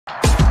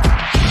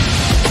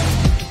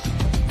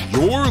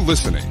You're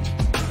listening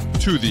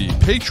to the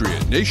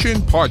Patriot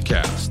Nation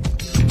Podcast.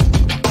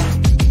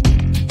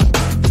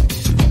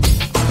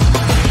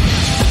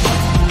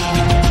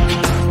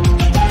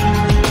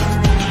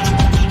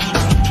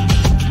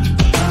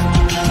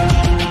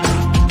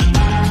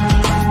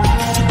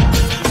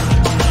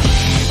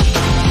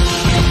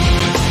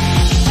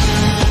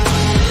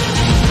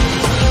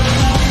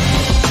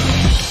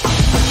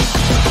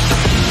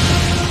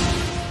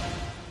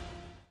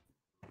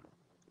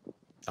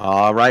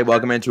 All right,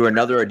 welcome into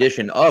another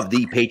edition of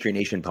the Patriot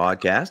Nation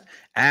Podcast.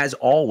 As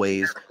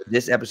always,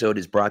 this episode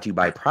is brought to you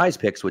by Prize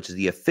Picks, which is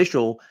the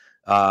official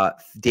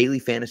daily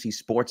fantasy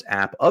sports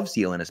app of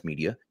CLNS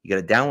Media. You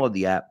got to download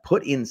the app,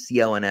 put in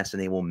CLNS,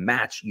 and they will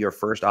match your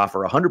first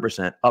offer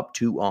 100% up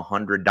to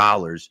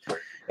 $100.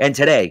 And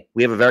today,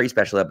 we have a very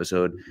special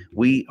episode.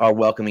 We are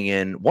welcoming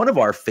in one of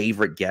our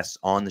favorite guests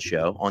on the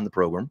show, on the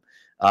program.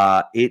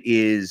 He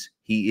is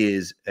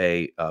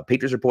a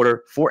Patriots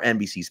reporter for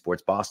NBC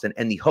Sports Boston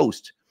and the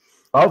host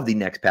of the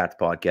Next Path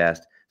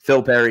podcast,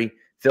 Phil Perry.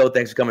 Phil,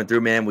 thanks for coming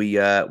through, man. We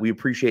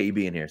appreciate you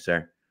being here,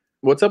 sir.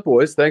 What's up,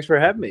 boys? Thanks for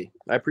having me.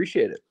 I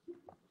appreciate it.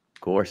 Of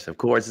course.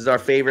 This is our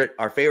favorite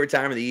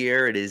time of the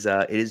year. It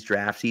is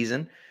draft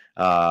season.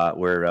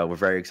 We're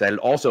very excited.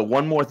 Also,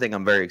 one more thing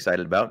I'm very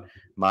excited about.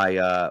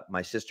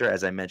 My sister,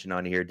 as I mentioned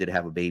on here, did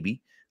have a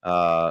baby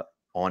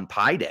on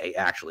Pi Day,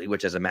 actually,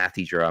 which as a math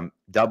teacher, I'm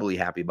doubly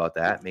happy about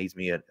that. Makes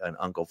me an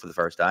uncle for the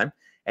first time.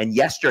 And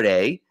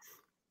yesterday,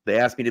 they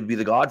asked me to be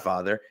the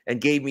godfather and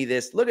gave me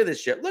this. Look at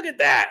this shit. Look at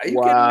that. Are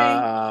you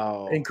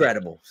kidding me?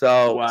 Incredible.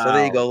 So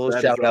there you go. A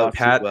little shout out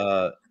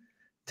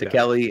to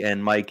Kelly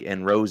and Mike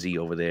and Rosie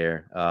over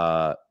there.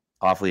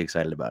 Awfully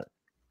excited about it.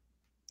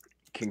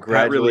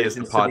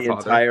 Congratulations to the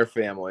entire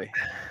family.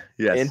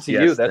 Yes, and to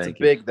you.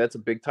 That's a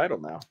big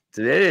title now.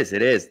 It is.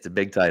 It's a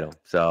big title.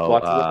 So a lot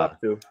to live up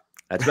to.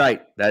 That's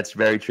right. That's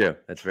very true.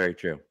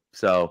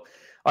 So,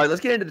 all right,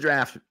 let's get into the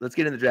draft.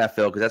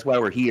 Phil, because that's why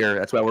we're here.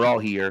 That's why we're all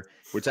here.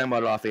 We're talking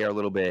about it off air a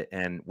little bit,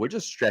 and we're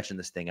just stretching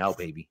this thing out,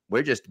 baby.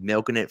 We're just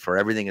milking it for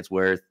everything it's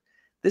worth.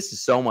 This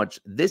is so much.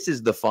 This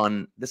is the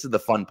fun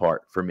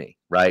part for me,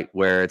 right?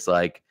 Where it's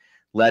like,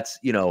 let's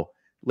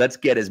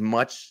get as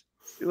much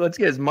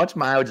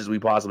mileage as we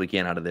possibly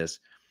can out of this.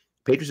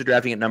 Patriots are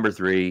drafting at number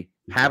 3.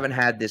 Haven't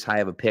had this high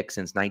of a pick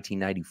since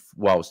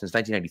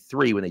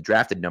 1993 when they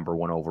drafted number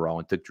 1 overall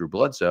and took Drew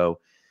Bledsoe.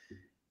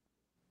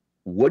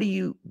 What do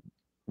you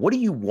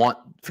want?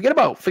 Forget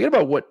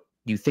about what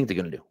you think they're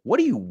going to do. What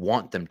do you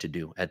want them to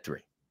do at 3?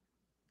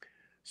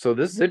 So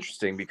this is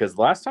interesting because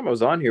last time I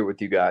was on here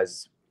with you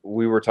guys,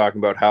 we were talking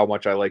about how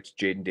much I liked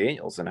Jaden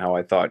Daniels and how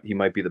I thought he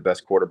might be the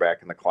best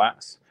quarterback in the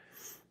class.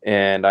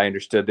 And I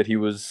understood that he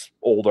was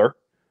older,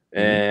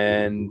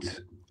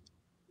 and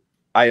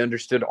I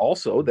understood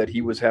also that he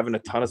was having a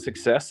ton of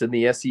success in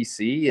the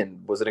SEC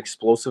and was an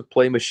explosive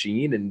play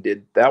machine.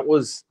 And that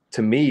was,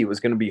 to me, it was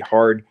going to be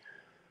hard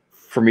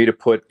for me to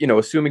put,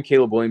 assuming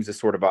Caleb Williams is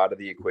sort of out of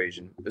the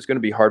equation, it's going to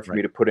be hard for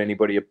me to put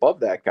anybody above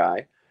that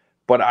guy.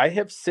 But I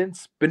have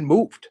since been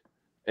moved.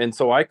 And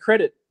so I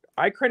credit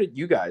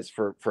you guys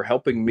for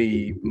helping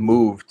me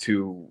move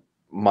to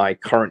my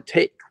current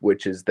take,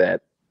 which is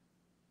that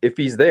if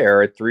he's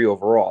there at 3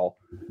 overall,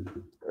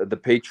 the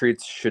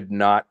Patriots should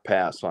not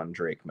pass on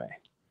Drake May.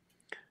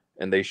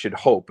 And they should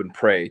hope and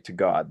pray to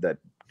God that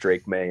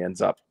Drake May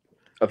ends up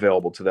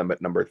available to them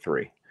at number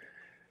 3.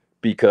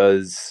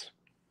 Because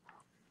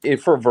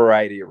for a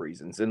variety of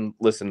reasons. And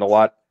listen,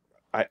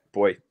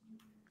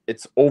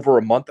 it's over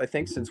a month, I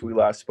think, since we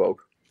last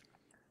spoke.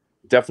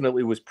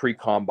 Definitely was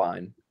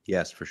pre-combine.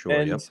 Yes, for sure.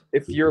 And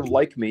if you're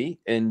like me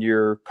and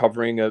you're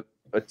covering a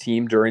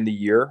team during the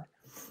year,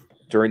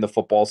 during the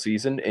football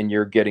season, and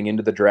you're getting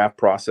into the draft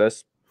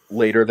process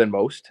later than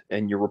most,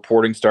 and your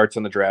reporting starts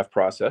on the draft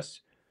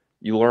process,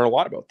 you learn a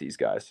lot about these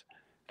guys.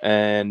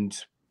 And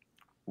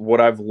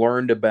what I've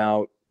learned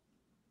about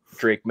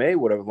Drake May,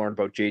 what I've learned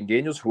about Jaden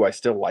Daniels, who I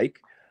still like,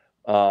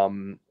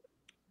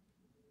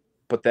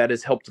 but that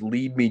has helped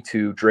lead me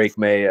to Drake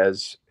May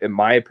as, in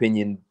my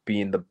opinion,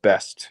 being the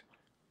best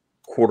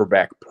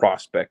quarterback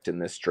prospect in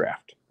this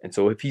draft. And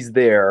so if he's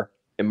there,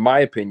 in my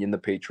opinion, the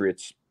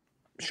Patriots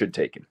should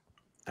take him.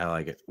 I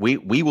like it. We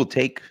will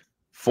take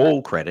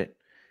full credit.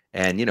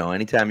 And,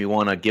 anytime you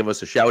want to give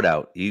us a shout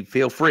out, you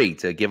feel free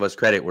to give us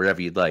credit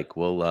wherever you'd like.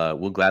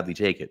 We'll gladly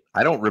take it.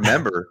 I don't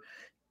remember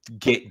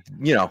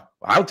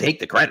I'll take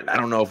the credit. I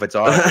don't know if it's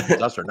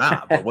us or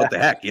not, but what the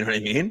heck, you know what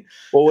I mean?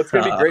 Well, what's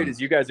going to be great is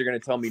you guys are going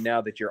to tell me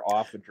now that you're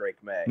off of Drake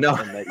May. No.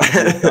 And that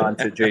you've gone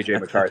to JJ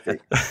McCarthy.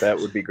 That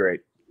would be great.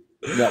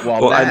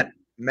 No,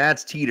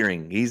 Matt's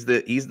teetering. He's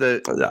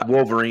the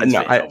Wolverines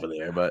fan over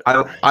there. But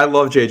I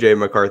love JJ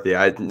McCarthy.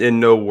 In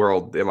no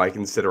world am I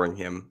considering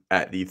him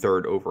at the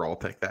 3rd overall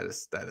pick. That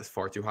is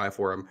far too high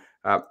for him.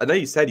 I know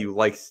you said you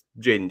like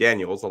Jaden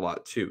Daniels a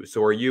lot too.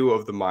 So are you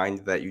of the mind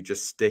that you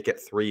just stick at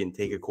 3 and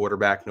take a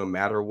quarterback no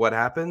matter what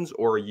happens,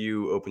 or are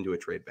you open to a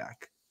trade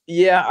back?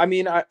 Yeah, I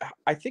mean,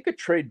 I think a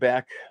trade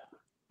back.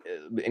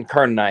 And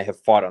Card and I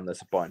have fought on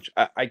this a bunch.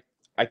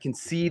 I can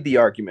see the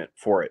argument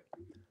for it,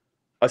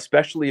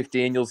 especially if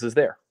Daniels is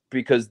there,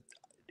 because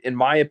in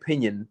my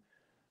opinion,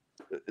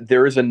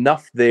 there is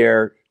enough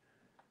there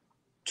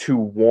to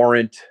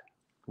warrant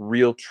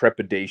real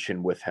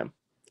trepidation with him.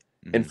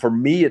 And for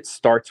me, it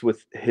starts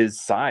with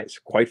his size,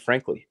 quite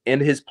frankly,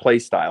 and his play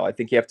style. I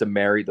think you have to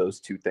marry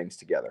those two things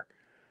together.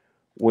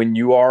 When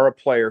you are a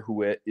player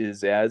who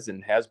is as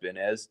and has been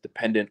as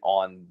dependent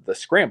on the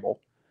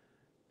scramble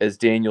as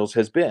Daniels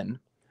has been,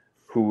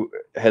 who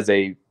has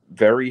a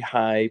very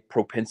high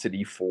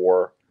propensity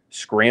for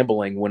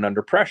scrambling when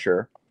under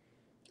pressure,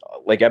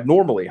 like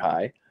abnormally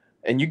high,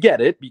 and you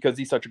get it because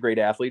he's such a great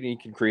athlete and he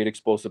can create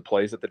explosive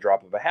plays at the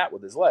drop of a hat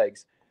with his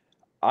legs.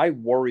 I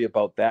worry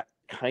about that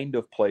kind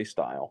of play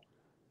style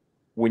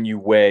when you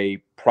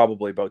weigh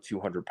probably about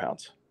 200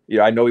 pounds.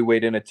 I know he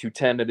weighed in at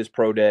 210 at his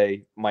pro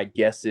day. My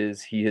guess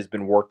is he has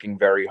been working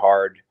very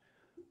hard.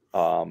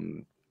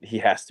 He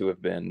has to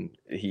have been.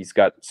 He's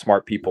got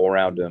smart people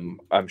around him.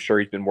 I'm sure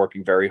he's been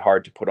working very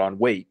hard to put on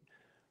weight.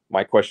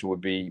 My question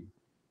would be,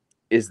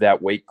 is that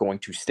weight going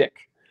to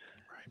stick?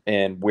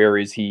 And where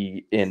is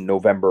he in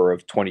November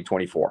of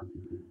 2024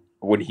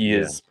 when he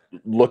is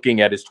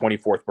looking at his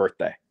 24th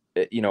birthday?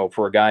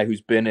 For a guy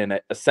who's been in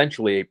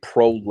essentially a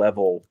pro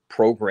level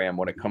program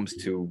when it comes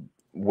to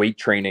weight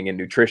training and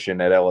nutrition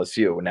at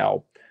LSU.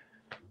 Now,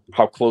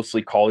 how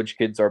closely college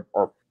kids are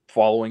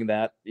following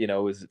that,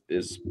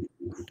 is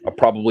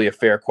probably a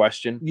fair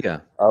question.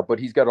 Yeah. But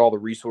he's got all the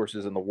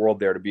resources in the world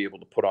there to be able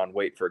to put on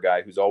weight for a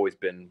guy who's always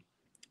been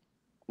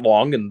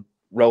long and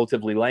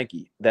relatively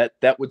lanky.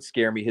 That would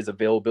scare me. His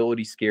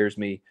availability scares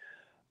me.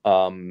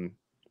 I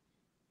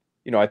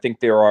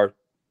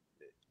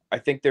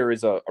think there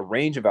is a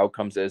range of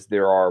outcomes, as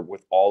there are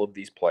with all of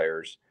these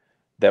players,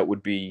 that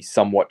would be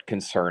somewhat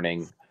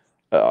concerning.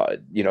 There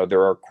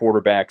are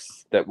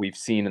quarterbacks that we've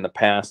seen in the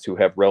past who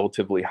have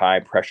relatively high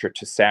pressure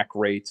to sack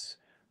rates,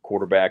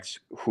 quarterbacks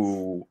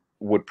who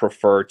would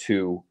prefer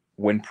to,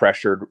 when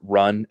pressured,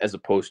 run as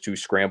opposed to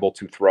scramble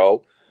to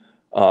throw.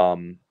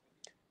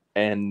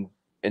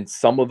 And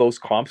some of those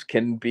comps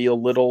can be a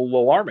little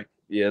alarming.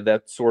 Yeah,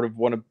 that's sort of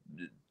one of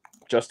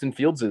Justin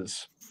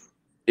Fields'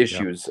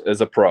 issues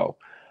as a pro.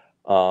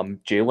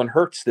 Jalen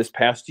Hurts this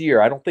past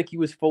year, I don't think he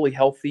was fully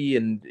healthy,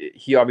 and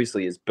he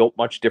obviously is built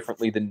much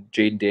differently than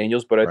Jaden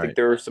Daniels, but I think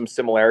there are some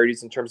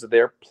similarities in terms of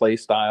their play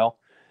style.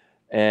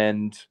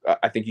 And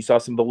I think you saw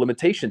some of the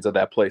limitations of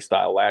that play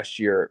style last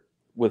year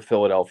with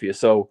Philadelphia.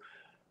 So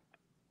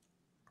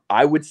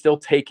I would still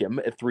take him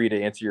at 3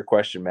 to answer your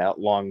question, Matt.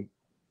 Long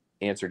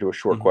answer to a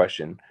short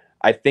question.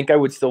 I think I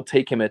would still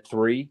take him at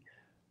 3,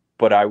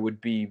 but I would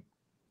be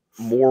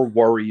more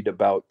worried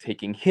about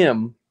taking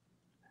him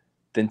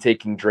than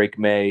taking Drake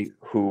May,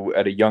 who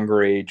at a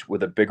younger age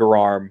with a bigger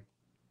arm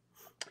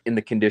in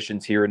the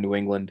conditions here in New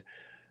England,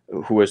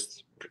 who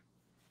has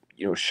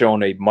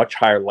shown a much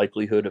higher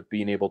likelihood of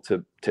being able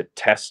to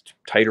test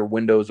tighter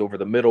windows over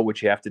the middle,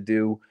 which you have to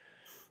do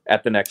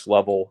at the next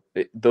level.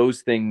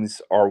 Those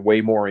things are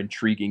way more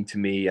intriguing to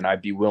me, and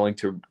I'd be willing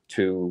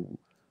to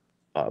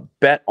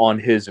bet on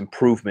his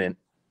improvement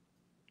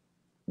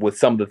with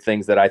some of the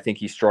things that I think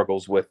he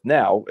struggles with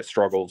now,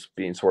 struggles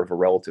being sort of a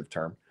relative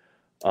term.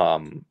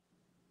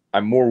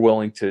 I'm more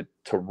willing to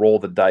roll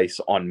the dice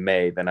on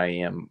May than I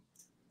am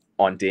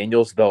on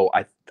Daniels, though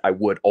I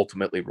would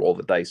ultimately roll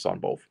the dice on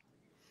both.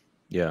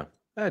 Yeah.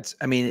 It's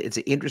an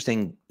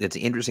interesting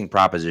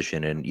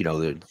proposition. And,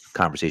 the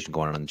conversation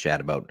going on in the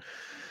chat about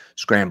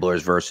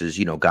scramblers versus,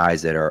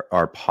 guys that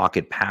are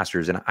pocket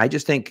passers. And I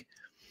just think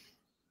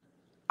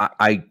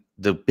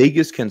the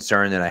biggest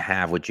concern that I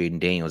have with Jaden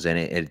Daniels, and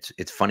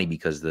it's funny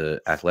because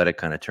the Athletic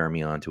kind of turned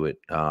me onto it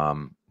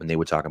when they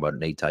were talking about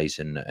Nate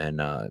Tyson and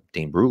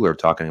Dane Brugler,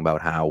 talking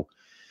about how,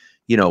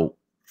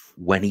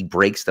 when he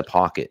breaks the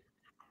pocket,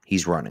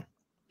 he's running.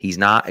 He's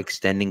not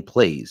extending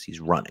plays. He's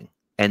running.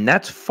 And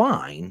that's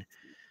fine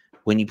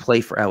when you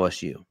play for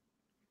LSU.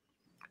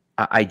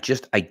 I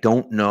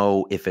don't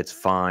know if it's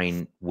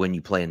fine when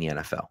you play in the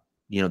NFL.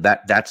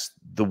 That's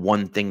the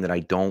one thing that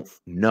I don't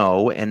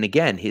know. And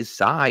again, his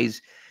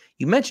size,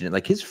 you mentioned it,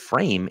 like his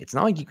frame, it's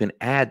not like you can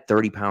add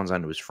 30 pounds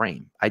onto his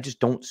frame. I just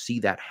don't see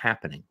that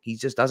happening. He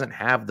just doesn't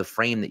have the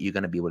frame that you're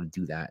going to be able to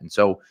do that. And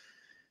so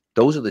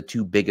those are the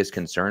two biggest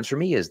concerns for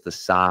me, is the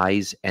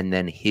size and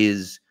then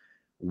his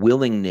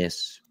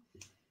willingness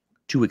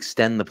to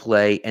extend the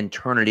play and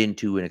turn it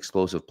into an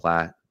explosive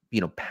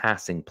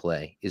passing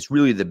play is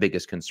really the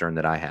biggest concern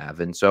that I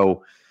have. And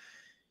so,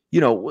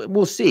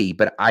 we'll see,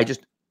 but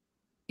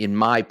in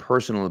my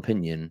personal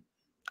opinion,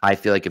 I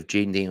feel like if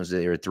Jaden Daniels is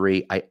there at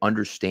 3, I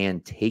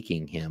understand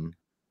taking him,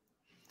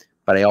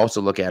 but I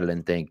also look at it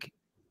and think,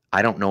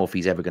 I don't know if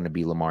he's ever going to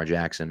be Lamar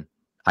Jackson.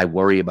 I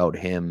worry about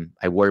him.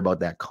 I worry about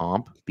that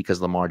comp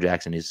because Lamar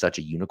Jackson is such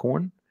a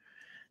unicorn.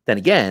 Then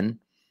again,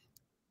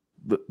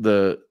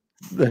 the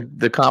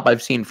comp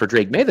I've seen for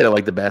Drake May that I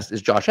like the best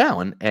is Josh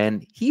Allen,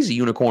 and he's a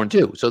unicorn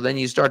too. So then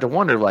you start to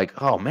wonder, like,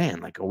 oh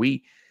man, like, are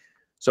we?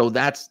 So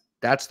that's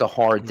the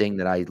hard thing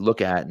that I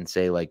look at and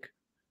say, like,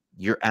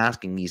 you're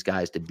asking these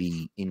guys to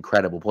be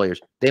incredible players.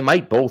 They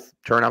might both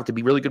turn out to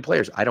be really good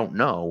players. I don't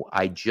know.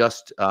 I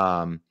just,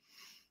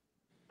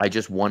 I I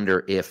just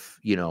wonder if,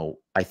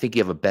 I think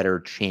you have a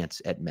better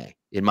chance at May,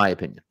 in my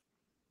opinion.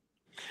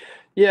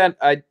 Yeah,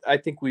 I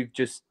think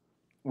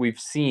we've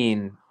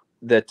seen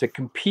that to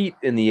compete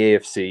in the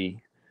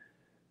AFC,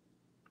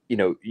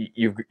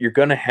 you're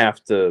going to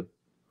have to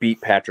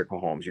beat Patrick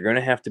Mahomes. You're going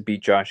to have to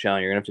beat Josh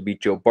Allen. You're going to have to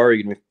beat Joe Burrow.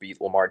 You're going to have to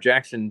beat Lamar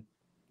Jackson,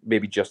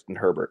 maybe Justin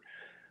Herbert.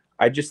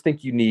 I just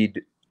think you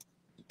need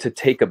to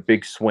take a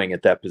big swing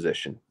at that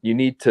position. You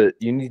need to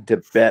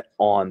bet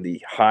on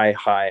the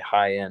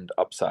high end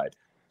upside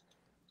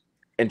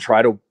and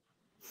try to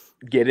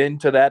get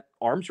into that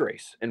arms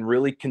race and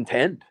really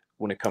contend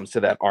when it comes to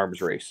that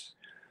arms race.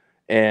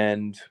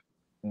 And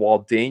while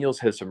Daniels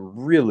has some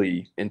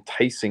really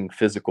enticing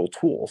physical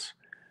tools,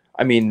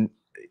 I mean,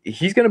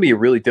 he's going to be a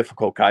really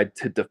difficult guy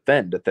to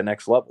defend at the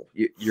next level.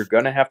 You're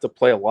going to have to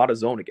play a lot of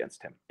zone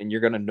against him, and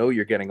you're going to know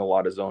you're getting a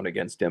lot of zone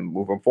against him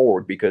moving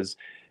forward, because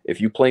if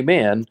you play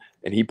man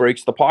and he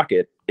breaks the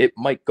pocket, it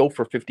might go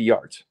for 50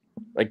 yards.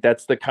 Like,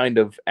 that's the kind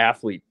of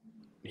athlete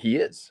he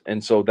is.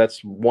 And so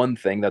that's one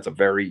thing that's a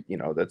very,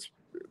 that's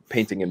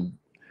painting in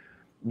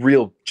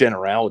real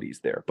generalities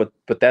there. But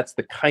that's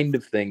the kind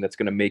of thing that's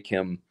going to make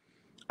him,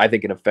 I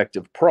think, an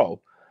effective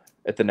pro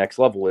at the next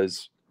level.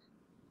 Is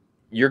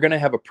you're going to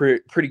have a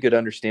pretty good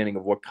understanding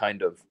of what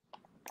kind of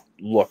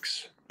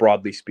looks,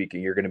 broadly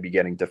speaking, you're going to be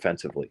getting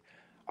defensively.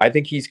 I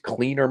think he's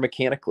cleaner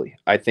mechanically.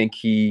 I think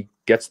he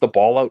gets the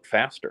ball out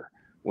faster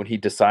when he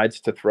decides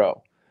to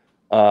throw.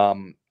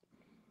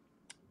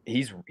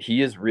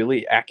 He is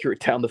really accurate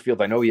down the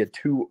field. I know he had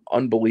 2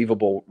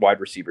 unbelievable wide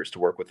receivers to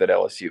work with at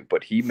LSU,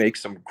 but he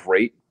makes some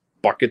great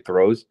bucket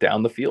throws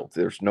down the field.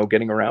 There's no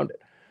getting around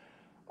it.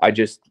 I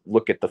just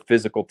look at the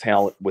physical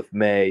talent with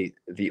May,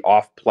 the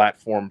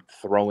off-platform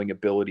throwing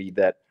ability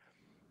that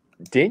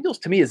Daniels,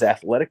 to me, is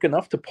athletic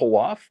enough to pull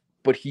off,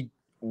 but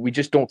we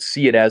just don't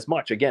see it as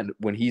much. Again,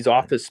 when he's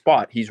off his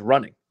spot, he's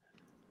running.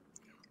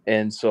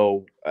 And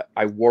so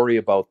I worry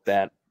about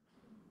that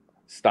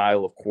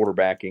style of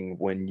quarterbacking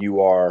when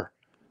you are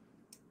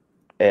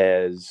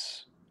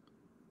as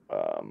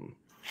I'm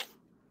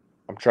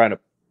trying to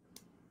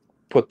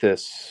put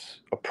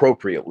this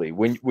appropriately,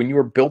 when you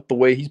are built the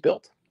way he's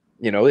built.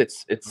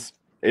 It's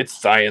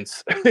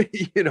science.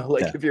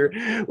 If you're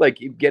like,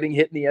 getting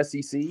hit in the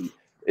SEC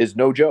is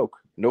no joke,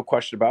 no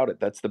question about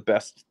it. That's the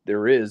best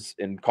there is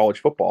in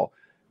college football.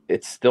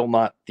 It's still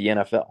not the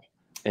NFL.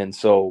 And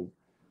so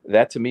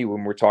that, to me,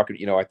 when we're talking,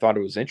 I thought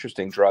it was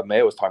interesting. Gerard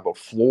Mayo was talking about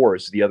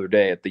floors the other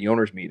day at the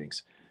owners'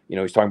 meetings.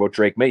 He's talking about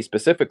Drake May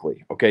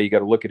specifically. Okay, you got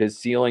to look at his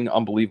ceiling,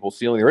 unbelievable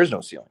ceiling. There is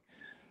no ceiling,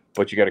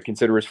 but you got to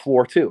consider his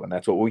floor too, and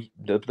that's what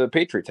the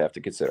Patriots have to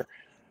consider.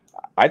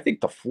 I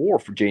think the floor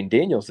for Jane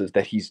Daniels is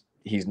that he's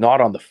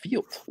not on the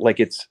field. Like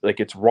it's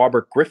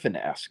Robert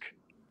Griffin-esque,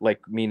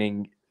 like,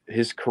 meaning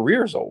his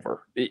career's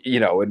over,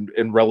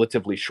 in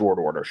relatively short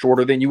order,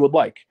 shorter than you would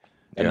like.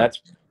 And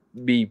that's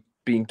me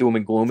being doom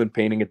and gloom and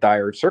painting a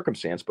dire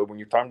circumstance. But when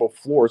you're talking about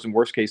floors and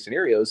worst case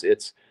scenarios,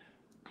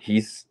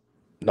 he's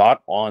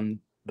not on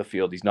the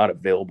field. He's not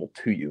available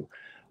to you.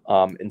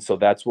 And so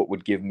that's what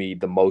would give me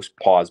the most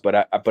pause.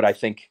 But I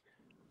think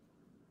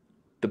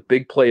the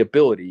big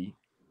playability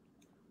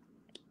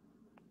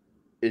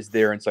is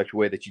there in such a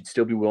way that you'd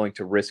still be willing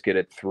to risk it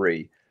at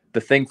 3. The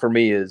thing for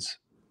me is,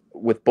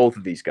 with both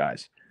of these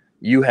guys,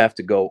 you have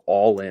to go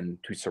all in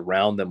to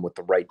surround them with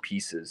the right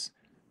pieces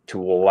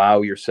to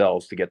allow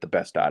yourselves to get the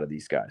best out of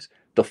these guys.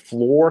 The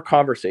floor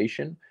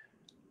conversation,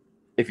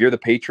 if you're the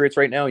Patriots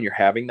right now and you're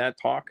having that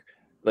talk,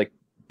 like,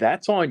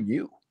 that's on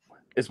you,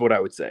 is what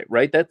I would say,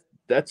 right?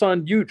 That's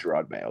on you,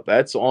 Gerard Mayo.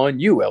 That's on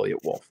you, Elliot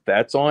Wolf.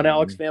 That's on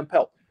Alex Van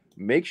Pelt.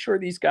 Make sure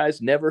these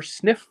guys never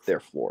sniff their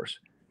floors,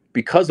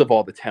 because of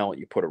all the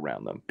talent you put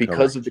around them,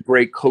 because of the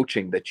great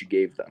coaching that you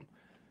gave them.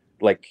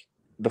 Like,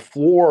 the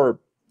floor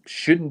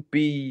shouldn't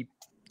be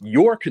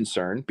your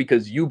concern,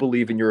 because you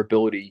believe in your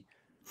ability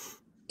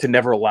to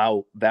never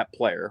allow that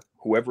player,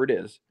 whoever it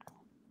is,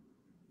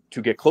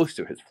 to get close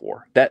to his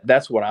floor.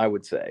 That's what I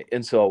would say.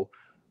 And so,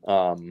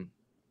 I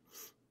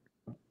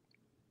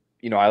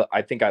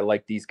think I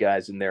like these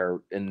guys in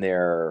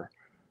their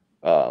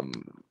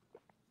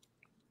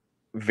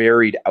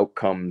varied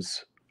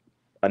outcomes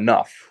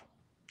enough,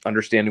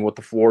 understanding what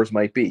the floors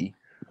might be,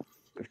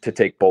 to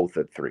take both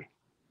at 3,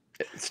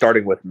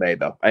 starting with May,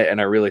 though.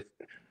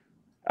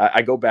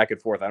 I go back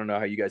and forth. I don't know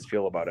how you guys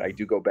feel about it. I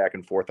do go back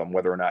and forth on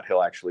whether or not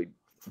he'll actually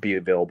be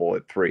available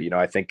at 3.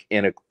 I think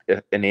in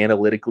an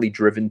analytically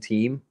driven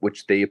team,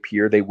 which they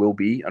appear they will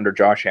be under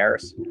Josh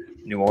Harris,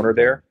 new owner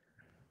there,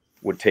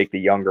 would take the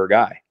younger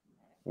guy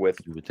with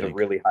the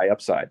really high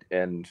upside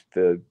and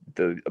the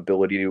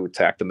ability to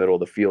attack the middle of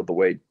the field the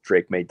way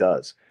Drake May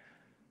does.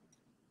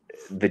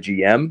 The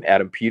GM,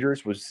 Adam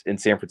Peters, was in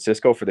San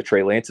Francisco for the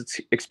Trey Lance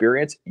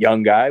experience.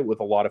 Young guy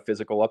with a lot of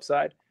physical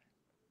upside.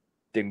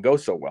 Didn't go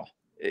so well.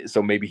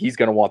 So maybe he's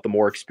going to want the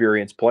more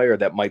experienced player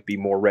that might be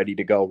more ready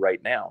to go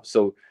right now.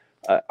 So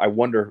I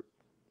wonder,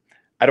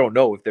 I don't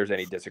know if there's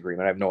any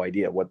disagreement. I have no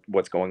idea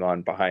what's going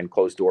on behind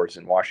closed doors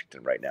in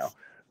Washington right now.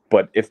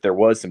 But if there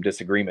was some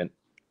disagreement,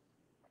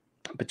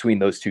 between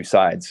those two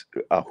sides,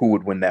 who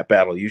would win that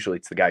battle? Usually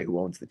it's the guy who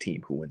owns the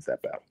team who wins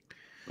that battle.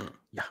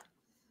 Yeah.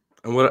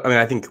 And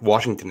I think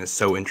Washington is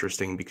so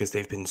interesting because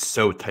they've been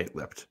so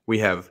tight-lipped. We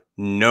have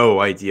no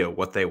idea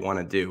what they want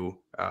to do.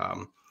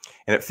 And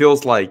it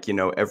feels like,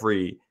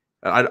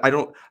 I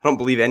don't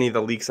believe any of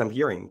the leaks I'm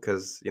hearing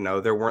because,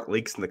 there weren't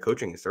leaks in the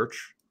coaching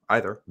search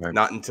either. Right.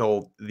 Not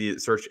until the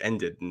search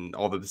ended and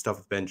all the stuff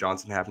with Ben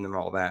Johnson happened and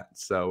all that.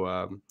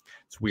 So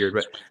it's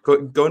weird.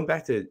 But going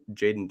back to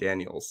Jaden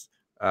Daniels,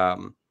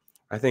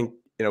 I think,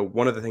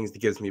 one of the things that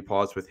gives me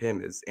pause with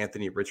him is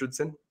Anthony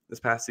Richardson this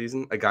past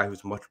season, a guy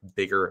who's much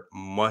bigger,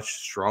 much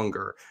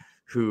stronger,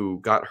 who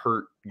got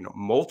hurt,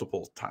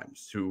 multiple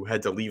times, who had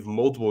to leave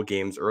multiple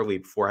games early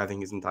before having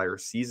his entire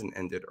season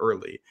ended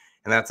early.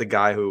 And that's a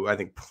guy who I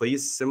think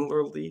plays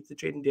similarly to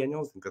Jaden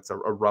Daniels. I think that's a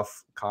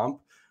rough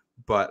comp,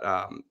 but,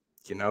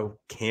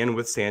 can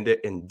withstand it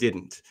and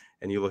didn't.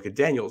 And you look at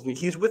Daniels, and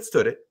he's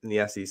withstood it in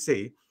the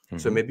SEC.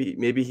 So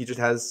maybe he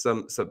just has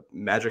some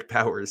magic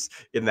powers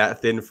in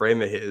that thin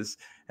frame of his,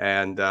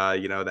 and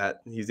that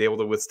he's able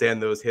to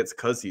withstand those hits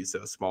because he's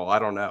so small. I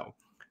don't know,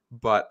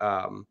 but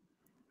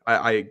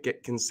I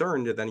get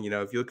concerned. And then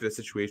if you look at a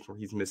situation where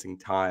he's missing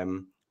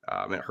time,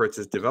 it hurts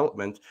his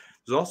development.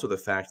 There's also the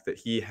fact that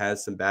he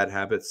has some bad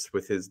habits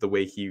with the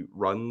way he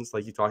runs,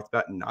 like you talked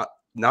about,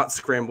 not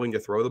scrambling to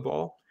throw the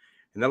ball,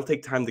 and that'll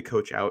take time to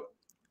coach out.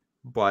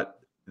 But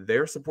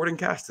their supporting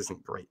cast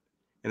isn't great,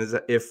 and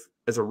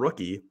as a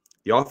rookie,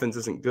 the offense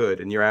isn't good,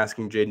 and you're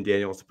asking Jaden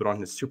Daniels to put on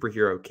his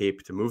superhero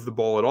cape to move the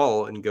ball at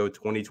all and go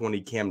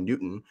 2020 Cam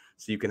Newton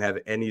so you can have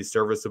any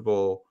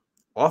serviceable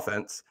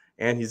offense,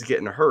 and he's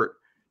getting hurt.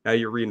 Now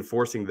you're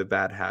reinforcing the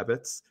bad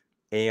habits,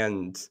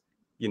 and,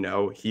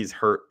 he's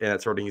hurt, and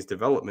it's hurting his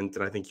development.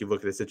 And I think you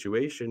look at a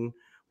situation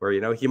where,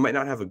 he might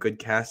not have a good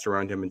cast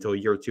around him until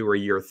year 2 or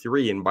year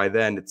 3, and by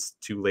then it's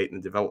too late in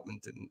the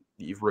development, and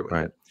you've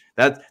ruined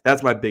it.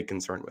 That's my big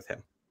concern with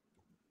him.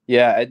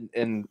 Yeah,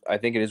 and I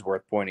think it is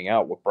worth pointing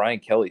out what Brian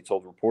Kelly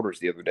told reporters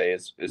the other day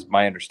is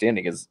my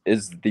understanding is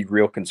the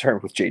real concern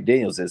with Jaden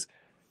Daniels is,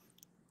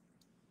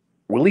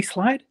 will he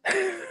slide?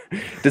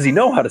 Does he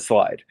know how to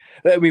slide?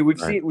 I mean,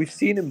 we've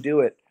seen him do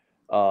it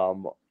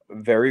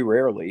very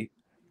rarely,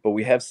 but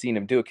we have seen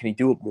him do it. Can he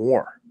do it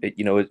more?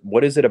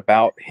 What is it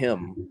about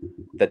him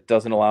that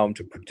doesn't allow him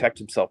to protect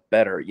himself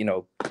better?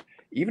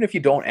 Even if you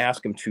don't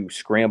ask him to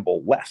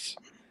scramble less.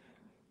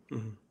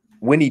 Mm-hmm.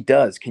 When he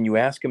does, can you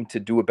ask him to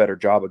do a better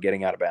job of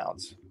getting out of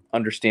bounds,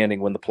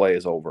 understanding when the play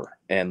is over,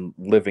 and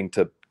living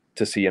to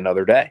see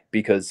another day?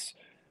 Because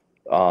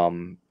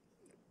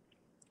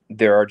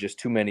there are just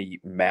too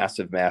many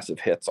massive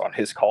hits on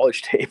his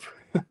college tape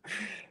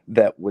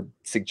that would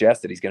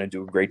suggest that he's going to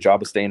do a great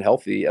job of staying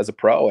healthy as a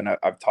pro. And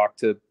I've talked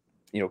to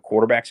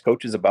quarterbacks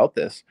coaches about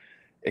this.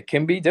 It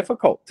can be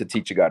difficult to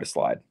teach a guy to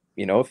slide,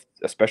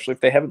 especially if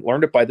they haven't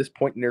learned it by this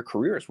point in their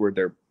careers where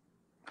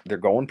they're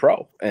going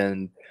pro,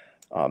 and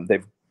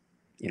they've,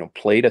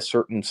 played a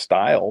certain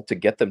style to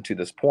get them to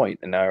this point.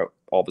 And now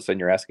all of a sudden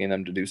you're asking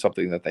them to do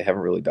something that they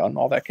haven't really done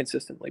all that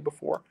consistently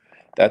before.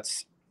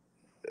 That's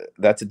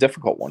a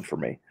difficult one for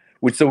me.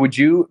 Would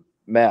you,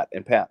 Matt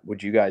and Pat,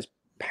 would you guys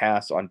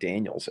pass on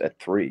Daniels at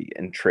 3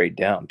 and trade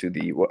down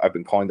to I've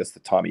been calling this the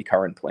Tommy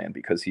Curran plan,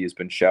 because he has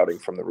been shouting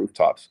from the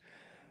rooftops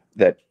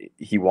that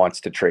he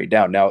wants to trade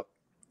down. Now,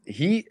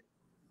 he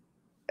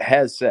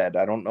has said,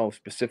 I don't know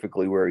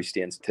specifically where he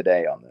stands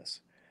today on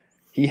this,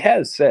 he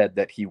has said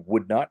that he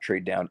would not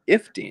trade down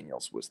if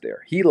Daniels was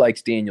there. He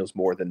likes Daniels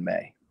more than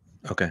May.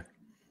 Okay.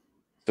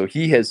 So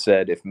he has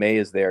said if May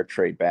is there,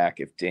 trade back.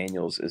 If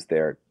Daniels is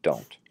there,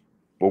 don't.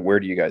 Well, where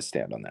do you guys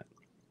stand on that?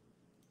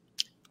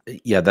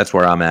 Yeah, that's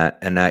where I'm at.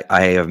 And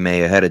I have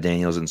May ahead of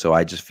Daniels. And so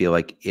I just feel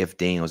like if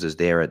Daniels is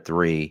there at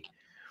 3,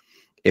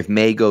 if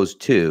May goes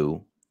 2,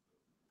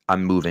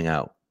 I'm moving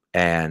out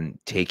and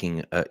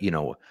taking,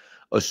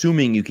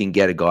 assuming you can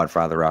get a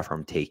Godfather offer,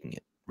 I'm taking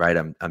it, right?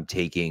 I'm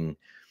taking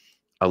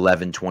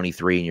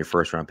 11-23 in your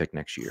first round pick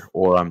next year,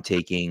 or I'm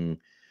taking,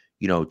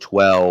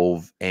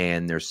 12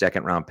 and their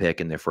second round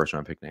pick and their first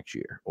round pick next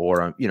year,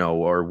 or,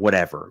 or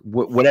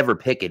whatever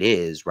pick it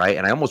is. Right.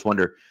 And I almost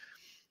wonder,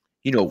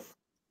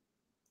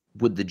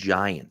 would the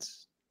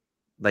Giants,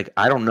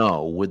 I don't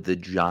know, would the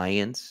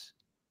Giants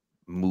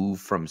move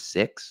from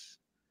 6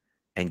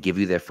 and give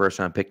you their first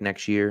round pick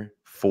next year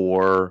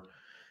for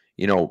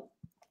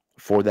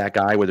that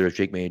guy, whether it's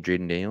Jake May or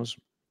Jaden Daniels?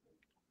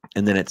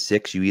 And then at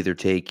 6, you either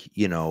take,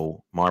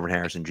 Marvin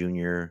Harrison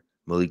Jr.,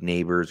 Malik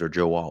Neighbors, or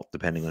Joe Alt,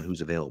 depending on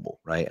who's available,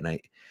 right? And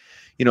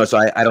so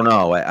I don't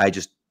know. I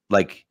just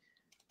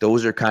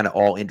those are kind of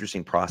all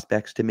interesting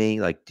prospects to me.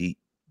 That's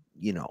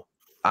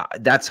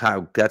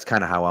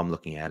kind of how I'm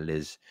looking at it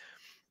is,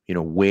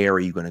 where are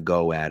you going to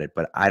go at it?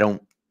 But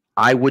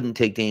I wouldn't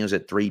take Daniels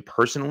at 3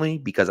 personally,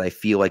 because I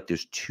feel like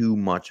there's too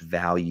much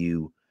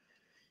value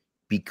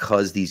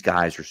because these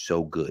guys are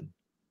so good.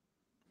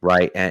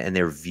 Right. And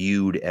they're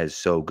viewed as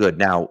so good.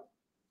 Now,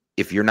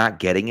 if you're not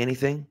getting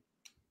anything,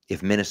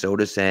 if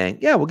Minnesota's saying,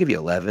 yeah, we'll give you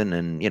 11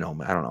 and, I don't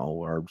know,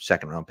 or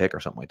second round pick or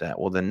something like that,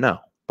 well, then no.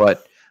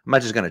 But I'm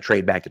not just going to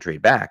trade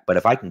back. But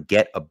if I can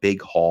get a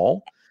big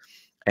haul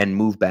and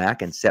move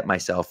back and set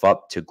myself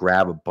up to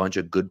grab a bunch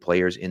of good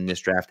players in this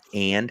draft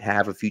and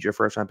have a future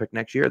first round pick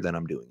next year, then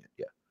I'm doing it.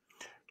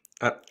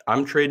 Yeah.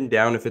 I'm trading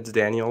down if it's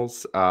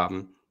Daniels,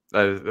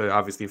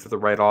 obviously for the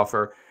right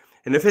offer.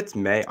 And if it's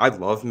May, I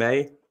love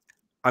May.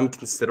 I'm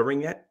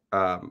considering it.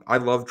 I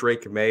love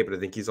Drake May, but I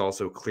think he's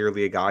also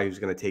clearly a guy who's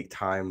going to take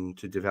time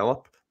to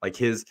develop. Like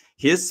his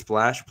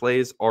splash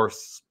plays are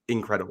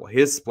incredible.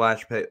 His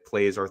splash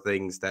plays are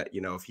things that,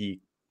 if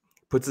he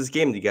puts his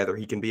game together,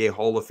 he can be a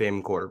Hall of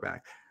Fame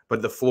quarterback.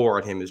 But the floor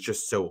on him is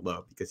just so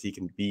low because he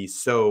can be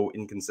so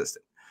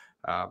inconsistent.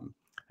 And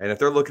if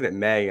they're looking at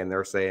May and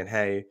they're saying,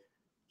 hey,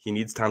 he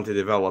needs time to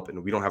develop,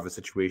 and we don't have a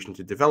situation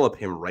to develop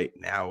him right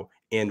now,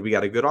 and we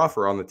got a good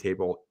offer on the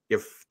table.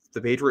 If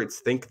the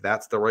Patriots think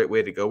that's the right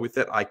way to go with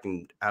it, I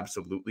can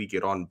absolutely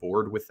get on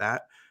board with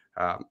that.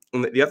 And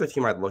the other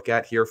team I'd look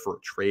at here for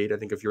a trade, I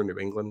think if you're in New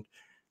England,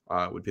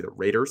 would be the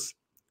Raiders,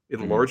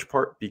 in large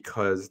part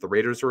because the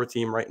Raiders are a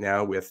team right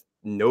now with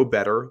no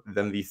better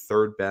than the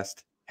third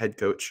best head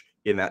coach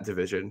in that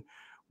division,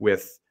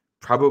 with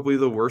probably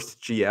the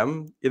worst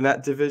GM in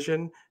that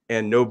division,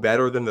 and no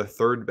better than the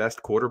third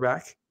best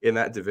quarterback in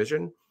that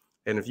division.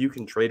 And if you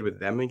can trade with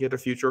them and get a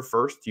future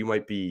first, you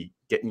might be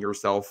getting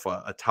yourself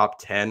a top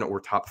 10 or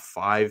top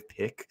 5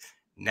 pick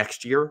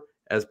next year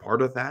as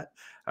part of that.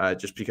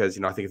 Just because,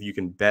 I think if you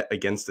can bet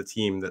against a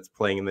team that's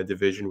playing in the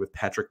division with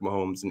Patrick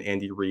Mahomes and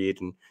Andy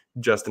Reid and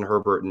Justin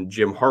Herbert and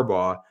Jim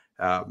Harbaugh,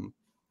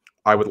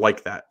 I would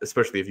like that,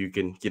 especially if you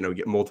can,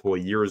 get multiple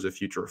years of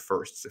future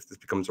firsts if this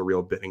becomes a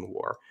real bidding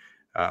war.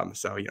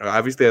 So,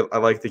 obviously I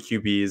like the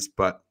QBs,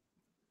 but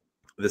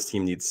this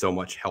team needs so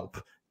much help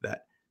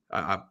that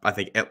I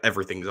think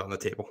everything's on the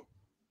table.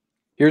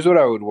 Here's what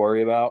I would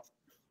worry about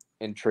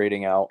in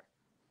trading out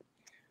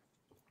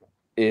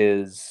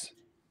is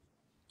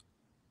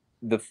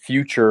the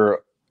future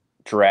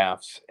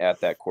drafts at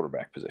that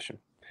quarterback position.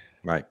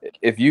 Right.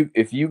 If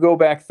you go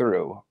back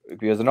through,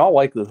 because in all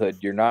likelihood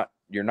you're not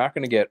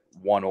going to get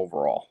one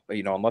overall,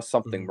 unless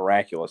something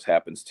miraculous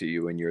happens to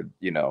you and you're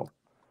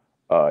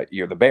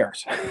the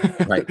Bears,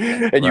 right?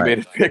 And you made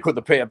a pick with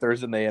the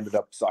Panthers and they ended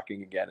up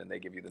sucking again and they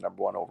give you the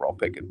number 1 overall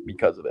pick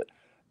because of it.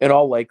 In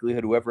all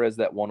likelihood, whoever has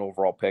that 1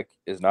 overall pick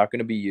is not going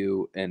to be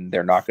you, and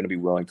they're not going to be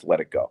willing to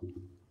let it go.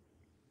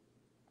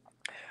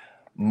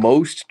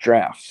 Most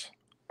drafts,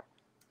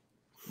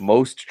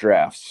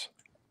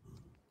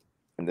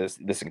 and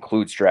this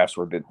includes drafts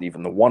where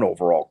even the 1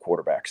 overall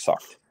quarterback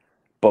sucked,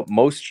 but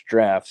most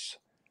drafts,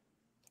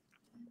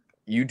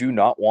 you do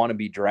not want to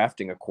be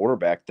drafting a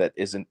quarterback that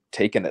isn't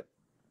taken at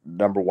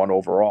number 1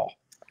 overall.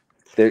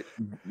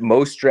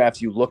 Most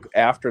drafts, you look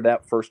after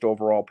that first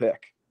overall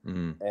pick,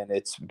 and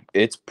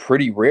it's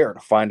pretty rare to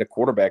find a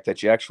quarterback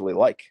that you actually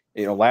like.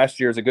 Last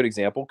year is a good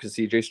example because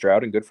CJ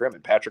Stroud, and good for him,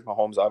 and Patrick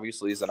Mahomes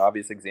obviously is an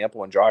obvious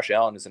example, and Josh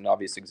Allen is an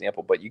obvious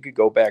example. But you could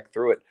go back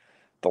through it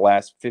the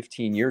last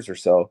 15 years or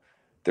so.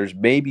 There's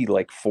maybe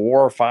like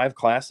 4 or 5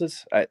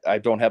 classes. I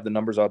don't have the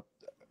numbers up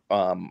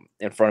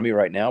in front of me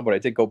right now, but I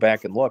did go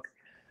back and look.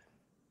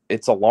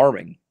 It's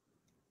alarming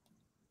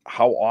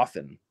how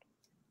often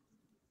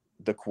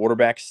the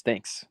quarterback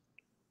stinks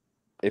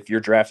if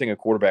you're drafting a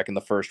quarterback in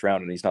the first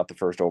round and he's not the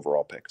first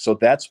overall pick. So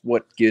that's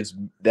what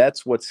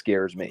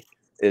scares me,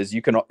 is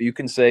you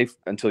can say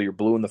until you're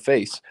blue in the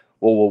face,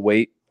 well, we'll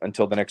wait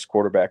until the next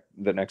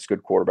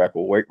good quarterback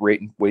will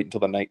wait until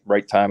the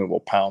right time and we'll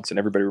pounce. And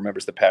everybody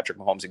remembers the Patrick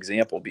Mahomes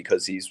example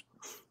because he's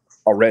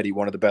already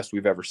one of the best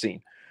we've ever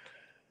seen.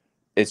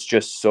 It's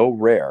just so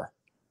rare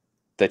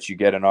that you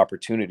get an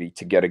opportunity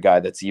to get a guy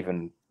that's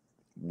even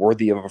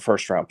worthy of a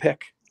first round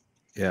pick.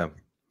 Yeah.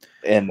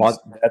 And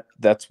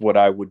that's what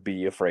I would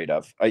be afraid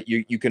of.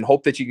 You can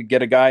hope that you could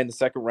get a guy in the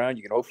second round.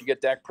 You can hope you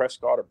get Dak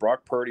Prescott or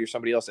Brock Purdy or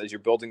somebody else as you're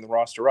building the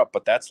roster up,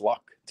 but that's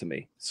luck to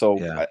me. So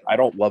yeah. I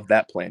don't love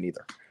that plan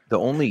either. The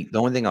only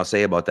thing I'll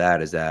say about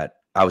that is that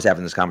I was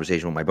having this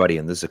conversation with my buddy,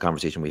 and this is a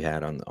conversation we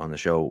had on the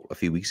show a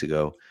few weeks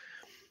ago.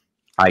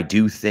 I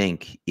do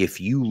think if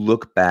you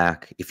look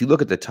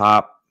at the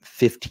top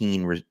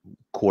 15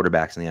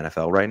 quarterbacks in the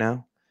NFL right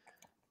now,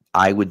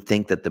 I would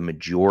think that the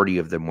majority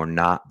of them were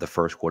not the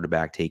first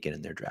quarterback taken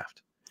in their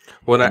draft.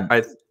 Well,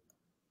 I think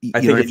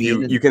if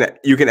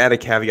you can add a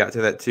caveat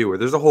to that too, where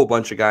there's a whole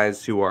bunch of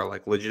guys who are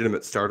like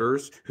legitimate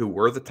starters who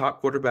were the top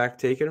quarterback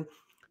taken,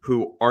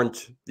 who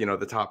aren't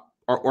the top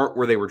aren't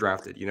where they were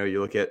drafted. You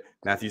look at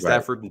Matthew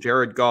Stafford and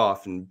Jared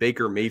Goff and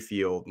Baker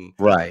Mayfield and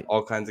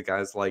all kinds of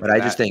guys like that.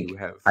 But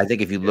I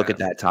think if you look at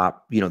that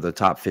top, the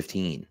top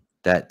 15.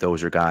 That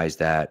those are guys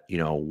that,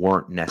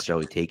 weren't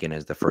necessarily taken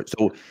as the first.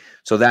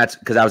 So that's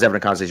because I was having a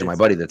conversation with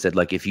my buddy that said,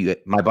 like,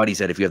 my buddy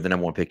said, if you have the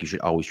number 1 pick, you should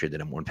always trade the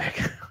number 1 pick.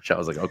 Which I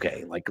was like,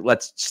 okay, like,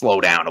 let's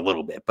slow down a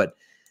little bit. But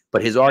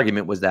his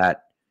argument was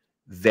that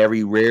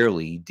very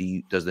rarely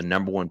does the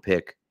number 1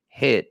 pick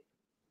hit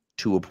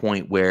to a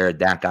point where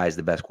that guy is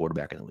the best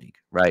quarterback in the league,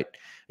 right?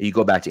 You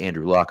go back to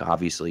Andrew Luck,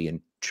 obviously,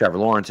 and Trevor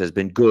Lawrence has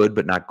been good,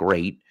 but not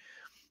great.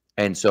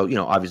 And so,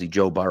 obviously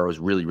Joe Burrow is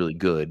really, really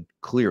good,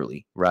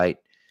 clearly, right?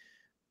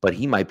 but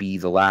he might be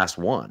the last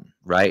one,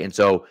 right? And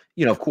so,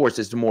 of course,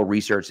 there's more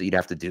research that you'd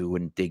have to do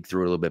and dig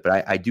through a little bit.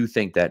 But I do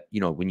think that,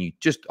 when you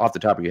just off the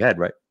top of your head,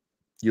 right,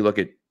 you look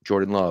at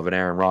Jordan Love and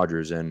Aaron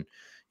Rodgers and,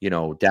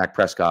 Dak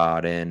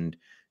Prescott and,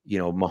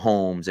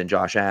 Mahomes and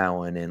Josh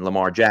Allen and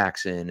Lamar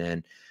Jackson.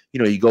 And,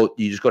 you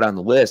just go down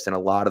the list, and a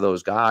lot of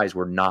those guys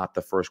were not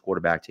the first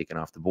quarterback taken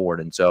off the board.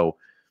 And so,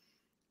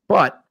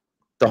 but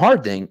the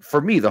hard thing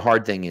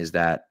is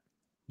that,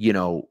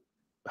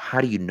 how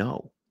do you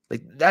know?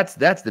 Like that's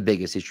the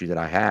biggest issue that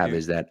I have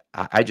is that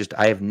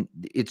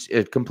it's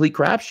a complete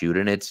crapshoot,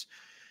 and it's,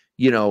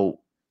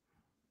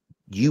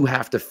 you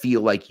have to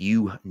feel like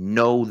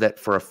that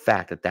for a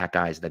fact that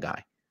guy's the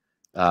guy.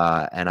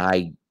 And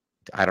I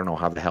don't know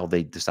how the hell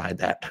they decide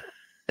that.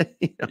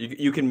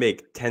 You can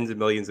make tens of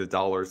millions of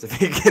dollars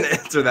if you can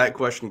answer that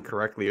question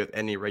correctly with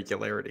any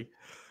regularity.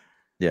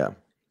 Yeah.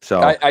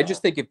 So I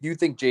just think if you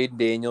think Jaden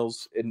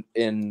Daniels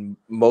in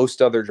most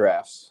other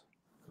drafts,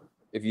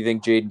 if you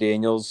think Jaden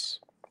Daniels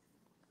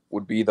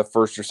would be the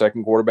first or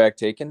second quarterback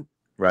taken,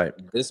 right,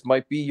 this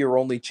might be your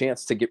only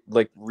chance to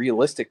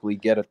realistically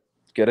get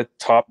a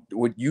top,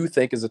 what you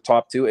think is a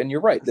top 2. And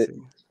you're right that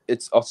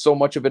it's so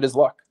much of it is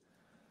luck.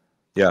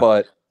 Yeah.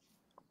 But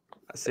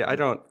see,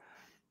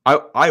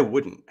 I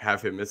wouldn't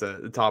have him as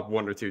a top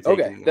 1 or 2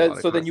 taken.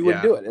 Okay. So then you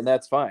wouldn't do it, and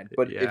that's fine.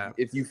 But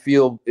if you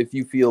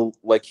feel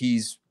like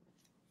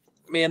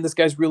man, this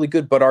guy's really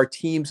good, but our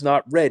team's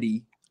not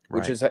ready,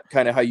 which is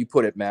kind of how you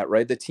put it, Matt,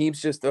 right? The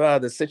team's just,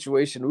 the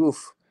situation,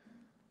 oof.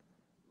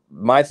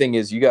 My thing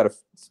is, you got to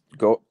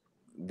go.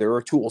 There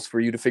are tools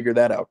for you to figure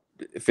that out.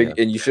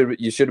 And you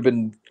should have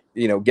been,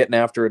 getting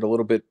after it a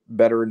little bit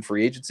better in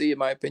free agency, in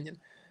my opinion.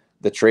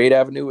 The trade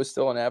avenue is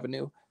still an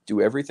avenue.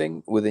 Do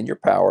everything within your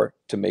power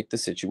to make the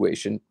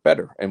situation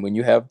better. And when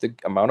you have the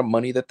amount of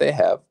money that they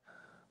have,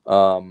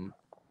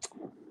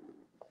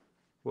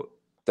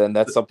 then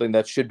that's something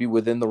that should be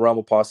within the realm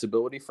of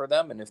possibility for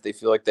them. And if they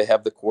feel like they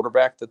have the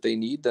quarterback that they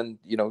need, then,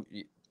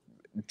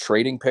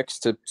 trading picks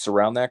to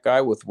surround that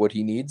guy with what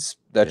he needs,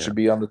 that should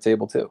be on the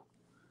table too.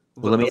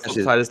 Well, let me ask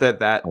you, is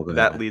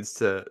that leads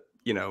to,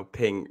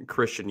 paying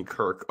Christian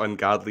Kirk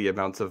ungodly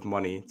amounts of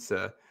money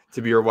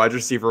to be your wide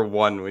receiver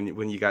 1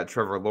 when you got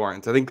Trevor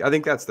Lawrence. I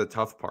think that's the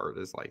tough part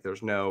is like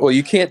there's no. Well,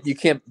 you can't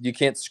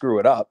screw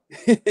it up.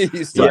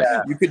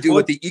 You could do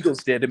what the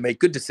Eagles did and make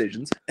good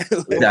decisions.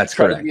 That's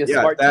try correct. to be a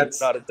smart team,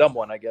 not a dumb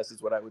one, I guess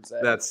is what I would say.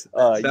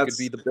 You could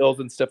be the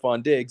Bills and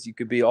Stephon Diggs. You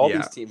could be all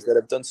these teams that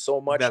have done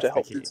so much to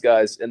help these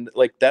guys. And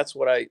that's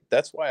why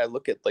I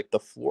look at the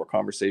floor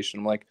conversation.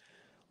 I'm like,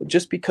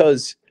 just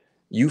because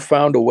you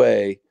found a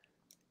way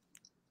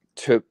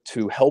to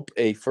help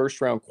a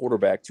first-round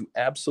quarterback to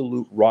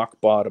absolute rock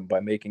bottom by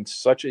making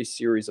such a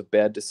series of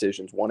bad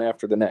decisions, one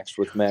after the next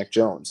with Mac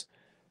Jones,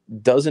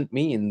 doesn't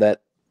mean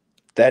that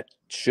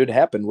should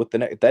happen with the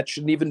next. That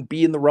shouldn't even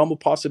be in the realm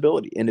of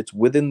possibility, and it's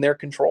within their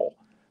control.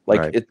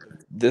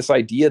 This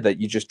idea that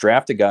you just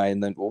draft a guy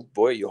and then, well,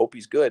 boy, you hope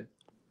he's good,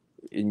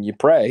 and you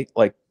pray,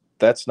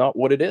 that's not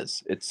what it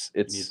is. It's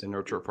the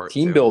nurture part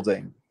team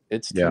building.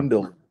 It's team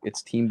building.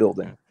 It's team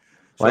building.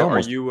 So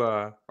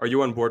are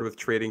you on board with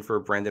trading for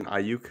Brandon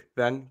Ayuk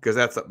then? Because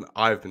that's something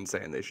I've been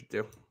saying they should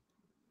do.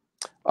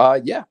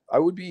 Yeah, I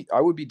would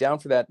be down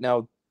for that.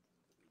 Now,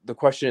 the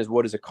question is,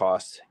 what does it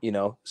cost?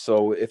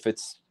 So if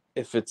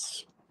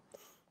it's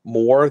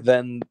more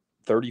than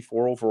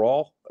 34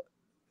 overall,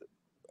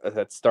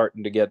 that's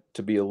starting to get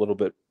to be a little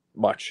bit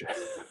much.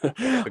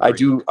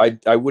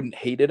 I wouldn't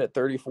hate it at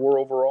 34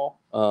 overall.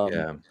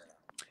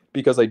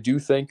 Because I do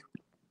think,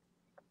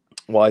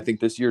 I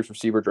think this year's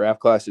receiver draft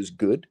class is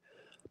good.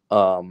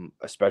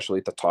 Especially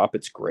at the top,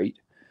 it's great.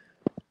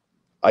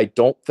 I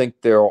don't think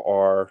there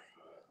are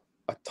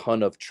a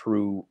ton of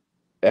true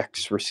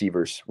X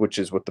receivers, which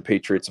is what the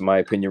Patriots, in my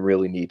opinion,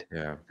 really need.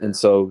 Yeah. And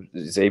so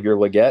Xavier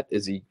Legette,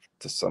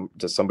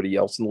 does somebody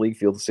else in the league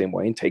feel the same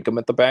way and take him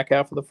at the back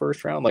half of the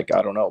first round?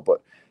 I don't know,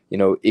 but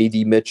AD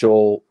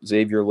Mitchell,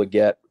 Xavier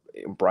Legette,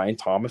 Brian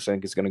Thomas, I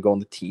think is going to go in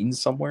the teens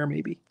somewhere,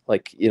 maybe.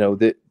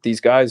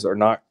 These guys are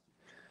not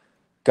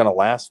going to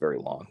last very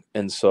long,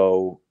 and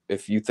so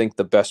if you think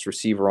the best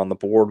receiver on the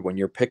board when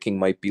you're picking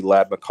might be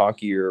Ladd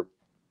McConkey or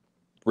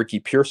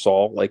Ricky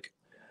Pearsall,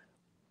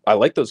 I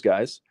like those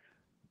guys,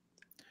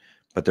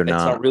 but it's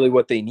not really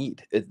what they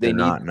need. They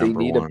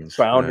need a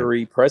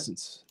boundary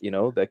presence,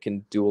 that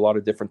can do a lot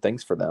of different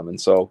things for them.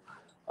 And so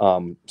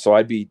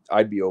I'd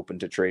be open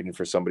to trading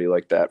for somebody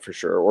like that for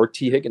sure. Or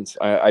T Higgins.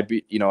 I'd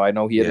be, I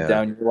know he had a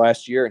down year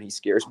last year and he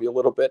scares me a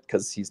little bit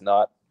because he's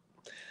not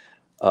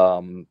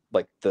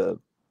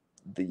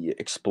the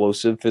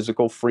explosive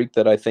physical freak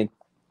that I think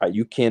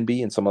you can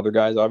be, and some other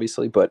guys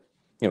obviously, but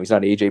he's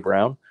not AJ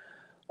Brown.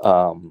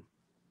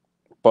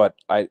 But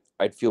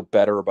I'd feel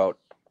better about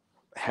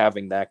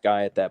having that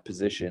guy at that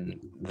position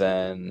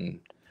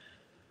than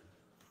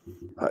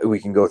we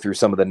can go through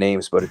some of the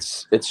names, but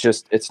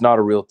it's not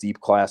a real deep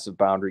class of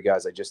boundary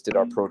guys. I just did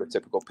our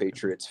prototypical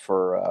Patriots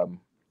for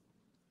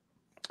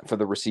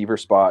the receiver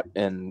spot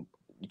and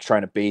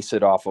trying to base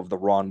it off of the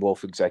Ron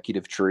Wolf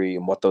executive tree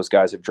and what those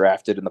guys have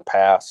drafted in the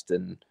past.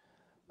 And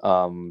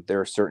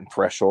There are certain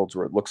thresholds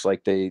where it looks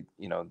like they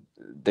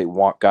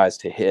want guys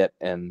to hit,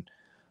 and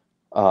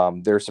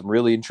there's some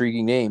really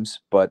intriguing names,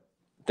 but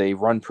they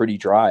run pretty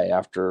dry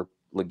after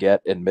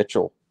Leggett and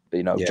Mitchell.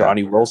 Yeah.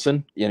 Johnny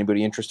Wilson.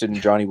 Anybody interested in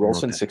Johnny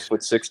Wilson?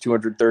 6'6",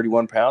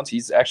 231 pounds.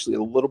 He's actually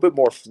a little bit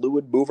more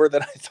fluid mover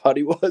than I thought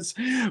he was,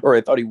 or I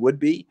thought he would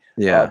be.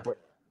 Yeah.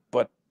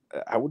 But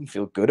I wouldn't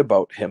feel good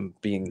about him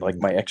being like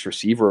my ex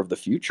receiver of the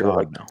future. God,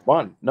 like, no. come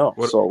on, no.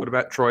 What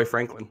about Troy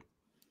Franklin?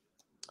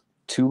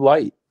 Too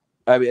light.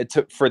 I mean, it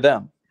took for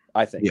them,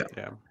 I think. Yeah.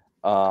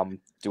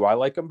 Do I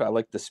like him? I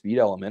like the speed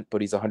element,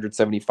 but he's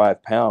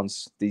 175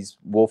 pounds. These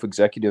Wolf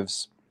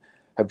executives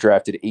have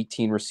drafted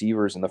 18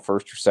 receivers in the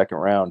first or second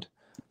round.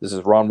 This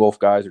is Ron Wolf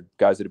guys, or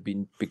guys that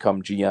have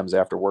become GMs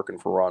after working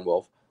for Ron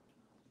Wolf.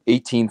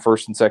 18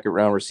 first and second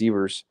round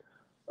receivers,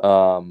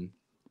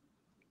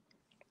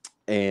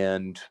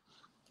 and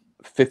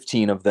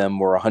 15 of them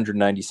were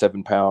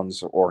 197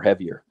 pounds or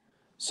heavier.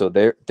 So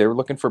they're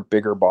looking for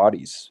bigger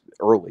bodies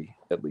early,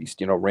 at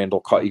least.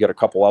 Randall Cobb, you got a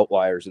couple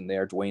outliers in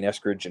there, Dwayne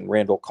Eskridge and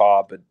Randall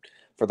Cobb, but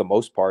for the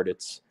most part,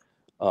 it's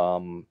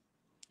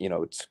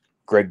it's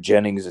Greg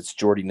Jennings, it's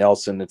Jordy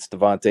Nelson, it's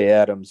Devontae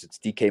Adams, it's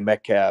DK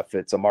Metcalf,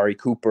 it's Amari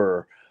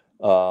Cooper,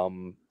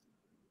 Michael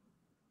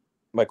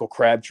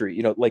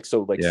Crabtree, 6'1",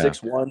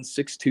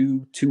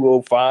 6'2",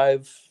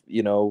 205,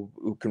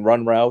 who can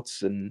run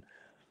routes and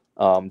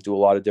do a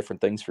lot of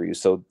different things for you.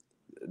 So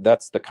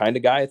that's the kind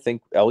of guy I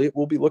think Elliott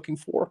will be looking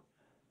for.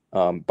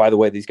 By the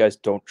way, these guys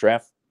don't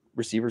draft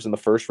receivers in the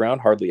first round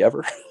hardly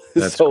ever.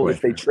 So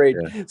if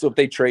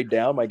they trade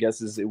down, my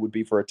guess is it would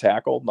be for a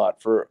tackle,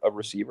 not for a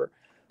receiver.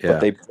 Yeah.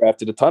 But they've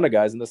drafted a ton of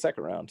guys in the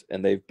second round,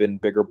 and they've been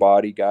bigger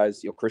body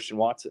guys, Christian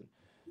Watson,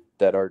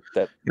 that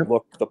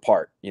look the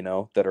part,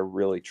 that are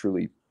really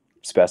truly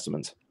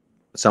specimens.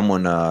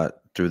 Someone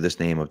threw this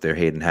name up there,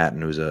 Hayden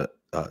Hatton, who's a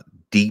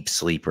deep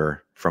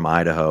sleeper from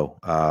Idaho.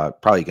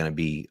 Probably going to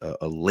be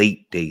a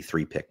late day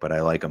 3 pick, but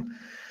I like him.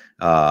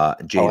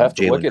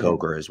 Jalen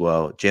Coker as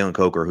well. Jalen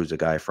Coker, who's a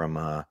guy from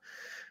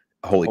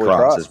Holy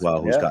Cross as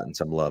well, who's gotten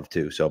some love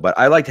too. So, but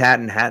I liked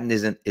Hatton. Hatton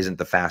isn't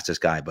the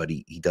fastest guy, but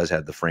he does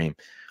have the frame.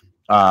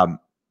 The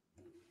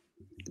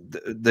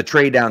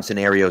trade down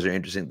scenarios are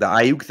interesting. The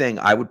Ayuk thing,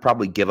 I would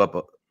probably give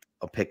up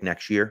a pick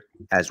next year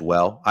as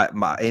well.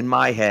 In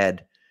my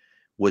head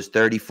was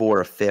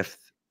 34 a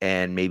fifth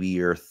and maybe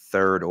your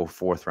 3rd or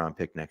 4th round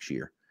pick next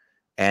year.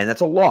 And that's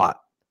a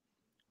lot,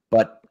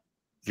 but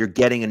you're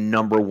getting a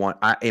number one,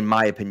 in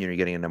my opinion, you're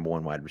getting a number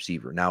 1 wide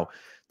receiver. Now,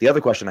 the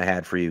other question I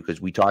had for you,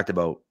 because we talked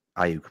about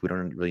Ayuk, we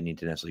don't really need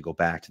to necessarily go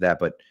back to that,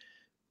 but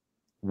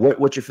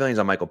what's your feelings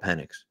on Michael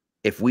Penix?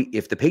 If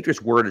the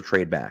Patriots were to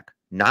trade back,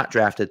 not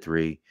drafted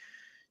 3,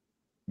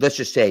 let's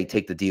just say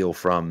take the deal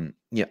from,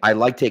 I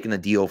like taking the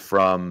deal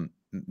from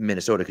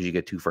Minnesota because you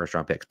get 2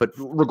 first-round picks. But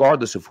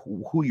regardless of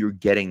who you're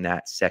getting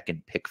that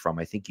second pick from,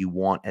 I think you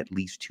want at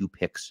least 2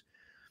 picks,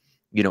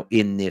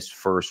 in this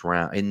first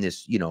round, in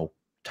this,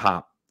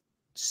 top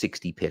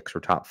 60 picks or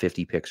top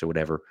 50 picks or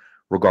whatever,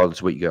 regardless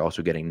of what you're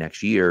also getting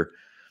next year.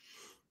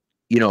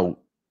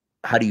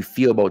 How do you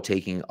feel about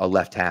taking a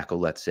left tackle,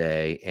 let's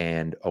say,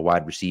 and a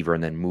wide receiver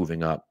and then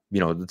moving up?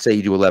 Let's say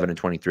you do 11 and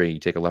 23, you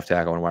take a left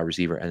tackle and a wide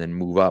receiver and then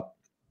move up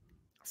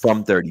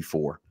from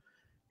 34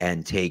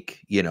 and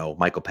take,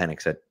 Michael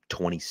Penix at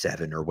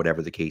 27 or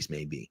whatever the case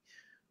may be.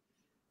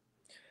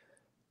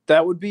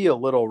 That would be a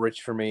little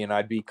rich for me, and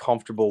I'd be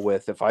comfortable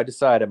with, if I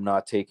decide I'm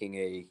not taking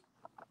a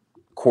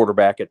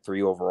quarterback at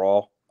 3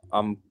 overall,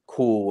 I'm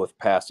cool with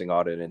passing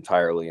on it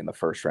entirely in the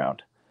first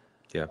round.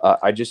 Yeah.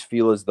 I just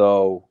feel as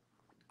though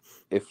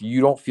if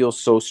you don't feel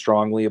so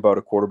strongly about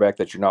a quarterback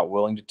that you're not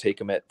willing to take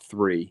him at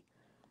 3,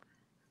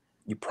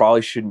 you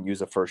probably shouldn't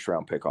use a first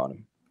round pick on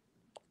him.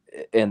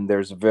 And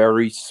there's a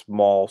very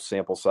small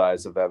sample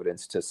size of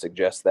evidence to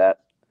suggest that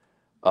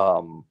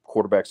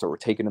quarterbacks that were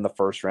taken in the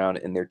first round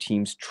and their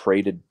teams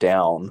traded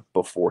down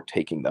before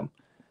taking them.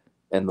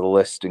 And the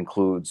list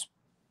includes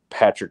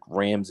Patrick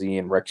Ramsey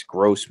and Rex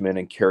Grossman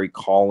and Kerry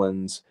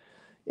Collins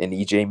and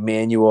EJ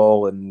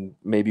Manuel and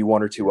maybe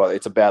 1 or 2 other.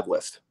 It's a bad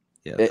list.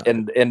 Yeah,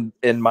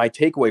 and my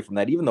takeaway from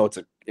that, even though it's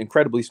an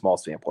incredibly small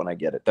sample, and I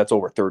get it, that's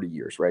over 30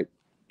 years, right?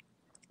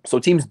 So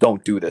teams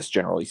don't do this,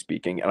 generally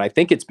speaking. And I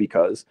think it's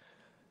because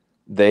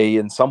they,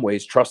 in some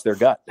ways, trust their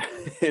gut.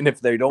 And if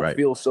they don't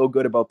feel so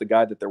good about the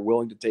guy that they're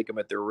willing to take him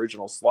at their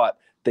original slot,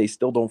 they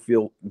still don't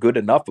feel good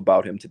enough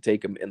about him to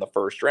take him in the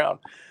first round.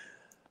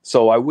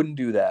 So I wouldn't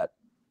do that.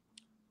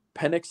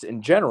 Penix,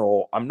 in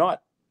general, I'm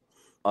not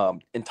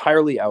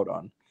entirely out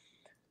on.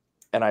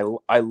 And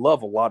I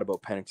love a lot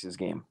about Penix's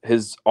game.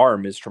 His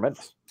arm is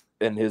tremendous,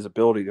 and his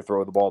ability to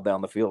throw the ball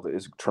down the field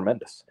is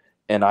tremendous.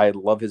 And I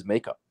love his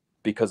makeup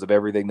because of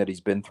everything that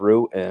he's been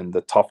through and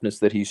the toughness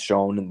that he's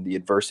shown and the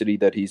adversity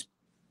that he's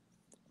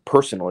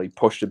personally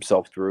pushed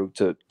himself through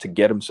to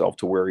get himself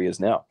to where he is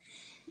now.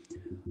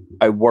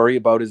 I worry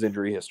about his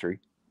injury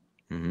history.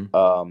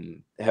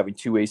 Mm-hmm. Having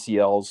 2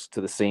 ACLs to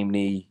the same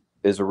knee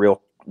is a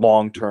real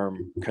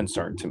long-term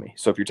concern to me.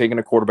 So if you're taking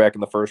a quarterback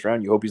in the first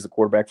round, you hope he's the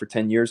quarterback for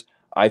 10 years.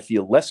 I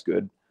feel less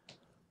good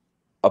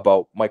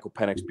about Michael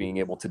Penix being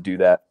able to do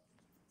that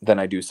than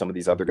I do some of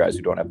these other guys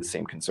who don't have the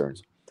same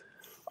concerns.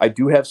 I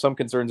do have some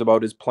concerns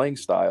about his playing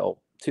style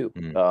too,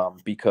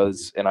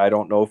 because, and I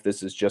don't know if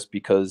this is just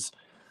because,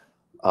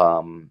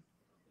 you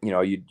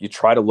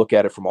try to look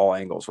at it from all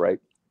angles, right?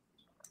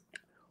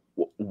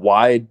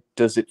 Why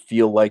does it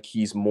feel like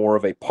he's more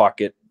of a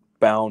pocket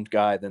bound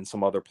guy than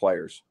some other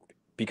players?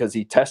 Because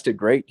he tested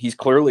great. He's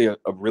clearly a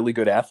really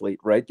good athlete,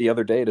 right? The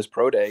other day at his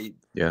pro day,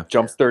 he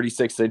jumps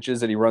 36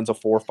 inches and he runs a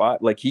 4.5.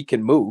 Like, he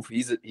can move.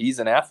 He's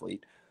an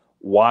athlete.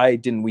 Why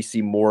didn't we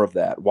see more of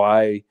that?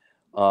 Why,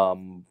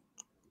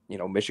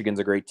 Michigan's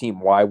a great team.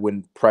 Why,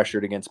 when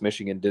pressured against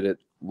Michigan, did it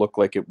look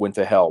like it went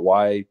to hell?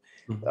 Why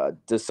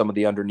does some of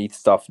the underneath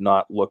stuff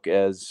not look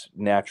as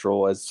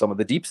natural as some of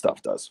the deep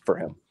stuff does for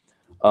him?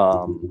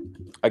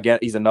 Again,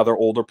 he's another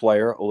older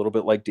player, a little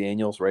bit like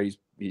Daniels, right?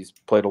 He's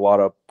played a lot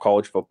of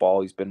college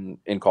football. He's been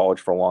in college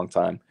for a long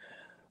time.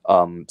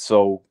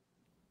 So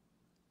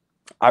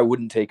I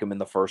wouldn't take him in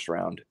the first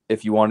round.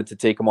 If you wanted to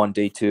take him on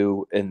day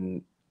 2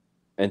 and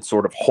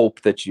sort of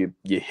hope that you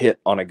hit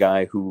on a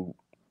guy who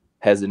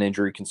has an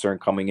injury concern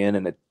coming in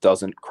and it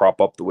doesn't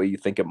crop up the way you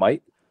think it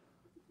might,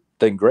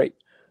 then great.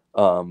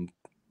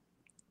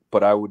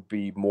 But I would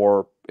be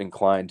more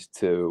inclined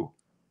to,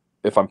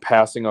 if I'm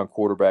passing on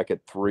quarterback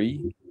at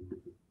 3,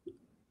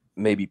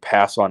 maybe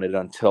pass on it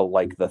until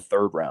like the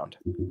 3rd round.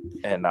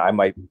 And I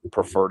might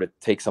prefer to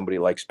take somebody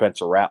like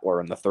Spencer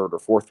Rattler in the 3rd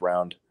or 4th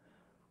round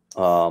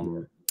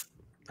than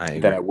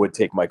I would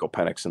take Michael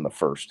Penix in the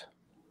 1st.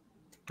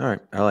 All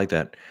right. I like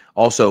that.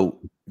 Also,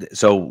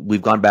 so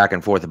we've gone back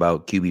and forth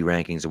about QB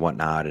rankings and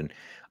whatnot. And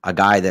a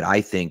guy that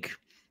I think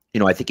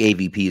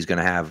AVP is going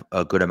to have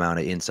a good amount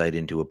of insight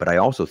into it, but I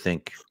also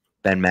think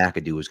Ben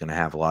McAdoo is going to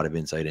have a lot of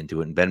insight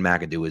into it. And Ben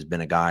McAdoo has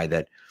been a guy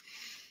that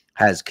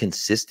has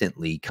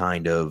consistently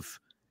kind of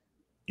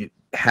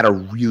had a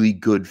really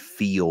good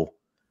feel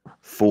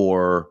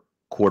for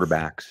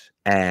quarterbacks.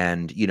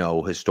 And,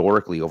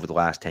 historically over the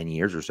last 10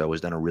 years or so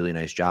has done a really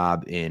nice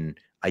job in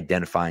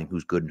identifying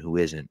who's good and who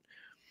isn't.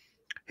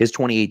 His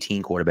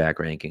 2018 quarterback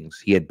rankings,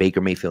 he had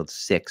Baker Mayfield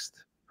 6th,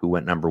 who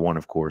went number 1,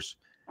 of course.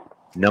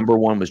 Number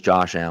 1 was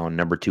Josh Allen.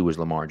 Number 2 was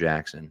Lamar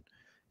Jackson.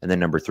 And then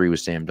number 3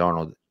 was Sam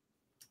Darnold.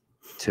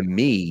 To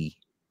me,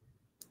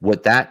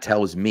 what that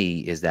tells me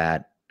is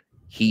that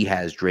he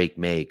has Drake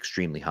May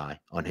extremely high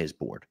on his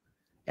board.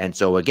 And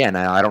so, again,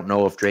 I don't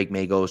know if Drake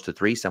May goes to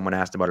 3. Someone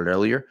asked about it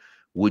earlier.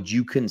 Would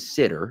you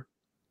consider,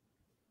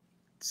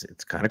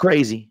 it's kind of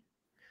crazy,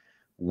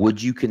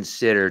 would you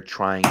consider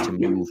trying to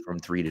move from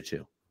 3 to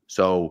 2?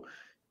 So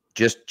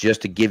just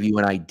to give you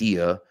an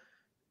idea,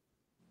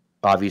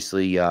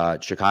 obviously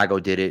Chicago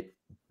did it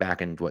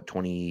back in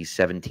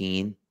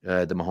 2017,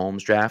 the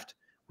Mahomes draft,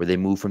 where they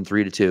moved from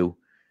 3 to 2.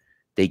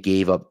 They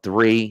gave up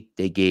 3.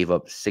 They gave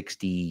up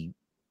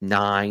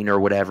 69 or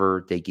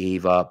whatever. They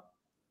gave up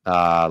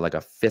like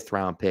a 5th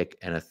round pick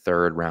and a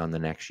 3rd round the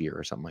next year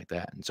or something like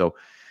that. And so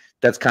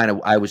that's kind of,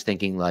 I was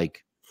thinking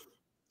like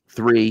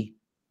 3,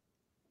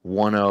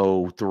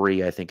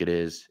 103, I think it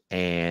is,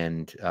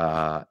 and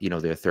their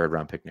 3rd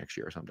round pick next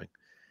year or something.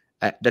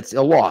 That's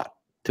a lot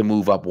to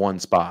move up one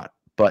spot.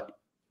 But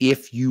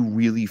if you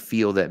really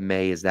feel that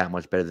May is that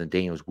much better than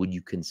Daniels, would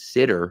you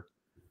consider,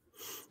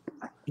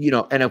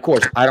 and of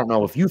course, I don't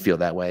know if you feel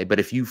that way, but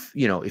if you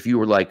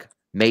were like,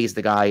 May's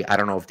the guy, I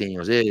don't know if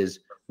Daniels is,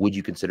 would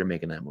you consider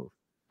making that move?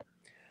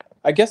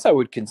 I guess I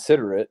would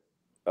consider it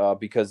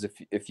because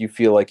if you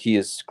feel like he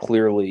is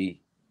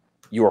clearly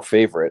your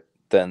favorite,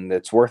 then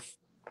it's worth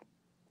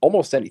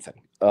almost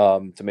anything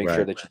to make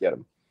sure that you get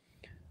him.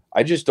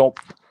 I just don't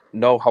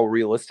know how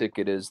realistic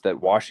it is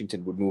that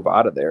Washington would move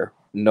out of there,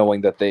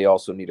 knowing that they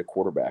also need a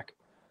quarterback.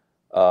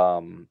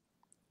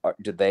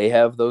 Do they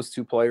have those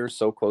 2 players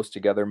so close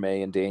together,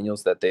 May and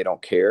Daniels, that they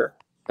don't care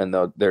and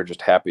they're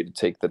just happy to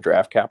take the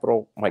draft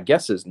capital? My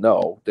guess is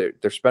no.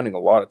 They're spending a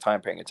lot of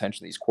time paying attention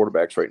to these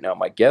quarterbacks right now.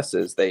 My guess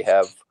is they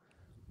have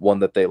one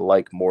that they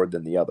like more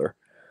than the other,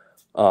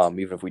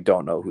 even if we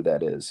don't know who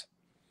that is.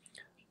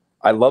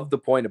 I love the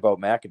point about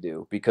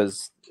McAdoo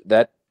because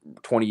that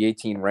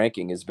 2018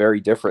 ranking is very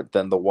different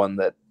than the one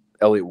that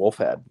Elliott Wolf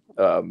had.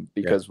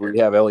 Because we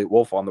have Elliott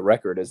Wolf on the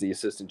record as the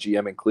assistant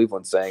GM in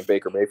Cleveland saying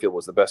Baker Mayfield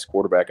was the best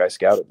quarterback I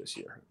scouted this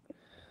year.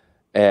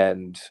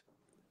 And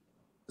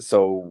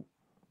so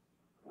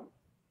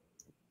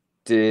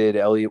did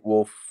Elliott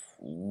Wolf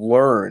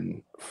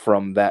learn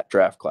from that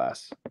draft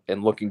class?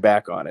 And looking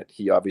back on it,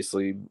 he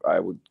obviously, I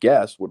would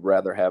guess, would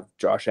rather have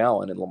Josh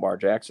Allen and Lamar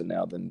Jackson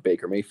now than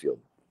Baker Mayfield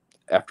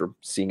after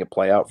seeing it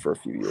play out for a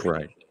few years.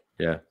 Right.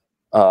 Yeah.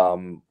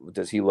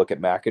 Does he look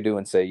at McAdoo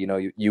and say,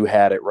 you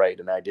had it right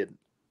and I didn't?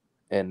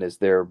 And is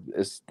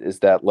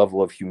that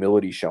level of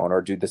humility shown,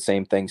 or do the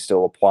same things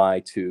still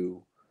apply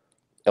to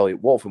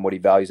Elliott Wolf and what he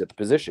values at the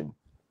position?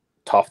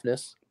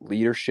 Toughness,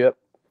 leadership,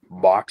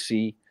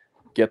 moxie,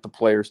 get the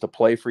players to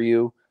play for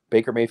you.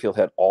 Baker Mayfield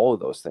had all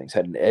of those things,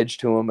 had an edge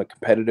to him, a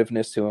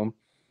competitiveness to him.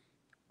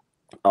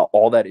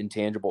 All that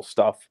intangible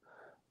stuff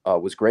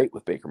was great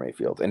with Baker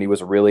Mayfield, and he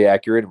was a really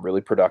accurate and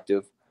really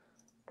productive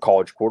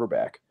college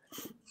quarterback.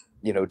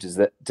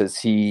 Does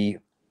he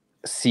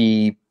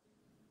see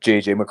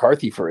JJ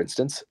McCarthy, for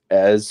instance,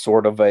 as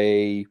sort of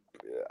a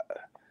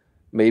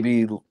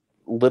maybe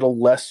little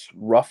less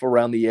rough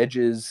around the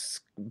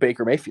edges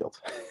Baker Mayfield.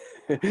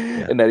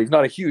 And that he's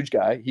not a huge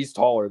guy. He's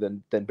taller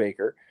than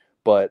Baker,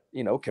 but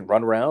can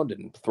run around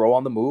and throw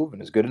on the move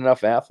and is a good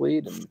enough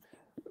athlete and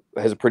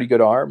has a pretty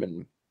good arm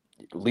and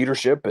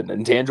leadership and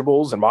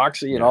intangibles and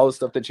moxie and all the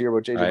stuff that you hear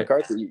about JJ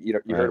McCarthy. You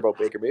heard about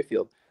Baker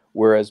Mayfield.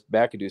 Whereas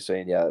McAdoo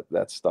saying, yeah,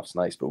 that stuff's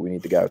nice, but we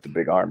need the guy with the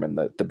big arm and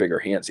the bigger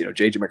hands.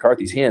 JJ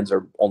McCarthy's hands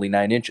are only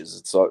 9 inches.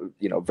 It's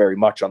very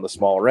much on the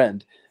smaller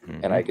end.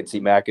 Mm-hmm. And I could see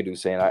McAdoo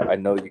saying, I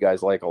know you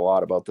guys like a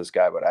lot about this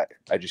guy, but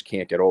I just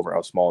can't get over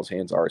how small his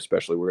hands are,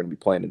 especially we're going to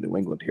be playing in New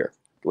England here.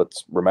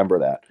 Let's remember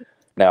that.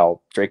 Now,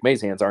 Drake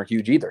May's hands aren't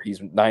huge either.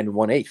 He's 9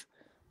 1/8.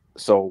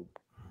 So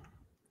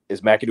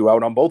is McAdoo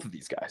out on both of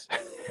these guys?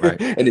 Right.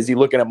 And is he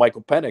looking at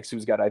Michael Penix,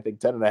 who's got, I think,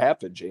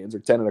 10.5 inch hands or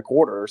 10 1/4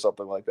 or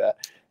something like that,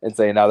 and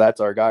saying, now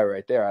that's our guy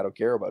right there. I don't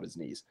care about his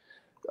knees.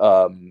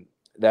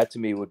 That to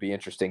me would be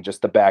interesting,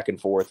 just the back and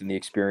forth and the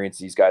experience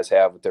these guys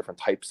have with different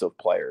types of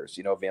players.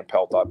 Van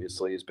Pelt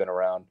obviously has been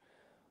around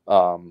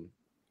Aaron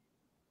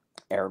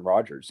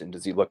Rodgers. And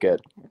does he look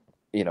at,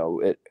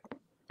 Aaron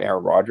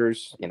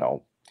Rodgers,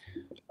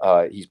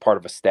 he's part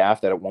of a staff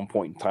that at one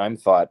point in time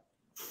thought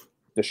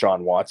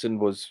Deshaun Watson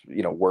was,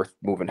 worth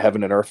moving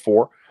heaven and earth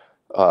for.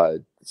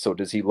 So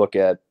does he look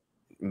at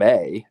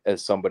May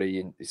as somebody,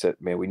 and he said,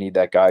 man, we need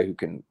that guy who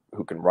can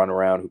run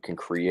around, who can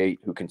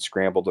create, who can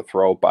scramble to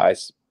throw,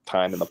 buys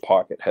time in the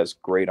pocket, has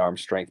great arm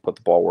strength, put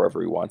the ball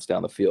wherever he wants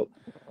down the field.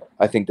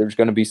 I think there's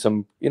going to be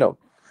some,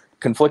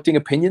 conflicting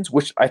opinions,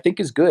 which I think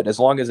is good, as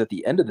long as at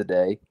the end of the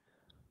day,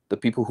 the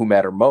people who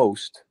matter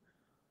most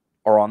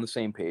are on the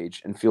same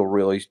page and feel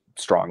really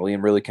strongly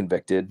and really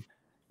convicted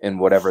in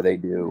whatever they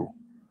do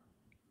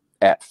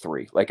at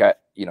 3. Like I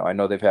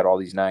know they've had all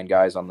these 9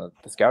 guys on the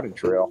scouting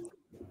trail.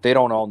 They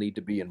don't all need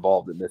to be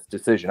involved in this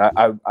decision.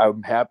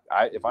 I'm happy.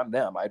 If I'm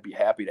them, I'd be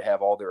happy to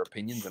have all their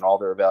opinions and all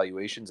their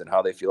evaluations and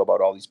how they feel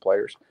about all these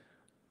players.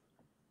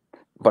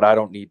 But I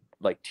don't need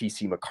like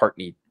TC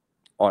McCartney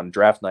on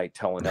draft night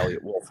telling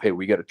Elliott Wolf, hey,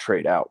 we got to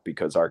trade out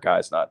because our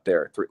guy's not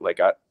there.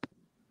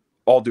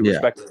 All due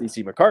respect to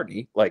TC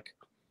McCartney, like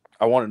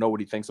I want to know what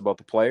he thinks about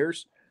the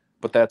players,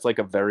 but that's like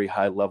a very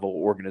high level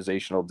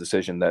organizational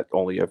decision that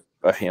only a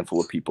handful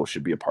of people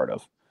should be a part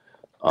of.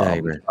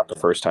 Not the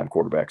first time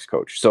quarterbacks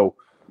coach. So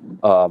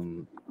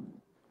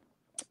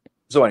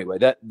anyway,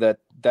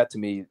 that to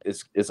me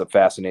is a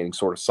fascinating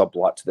sort of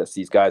subplot to this.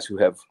 These guys who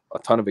have a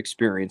ton of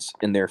experience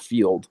in their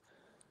field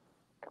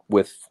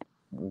with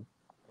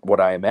what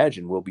I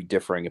imagine will be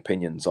differing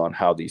opinions on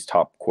how these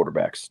top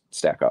quarterbacks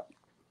stack up.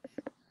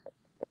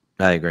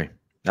 I agree.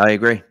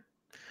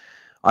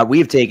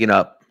 We've taken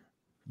up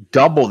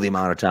double the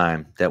amount of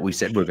time that we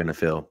said we're going to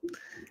fill.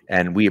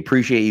 And we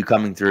appreciate you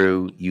coming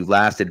through. You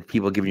lasted,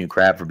 people giving you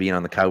crap for being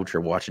on the couch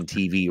or watching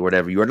TV or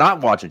whatever. You are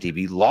not watching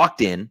TV,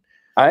 locked in.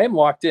 I am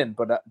locked in,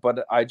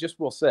 but I just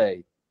will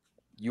say,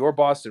 your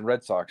Boston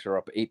Red Sox are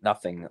up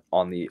 8-0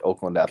 on the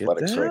Oakland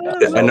Athletics right now.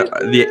 And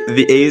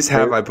the A's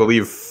have, I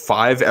believe,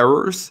 5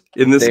 errors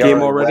in this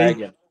game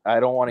already. I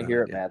don't want to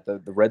hear it, Matt. The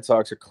Red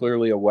Sox are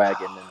clearly a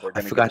wagon, and they're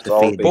going to get to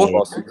all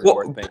baseball season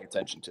worth paying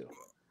attention to.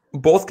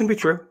 Both can be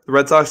true. The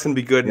Red Sox can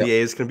be good, and the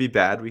A's can be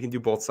bad. We can do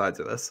both sides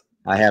of this.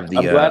 I'm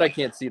glad I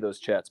can't see those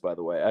chats, by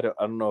the way. I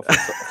don't know if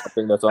it's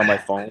something that's on my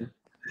phone.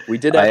 We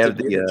did have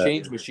to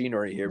change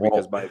machinery here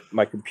because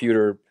my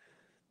computer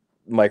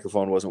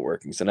microphone wasn't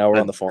working. So now we're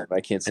on the phone.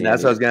 I can't see. And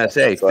that's what I was gonna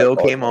say. So Phil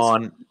came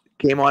on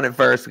at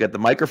first. We got the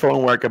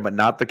microphone working, but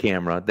not the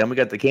camera. Then we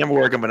got the camera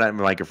working, but not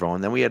the microphone.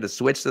 Then we had to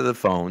switch to the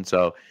phone.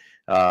 So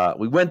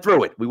we went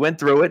through it.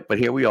 But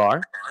here we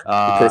are.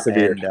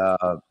 And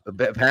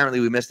apparently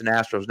we missed an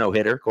Astros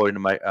no-hitter, according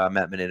to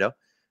Matt Minito.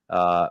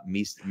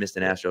 Missed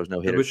an Astros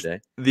no-hitter today.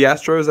 The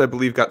Astros, I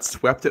believe, got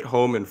swept at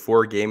home in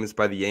 4 games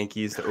by the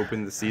Yankees to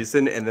open the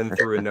season, and then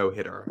threw a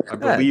no-hitter. I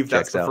believe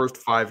that's the first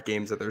 5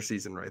 games of their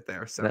season right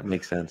there. So that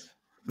makes sense.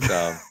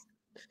 So,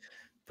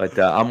 but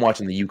I'm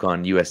watching the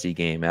UConn USC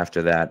game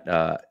after that.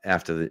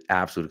 After the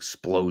absolute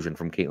explosion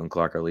from Caitlin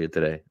Clark earlier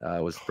today,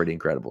 it was pretty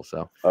incredible.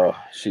 So,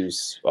 she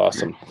was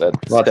awesome.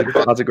 Lots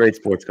of great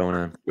sports going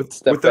on. With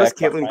those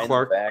Caitlin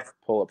Clark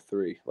pull up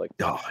 3,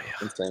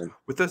 insane.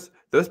 With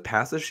those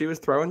passes she was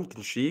throwing,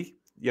 can she,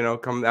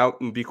 come out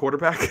and be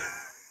quarterback?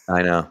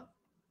 I know.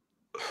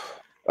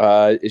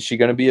 Is she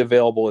going to be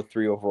available at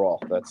 3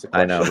 overall? That's the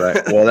question. I know,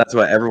 right? Well, that's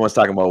what everyone's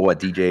talking about. What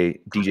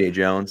DJ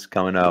Jones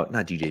coming out?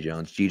 Not DJ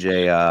Jones. Who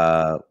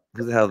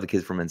the hell are the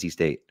kids from NC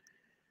State?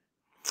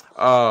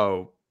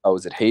 Oh,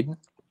 is it Hayden?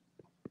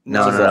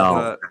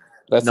 No.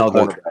 That's the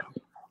quarterback.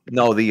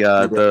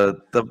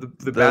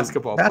 The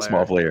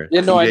basketball player.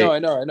 Yeah, no, I know.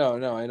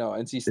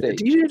 NC State.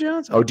 DJ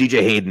Jones? Oh,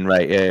 DJ Hayden,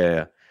 right?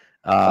 Yeah.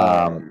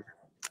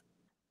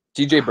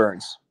 DJ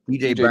Burns.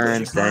 DJ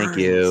Burns, thank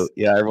you.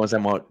 Yeah, everyone's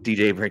talking about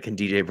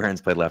DJ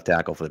Burns played left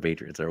tackle for the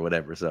Patriots or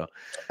whatever. So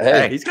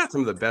Hey, he's got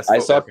some of the best. I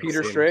saw footwork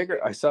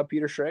I've seen.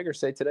 Peter Schrager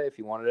say today if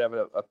he wanted to have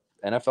a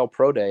NFL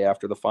Pro Day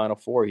after the Final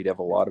Four, he'd have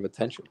a lot of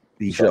attention.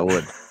 He sure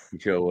would. He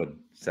sure would.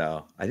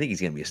 So I think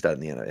he's going to be a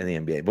stud in the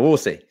NBA, but we'll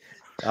see.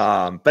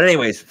 But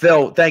anyways,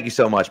 Phil, thank you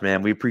so much,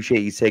 man. We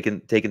appreciate you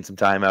taking some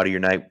time out of your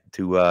night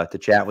to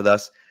chat with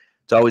us.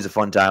 It's always a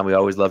fun time. We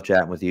always love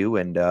chatting with you.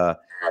 And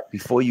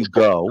before you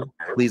go,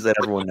 please let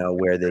everyone know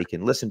where they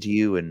can listen to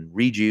you and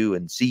read you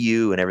and see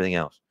you and everything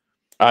else.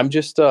 I'm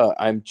just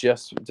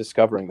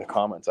discovering the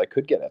comments. I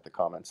could get at the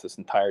comments this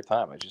entire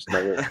time. I just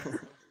never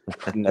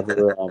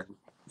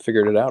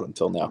figured it out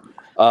until now.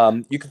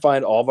 You can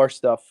find all of our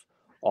stuff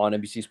on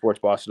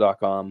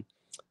NBCSportsBoston.com.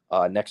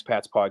 Next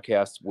Pat's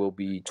podcast will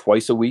be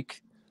twice a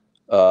week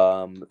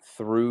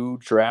through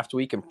draft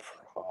week and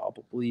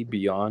probably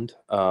beyond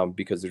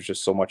because there's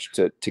just so much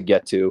to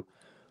get to.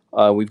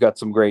 We've got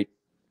some great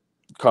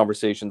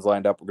conversations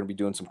lined up. We're going to be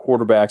doing some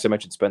quarterbacks. I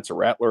mentioned Spencer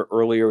Rattler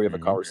earlier. We have a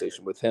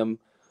conversation with him.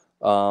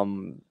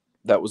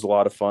 That was a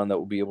lot of fun that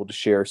we'll be able to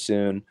share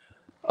soon.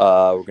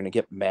 We're going to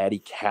get Maddie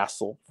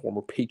Castle,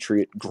 former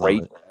Patriot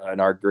great, and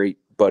our great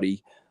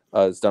buddy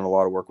has done a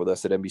lot of work with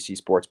us at NBC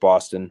Sports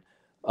Boston.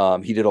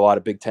 He did a lot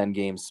of Big Ten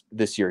games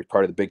this year. He's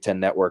part of the Big Ten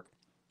Network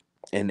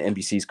and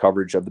NBC's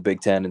coverage of the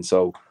Big Ten. And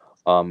so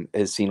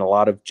has seen a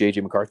lot of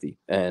JJ McCarthy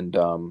and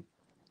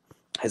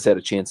has had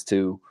a chance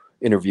to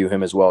interview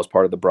him as well as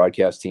part of the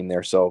broadcast team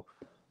there. So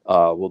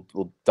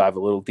we'll dive a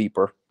little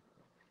deeper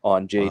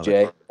on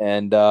JJ.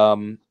 And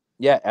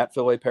at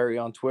Phil A. Perry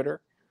on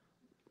Twitter.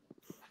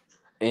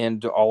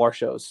 And all our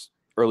shows.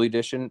 Early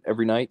edition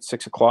every night,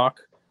 6 o'clock.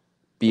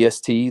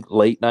 BST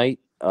late night.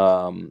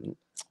 And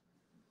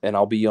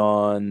I'll be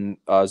on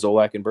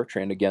Zolak and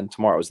Bertrand again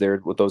tomorrow. I was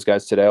there with those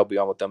guys today. I'll be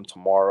on with them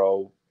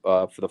tomorrow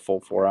for the full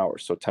 4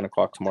 hours. So 10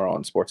 o'clock tomorrow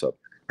on Sports Hub.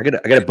 I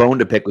got a bone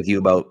to pick with you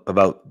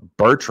about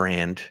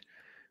Bertrand.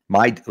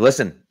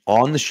 Listen,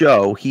 on the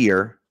show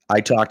here, I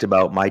talked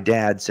about my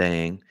dad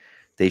saying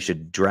they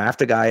should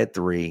draft a guy at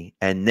 3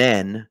 and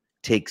then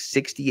take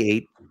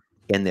 68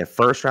 in their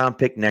first round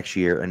pick next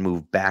year and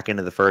move back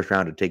into the first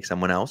round to take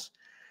someone else.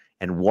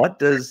 And what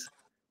does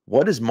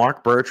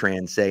Mark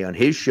Bertrand say on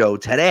his show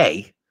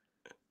today?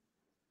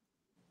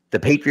 The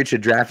Patriots should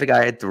draft a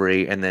guy at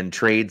 3 and then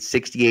trade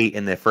 68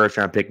 in their first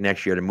round pick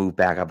next year to move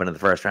back up into the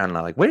first round. And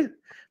I'm like, wait.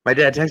 My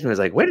dad texted me, was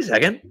like, wait a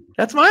second,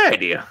 that's my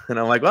idea. And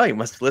I'm like, well, you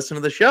must listen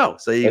to the show.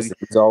 So he's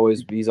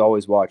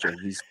always watching.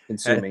 He's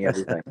consuming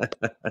everything.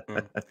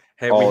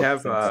 Hey, we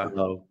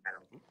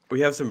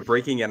have some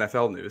breaking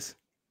NFL news.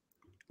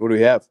 What do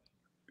we have?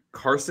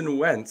 Carson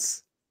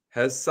Wentz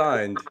has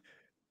signed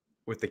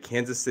with the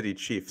Kansas City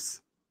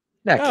Chiefs.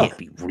 That can't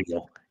be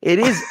real. It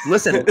is.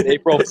 Listen,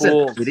 April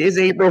Fools. It is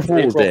April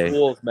Fool's Day. April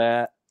Fools,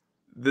 Matt.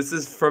 This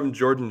is from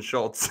Jordan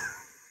Schultz.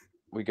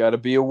 We got to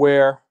be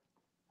aware.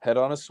 Head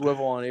on a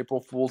swivel on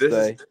April Fool's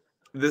Day.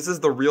 This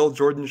is the real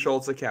Jordan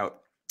Schultz account.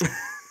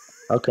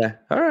 Okay.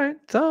 All right.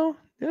 So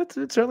it's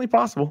certainly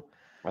possible.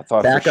 I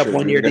thought back up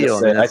 1 year deal.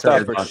 I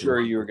thought for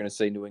sure you were going to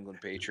say New England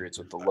Patriots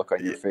with the look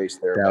on your face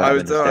there. I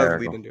would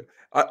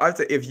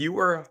say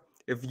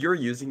if you're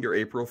using your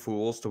April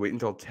Fools to wait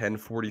until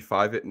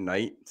 10:45 at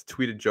night to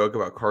tweet a joke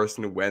about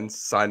Carson Wentz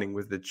signing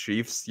with the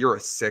Chiefs, you're a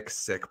sick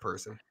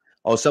person.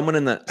 Oh, someone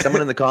in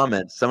the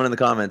comments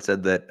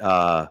said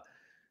that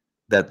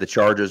that the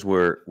Chargers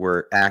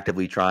were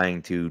actively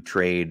trying to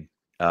trade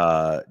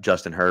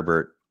Justin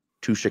Herbert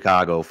to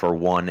Chicago for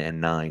 1 and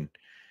 9.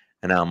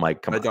 And I'm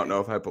like, come on. I don't know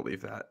if I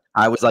believe that.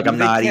 I was like, I'm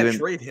not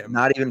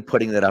even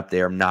putting that up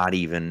there. I'm not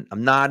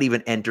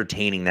even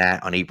entertaining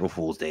that on April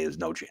Fool's Day. There's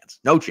no chance.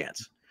 No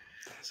chance.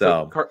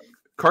 So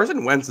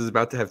Carson Wentz is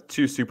about to have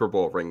 2 Super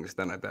Bowl rings,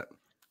 then I bet.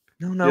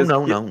 No. They're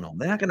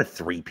not going to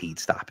three-peat.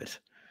 Stop it.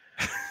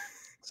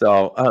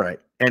 So, all right.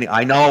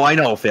 I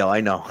know, Phil.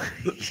 I know.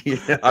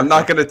 I'm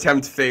not going to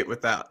tempt fate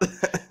with that.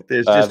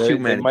 There's just too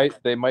many.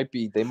 They might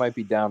be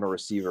down a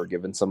receiver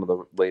given some of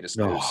the latest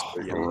news.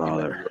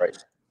 Right.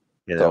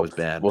 Yeah, that was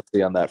bad. We'll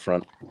see on that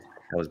front.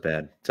 That was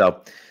bad.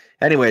 So,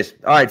 anyways,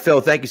 all right, Phil,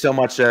 thank you so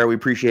much, sir. We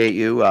appreciate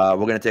you. We're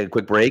going to take a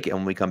quick break, and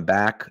when we come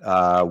back,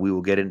 we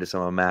will get into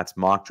some of Matt's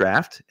mock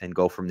draft and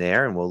go from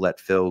there, and we'll let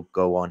Phil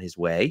go on his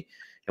way.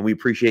 And we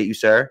appreciate you,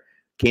 sir.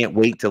 Can't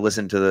wait to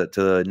listen to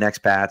the next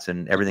Pats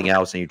and everything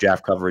else, and your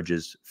draft coverage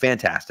is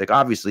fantastic.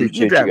 Obviously,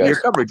 your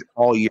coverage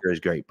all year is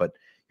great, but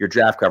your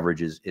draft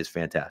coverage is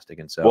fantastic.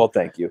 And so, well,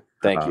 thank you.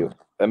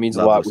 That means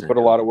a lot. We put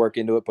a lot of work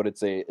into it, but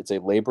it's a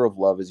labor of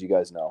love, as you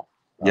guys know.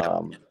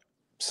 Yeah.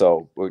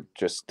 So we're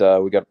just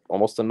we got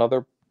almost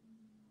another.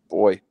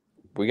 Boy,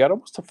 we got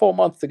almost a full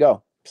month to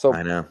go. So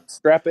I know.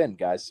 Strap in,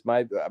 guys.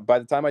 By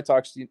the time I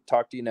talk to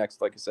you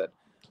next, like I said,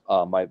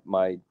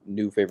 my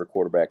new favorite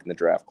quarterback in the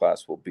draft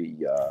class will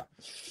be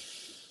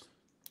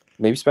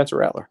maybe Spencer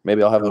Rattler.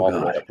 Maybe I'll have him all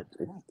the way up.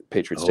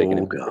 Patriots taking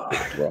him.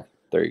 Well,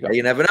 there you go.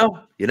 You never know.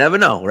 You never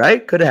know,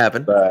 right? Could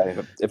happen.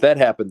 If that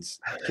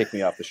happens, kick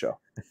me off the show.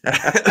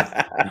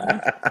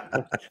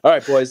 All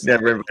right, boys.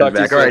 Never come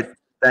back. All right.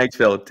 Thanks,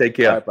 Phil. Take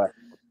care. All right, bye.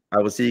 I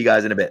will see you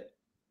guys in a bit.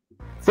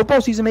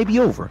 Football season may be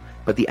over,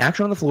 but the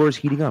action on the floor is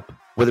heating up.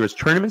 Whether it's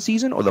tournament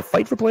season or the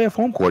fight for playoff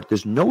home court,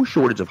 there's no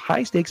shortage of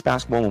high-stakes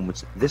basketball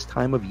moments this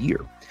time of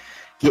year.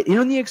 Get in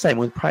on the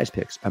excitement with Prize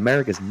Picks,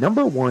 America's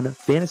 #1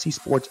 fantasy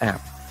sports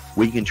app,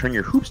 where you can turn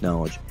your hoops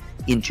knowledge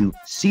into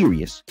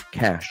serious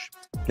cash.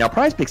 Now,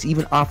 Prize Picks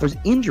even offers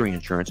injury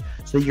insurance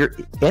so your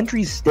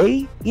entries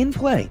stay in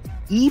play,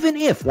 even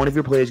if one of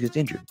your players gets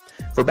injured.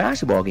 For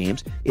basketball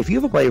games, if you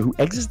have a player who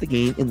exits the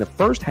game in the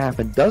first half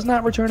and does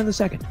not return in the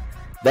second,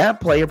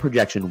 that player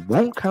projection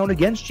won't count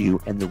against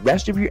you, and the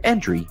rest of your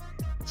entry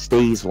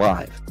stays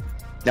live.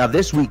 Now,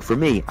 this week for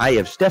me, I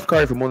have Steph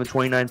Curry for more than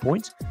 29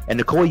 points and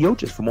Nikola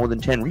Jokic for more than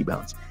 10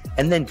 rebounds,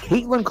 and then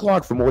Caitlin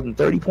Clark for more than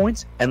 30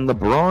 points and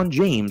LeBron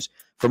James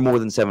for more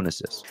than 7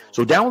 assists.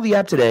 So download the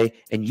app today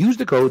and use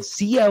the code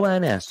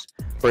CLNS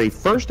for a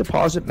first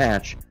deposit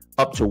match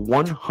up to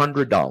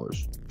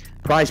 $100.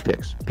 Prize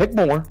Picks. Pick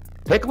more,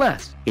 pick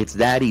less. It's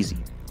that easy.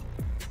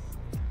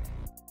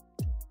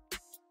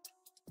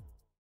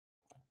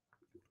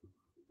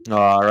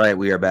 All right,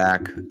 we are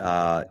back.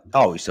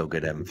 Always so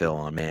good having Phil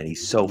on, man.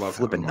 He's so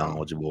flipping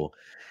knowledgeable,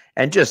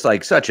 and just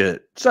like such an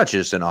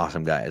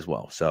awesome guy as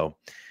well. So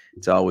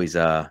it's always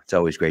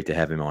great to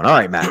have him on. All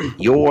right, Matt,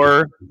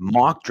 your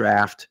mock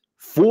draft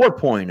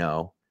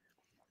 4.0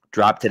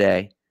 dropped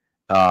today.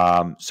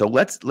 So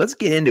let's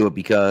get into it,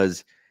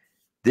 because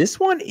this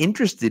one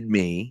interested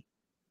me,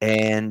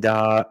 and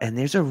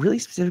there's a really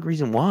specific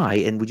reason why.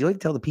 And would you like to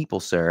tell the people,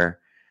 sir,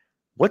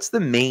 what's the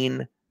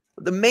main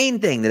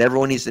thing that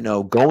everyone needs to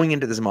know going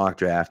into this mock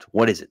draft?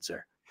 What is it,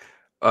 sir?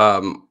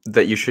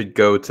 That you should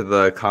go to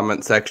the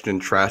comment section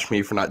and trash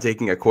me for not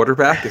taking a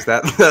quarterback. Is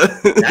that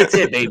That's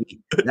it, baby.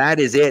 That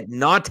is it.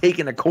 Not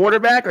taking a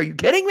quarterback. Are you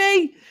kidding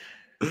me?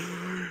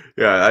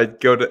 Yeah,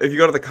 if you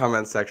go to the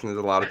comment section,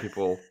 there's a lot of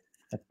people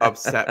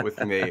upset with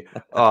me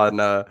on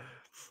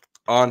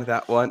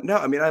that one. No,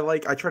 I mean,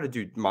 I try to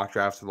do mock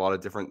drafts with a lot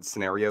of different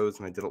scenarios,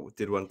 and I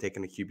did one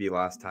taking a QB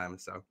last time,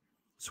 so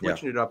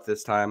switching it up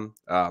this time.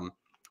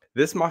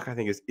 This mock, I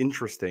think, is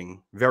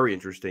interesting, very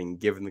interesting,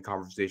 given the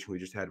conversation we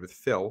just had with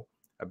Phil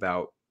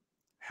about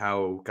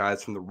how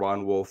guys from the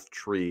Ron Wolf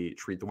tree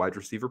treat the wide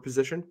receiver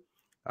position.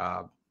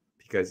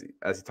 Because,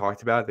 as he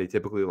talked about, they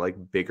typically like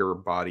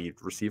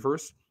bigger-bodied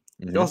receivers.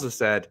 Mm-hmm. He also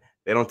said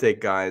they don't take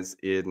guys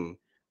in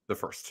the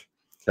first.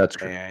 That's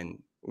true. And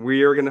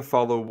we are going to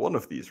follow one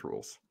of these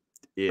rules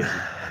in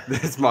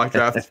this mock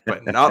draft,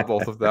 but not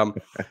both of them.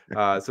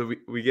 So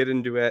we get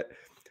into it.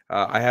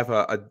 I have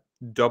a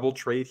double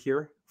trade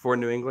here for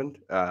New England.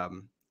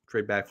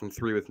 Trade back from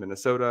 3 with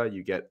Minnesota.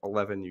 You get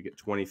 11, you get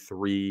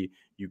 23,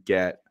 you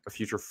get a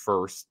future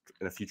first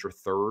and a future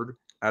third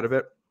out of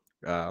it.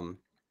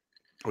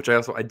 Which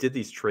I did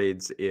these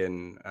trades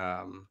in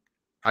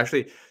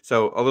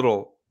so a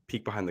little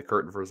peek behind the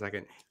curtain for a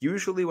second.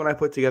 Usually when I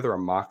put together a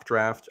mock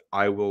draft,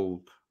 I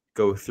will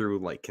go through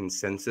like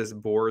consensus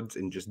boards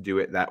and just do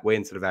it that way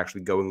instead of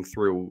actually going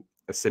through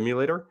a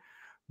simulator.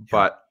 Yeah.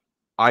 But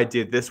I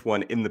did this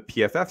one in the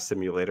PFF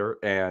simulator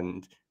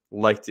and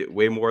liked it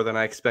way more than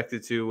I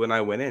expected to when I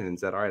went in and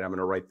said, all right, I'm going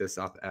to write this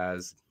up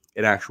as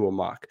an actual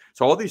mock.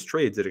 So all these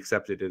trades it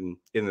accepted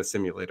in the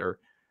simulator,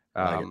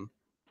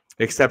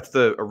 except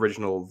the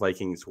original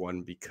Vikings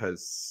one,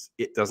 because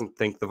it doesn't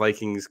think the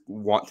Vikings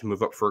want to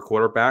move up for a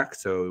quarterback.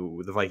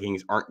 So the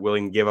Vikings aren't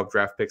willing to give up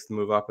draft picks to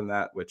move up in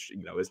that, which,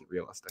 isn't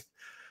realistic.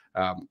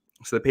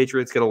 So the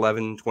Patriots get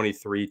 11,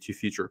 23, 2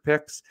 future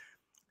picks.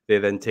 They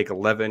then take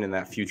 11 in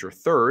that future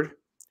third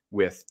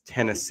with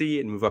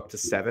Tennessee and move up to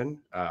 7.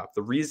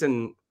 The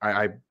reason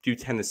I do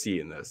Tennessee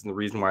in this, and the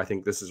reason why I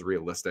think this is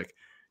realistic,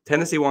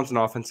 Tennessee wants an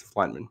offensive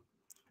lineman.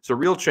 So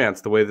real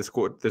chance, the way this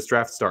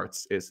draft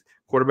starts is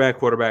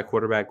quarterback,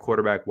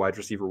 wide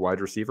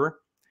receiver.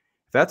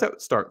 If that's how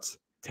it starts,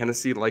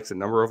 Tennessee likes a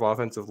number of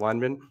offensive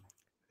linemen.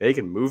 They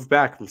can move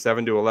back from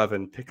 7 to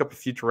 11, pick up a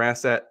future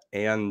asset,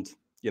 and,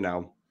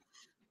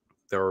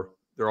 they're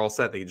all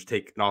set. They can just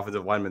take an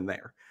offensive lineman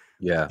there.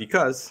 Yeah.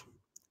 Because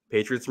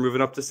Patriots are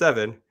moving up to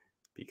 7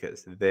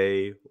 because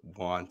they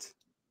want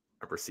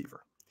a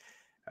receiver.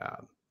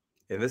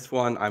 In this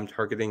one, I'm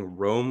targeting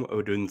Rome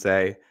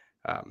Odunze.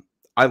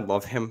 I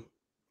love him.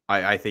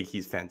 I think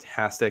he's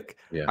fantastic.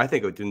 Yeah. I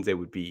think Odunze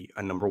would be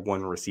a number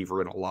 1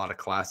 receiver in a lot of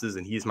classes,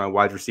 and he's my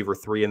wide receiver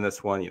 3 in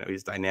this one.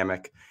 He's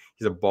dynamic.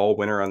 He's a ball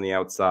winner on the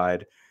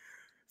outside.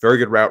 Very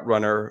good route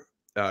runner.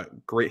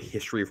 Great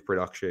history of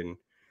production.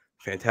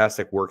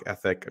 Fantastic work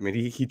ethic. I mean,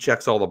 he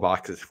checks all the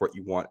boxes for what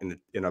you want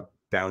in a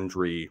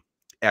boundary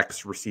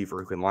X receiver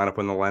who can line up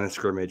on the line of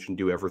scrimmage and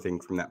do everything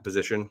from that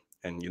position,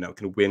 and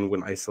can win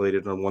when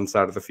isolated on one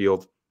side of the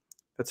field.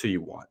 That's who you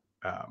want.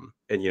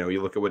 And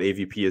you look at what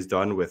AVP has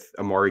done with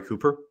Amari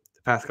Cooper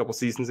the past couple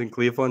seasons in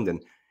Cleveland,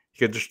 and he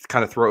could just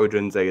kind of throw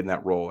Odunze in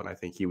that role, and I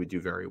think he would do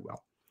very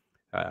well.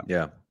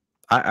 Yeah,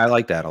 I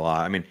like that a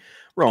lot. I mean,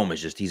 Rome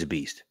is he's a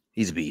beast.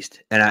 He's a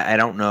beast, and I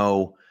don't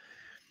know.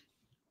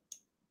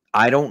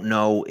 I don't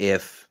know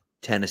if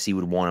Tennessee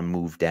would want to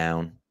move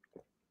down.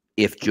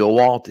 If Joe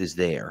Alt is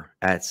there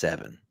at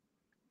 7,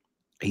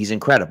 he's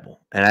incredible.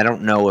 And I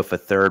don't know if a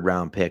 3rd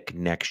round pick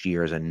next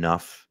year is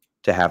enough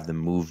to have them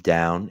move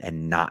down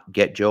and not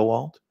get Joe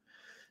Alt.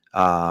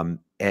 And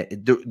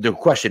the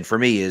question for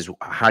me is,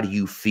 how do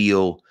you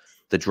feel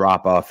the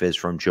drop off is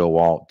from Joe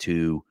Alt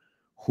to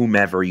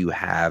whomever you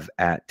have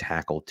at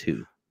tackle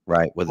 2,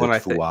 right? Whether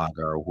it's Fuaga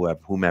or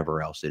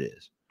whomever else it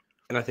is.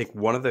 And I think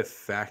one of the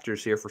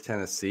factors here for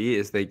Tennessee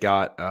is they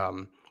got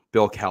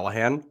Bill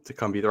Callahan to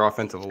come be their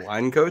offensive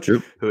line coach,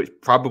 who is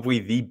probably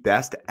the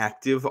best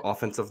active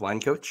offensive line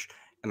coach.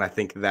 And I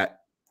think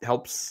that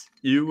helps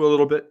you a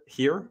little bit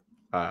here.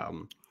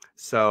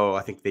 So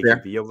I think they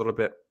can be a little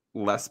bit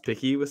less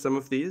picky with some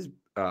of these.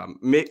 And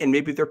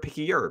maybe they're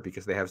pickier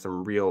because they have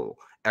some real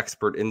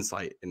expert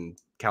insight, and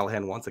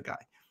Callahan wants a guy.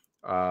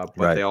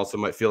 But they also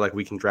might feel like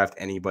we can draft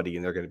anybody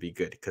and they're going to be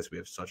good because we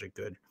have such a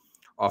good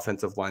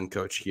offensive line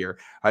coach here.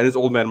 And as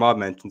Old Man Mob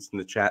mentions in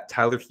the chat,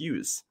 Tyler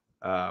Hughes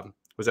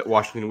was at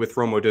Washington with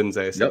Rome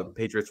Odunze, so the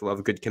Patriots will have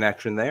a good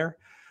connection there.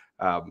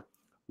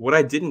 What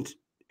I didn't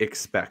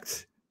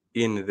expect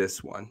in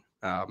this one,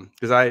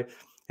 because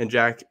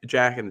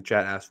Jack in the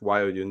chat asked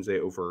why Odunze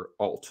over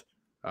Alt.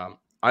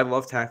 I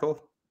love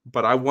tackle,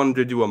 but I wanted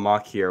to do a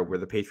mock here where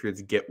the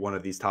Patriots get one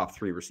of these top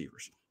 3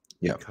 receivers.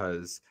 Yeah,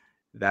 because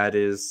that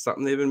is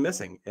something they've been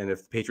missing. And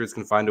if the Patriots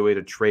can find a way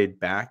to trade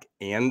back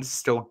and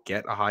still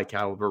get a high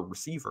caliber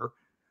receiver,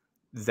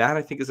 that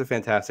I think is a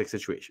fantastic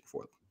situation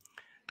for them.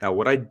 Now,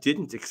 what I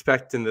didn't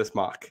expect in this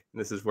mock,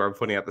 and this is where I'm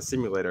putting out the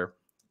simulator,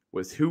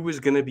 was who was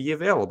going to be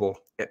available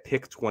at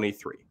pick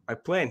 23. My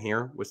plan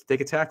here was to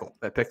take a tackle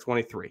at pick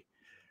 23.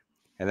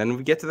 And then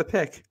we get to the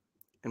pick,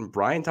 and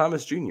Brian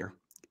Thomas Jr.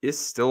 is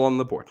still on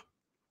the board.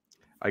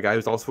 A guy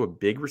who's also a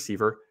big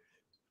receiver,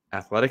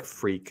 athletic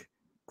freak,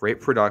 great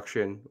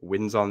production,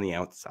 wins on the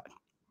outside.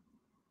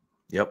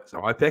 Yep.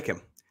 So I pick him.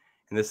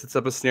 And this sets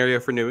up a scenario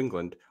for New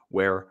England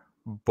where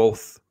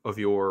both of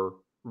your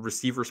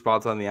receiver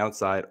spots on the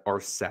outside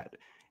are set.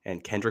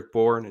 And Kendrick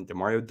Bourne and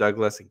Demario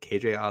Douglas and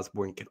KJ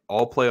Osborne can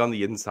all play on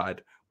the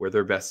inside where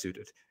they're best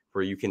suited,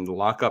 where you can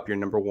lock up your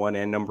number 1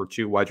 and number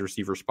 2 wide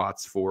receiver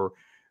spots for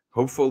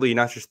hopefully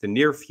not just the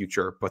near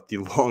future, but the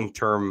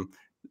long-term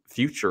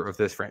future of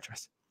this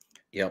franchise.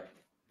 Yep.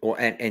 Well,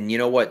 and you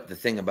know what? The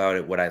thing about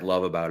it, what I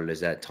love about it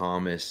is that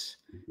Thomas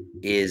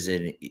is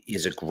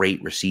a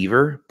great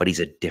receiver, but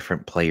he's a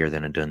different player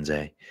than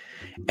Odunze.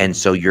 And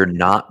so you're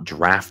not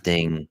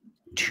drafting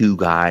 2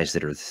 guys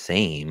that are the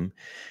same.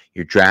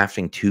 You're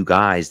drafting 2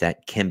 guys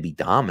that can be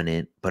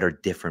dominant, but are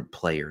different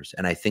players.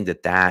 And I think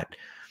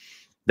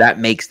that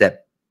makes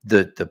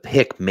the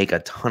pick make a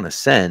ton of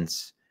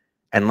sense.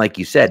 And like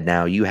you said,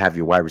 now you have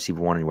your wide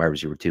receiver 1 and your wide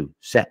receiver 2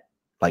 set,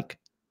 like,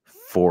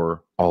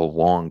 for a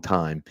long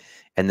time.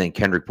 And then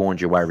Kendrick Bourne's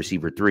your wide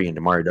receiver 3 and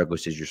Demario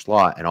Douglas is your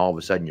slot. And all of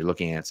a sudden you're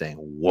looking at it saying,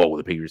 whoa,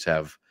 the Patriots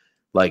have,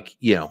 like,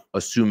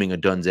 assuming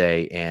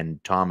Odunze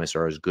and Thomas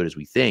are as good as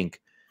we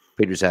think,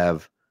 Patriots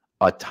have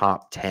a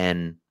top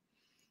 10,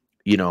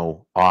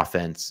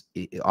 wide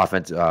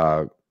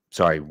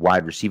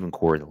receiving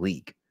core in the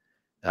league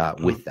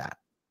with that.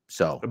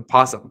 So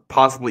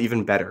possibly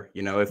even better.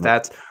 If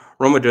that's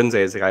Rome Odunze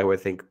is a guy who I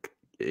think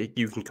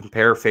you can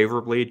compare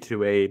favorably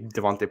to a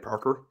Devontae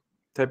Parker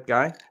type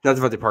guy. Not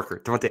Devontae Parker,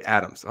 Devontae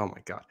Adams. Oh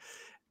my God.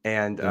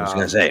 And I was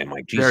going to say, I'm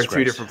like, Jesus Christ.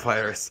 2 different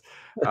players.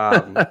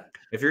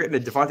 If you're getting a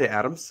Devontae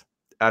Adams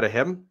out of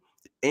him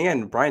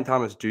and Brian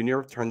Thomas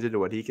Jr. turns into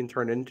what he can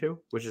turn into,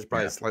 which is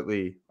probably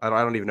slightly, I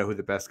don't even know who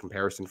the best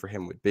comparison for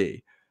him would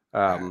be.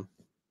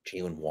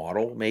 Jalen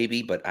Waddle,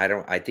 maybe, but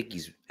I think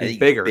he's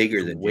bigger.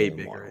 Bigger than way Jalen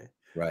bigger. Waddle.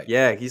 Right.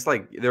 Yeah, he's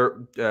like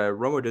Rome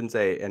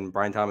Odunze and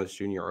Brian Thomas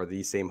Jr. are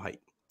the same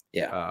height.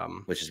 Yeah.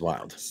 Which is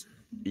wild.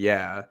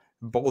 Yeah.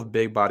 Both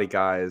big body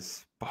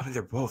guys, but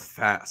they're both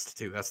fast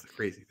too. That's the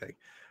crazy thing.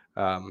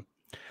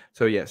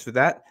 So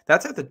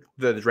that's how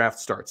the draft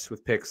starts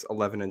with picks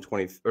 11 and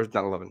 20, or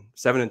not 11,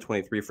 7 and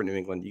 23 for New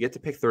England. You get to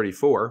pick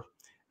 34,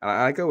 and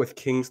I go with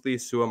Kingsley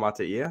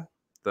Suamataia,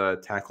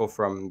 the tackle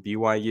from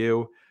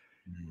BYU.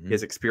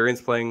 His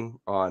experience playing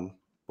on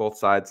both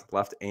sides,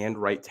 left and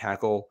right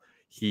tackle.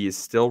 He's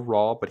still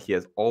raw, but he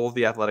has all of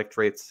the athletic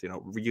traits,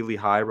 really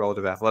high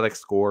relative athletic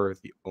score.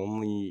 The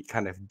only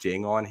kind of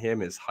ding on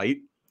him is height.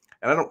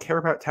 And I don't care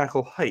about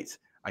tackle height.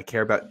 I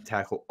care about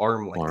tackle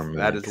arm length.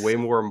 That is way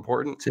more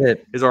important.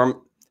 His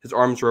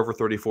arms are over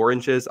 34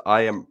 inches.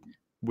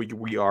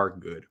 We are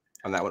good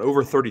on that one.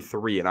 Over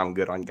 33, and I'm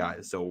good on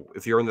guys. So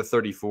if you're in the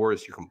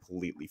 34s, you're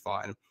completely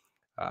fine.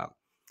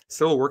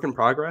 Still a work in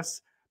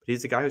progress, but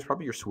he's the guy who's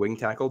probably your swing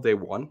tackle day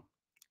 1.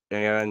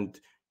 And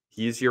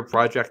he's your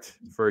project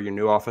for your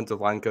new offensive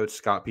line coach,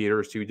 Scott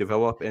Peters, to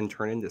develop and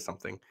turn into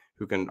something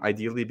who can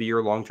ideally be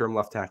your long-term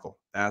left tackle.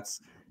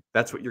 That's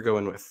what you're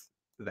going with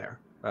there.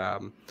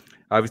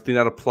 Obviously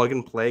not a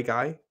plug-and-play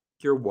guy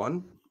year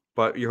 1,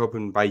 but you're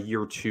hoping by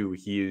year 2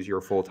 he is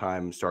your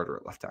full-time starter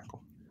at left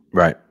tackle.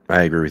 Right.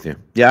 I agree with you.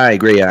 Yeah, I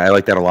agree. I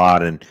like that a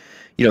lot. And,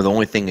 the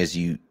only thing is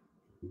you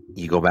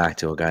go back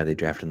to a guy they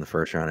drafted in the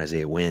first round,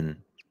 Isaiah Wynn,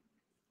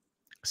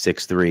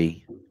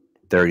 6'3",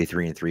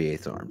 33 and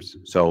 3/8 arms.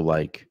 So,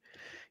 and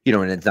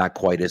it's not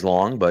quite as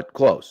long, but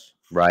close,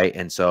 right?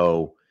 And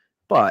so,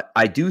 but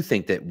I do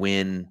think that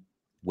Wynn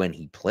when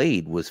he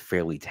played was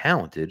fairly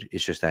talented.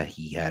 It's just that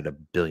he had a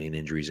billion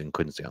injuries and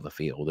couldn't stay on the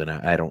field. And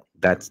I don't,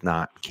 that's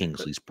not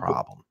Kingsley's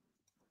problem.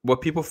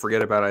 What people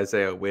forget about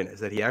Isaiah Wynn is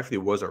that he actually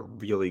was a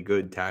really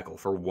good tackle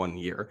for 1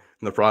 year.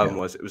 And the problem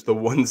was it was the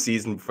one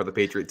season before the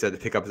Patriots had to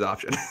pick up his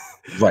option.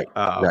 Right.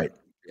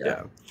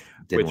 Yeah.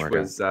 Didn't Which work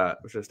was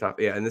tough.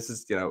 Yeah. And this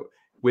is,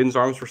 Wynn's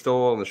arms were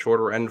still on the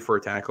shorter end for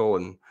a tackle,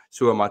 and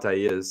Sua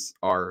Matai's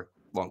are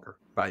longer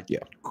by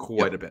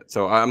quite a bit.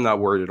 So I'm not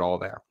worried at all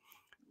there.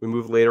 We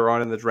move later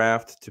on in the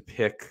draft to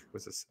pick,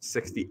 was this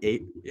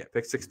 68? Yeah,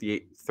 pick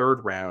 68,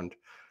 third round.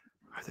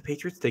 Are the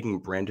Patriots taking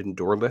Brandon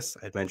Dorless?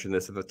 I had mentioned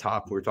this at the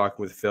top. We were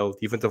talking with Phil,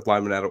 defensive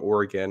lineman out of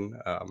Oregon.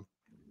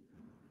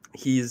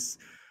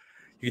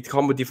 You could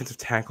call him a defensive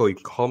tackle. You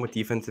can call him a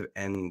defensive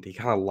end. He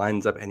kind of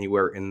lines up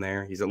anywhere in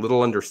there. He's a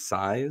little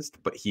undersized,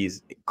 but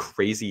he's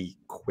crazy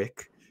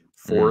quick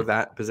for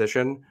that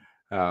position.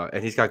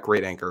 And he's got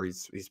great anchor.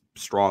 He's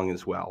strong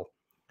as well.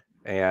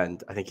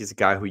 And I think he's a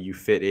guy who you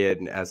fit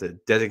in as a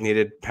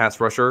designated pass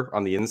rusher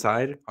on the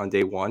inside on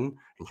day one, and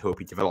you hope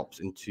he develops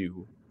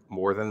into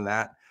more than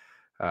that.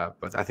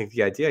 But I think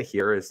the idea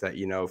here is that,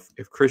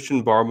 if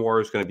Christian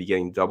Barmore is going to be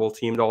getting double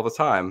teamed all the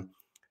time,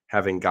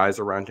 having guys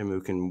around him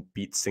who can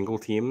beat single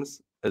teams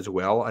as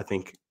well, I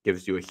think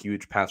gives you a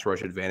huge pass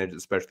rush advantage,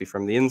 especially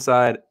from the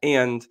inside.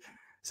 And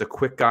he's a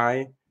quick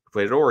guy who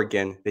played at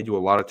Oregon. They do a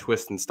lot of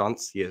twists and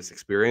stunts. He has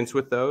experience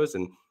with those,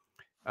 and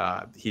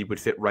he would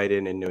fit right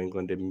in New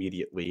England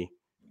immediately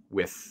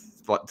with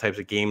the types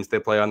of games they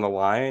play on the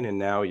line. And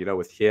now,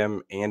 with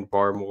him and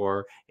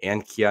Barmore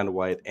and Keon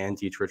White and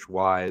Dietrich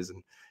Wise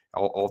and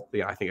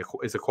I think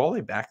is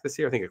Equality back this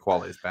year? I think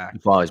Equality is back.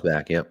 Equality's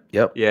back.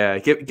 Yep. Yeah,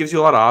 it gives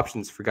you a lot of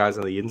options for guys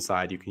on the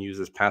inside. You can use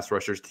as pass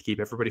rushers to keep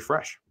everybody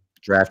fresh.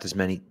 Draft as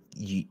many.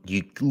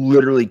 You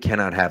literally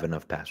cannot have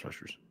enough pass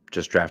rushers.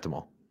 Just draft them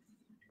all.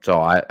 So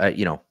I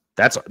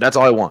that's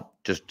all I want.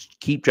 Just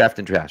keep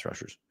drafting pass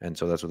rushers, and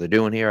so that's what they're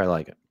doing here. I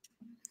like it.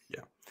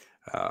 Yeah.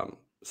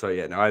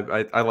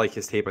 I like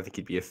his tape. I think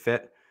he'd be a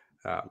fit.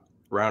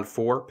 Round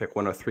 4, pick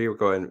 103. We're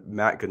going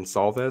Matt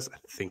Gonsalves. I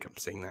think I'm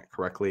saying that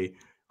correctly.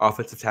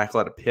 Offensive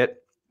tackle out of Pitt.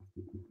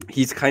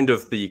 He's kind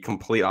of the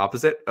complete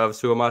opposite of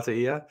Sua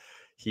Mataia.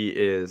 He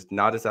is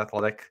not as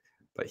athletic,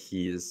 but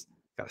he's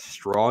got a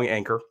strong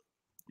anchor.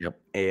 Yep.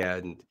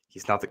 And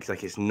he's not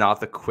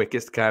the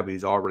quickest guy, but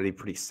he's already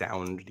pretty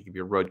sound. He can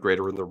be a road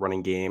grader in the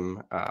running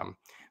game.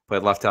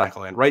 Played left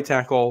tackle and right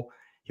tackle.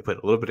 He played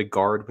a little bit of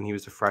guard when he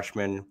was a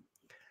freshman.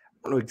 I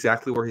don't know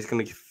exactly where he's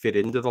going to fit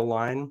into the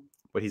line,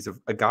 but he's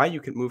a guy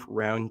you can move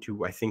around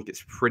to. I think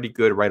is pretty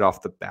good right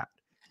off the bat.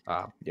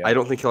 I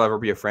don't think he'll ever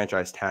be a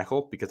franchise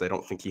tackle because I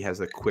don't think he has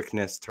the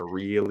quickness to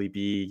really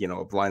be, a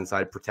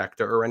blindside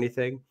protector or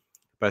anything.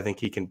 But I think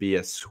he can be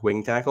a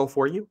swing tackle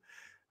for you.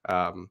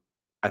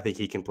 I think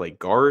he can play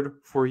guard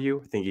for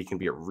you. I think he can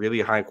be a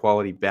really high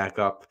quality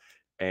backup.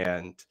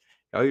 And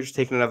you're just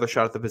taking another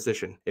shot at the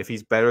position. If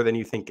he's better than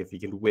you think, if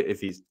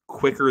he's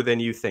quicker than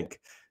you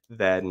think,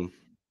 then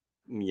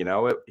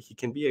he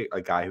can be a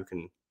guy who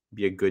can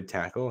be a good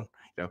tackle.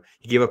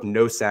 He gave up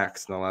no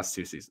sacks in the last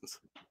 2 seasons.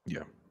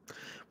 Yeah.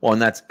 Well,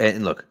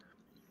 and look,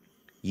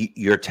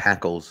 your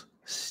tackles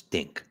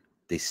stink.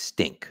 They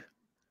stink.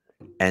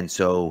 And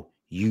so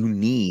you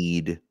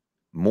need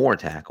more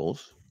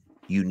tackles.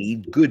 You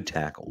need good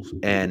tackles.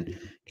 And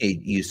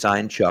you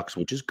sign Chucks,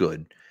 which is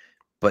good,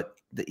 but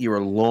you're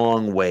a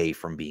long way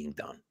from being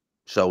done.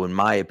 So in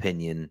my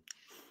opinion,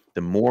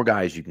 the more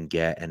guys you can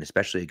get, and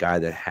especially a guy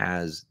that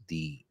has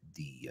the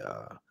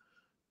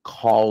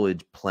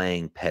college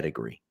playing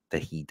pedigree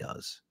that he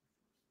does,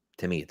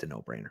 to me, it's a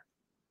no-brainer.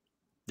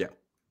 Yeah.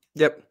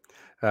 Yep.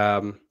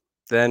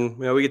 Then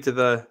we get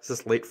to is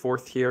this late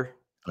 4th here?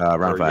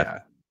 Round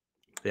 5.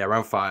 Yeah,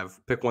 round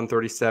 5. Pick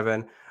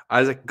 137.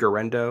 Isaac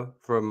Garendo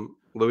from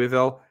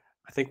Louisville.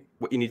 I think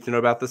what you need to know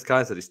about this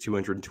guy is that he's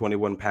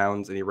 221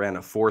 pounds and he ran a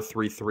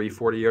 4.33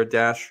 40-yard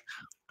dash.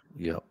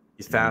 Yep.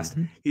 He's fast.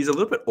 Mm-hmm. He's a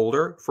little bit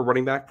older for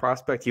running back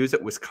prospect. He was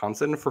at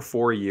Wisconsin for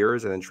 4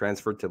 years and then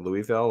transferred to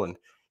Louisville, and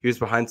he was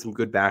behind some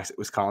good backs at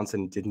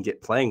Wisconsin, didn't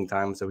get playing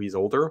time, so he's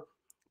older.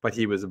 But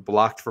he was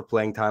blocked for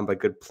playing time by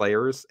good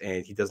players,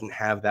 and he doesn't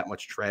have that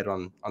much tread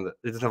on the.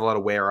 He doesn't have a lot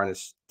of wear on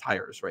his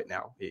tires right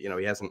now. He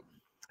hasn't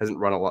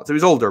run a lot, so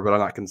he's older. But I'm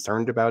not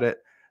concerned about it.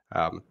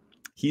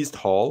 He's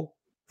tall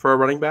for a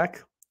running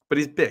back, but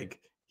he's big.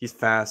 He's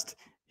fast.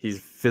 He's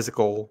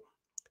physical.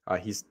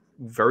 He's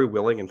very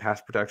willing in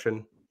pass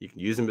protection. You can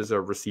use him as a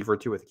receiver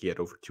too. I think he had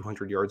over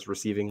 200 yards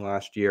receiving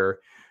last year.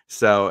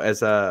 So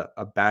as a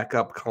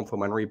backup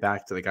complementary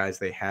back to the guys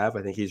they have,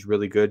 I think he's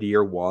really good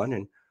year one.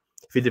 And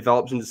if he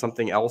develops into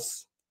something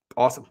else,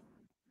 awesome.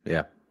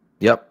 Yeah.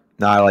 Yep.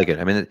 No, I like it.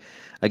 I mean,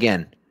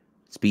 again,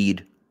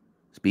 speed.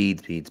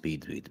 Give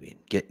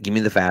me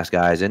the fast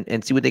guys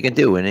and see what they can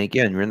do. And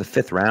again, you're in the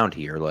 5th round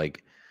here.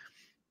 Like,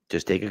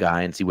 just take a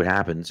guy and see what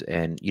happens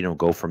and,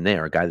 go from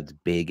there. A guy that's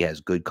big, has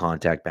good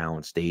contact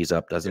balance, stays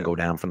up, doesn't go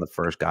down from the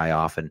first guy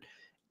off and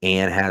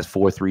has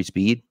 4.3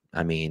 speed.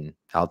 I mean,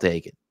 I'll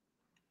take it.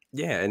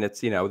 Yeah. And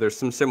it's, there's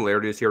some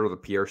similarities here with the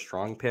Pierre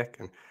Strong pick.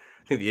 And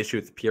I think the issue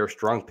with the Pierre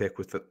Strong pick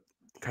was that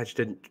guy just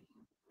didn't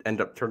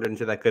end up turned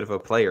into that good of a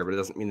player, but it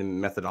doesn't mean the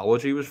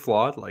methodology was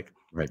flawed. Like,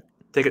 Right.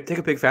 take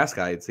a big fast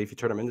guy and see if you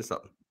turn him into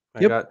something.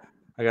 Yep.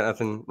 I got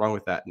nothing wrong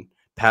with that. And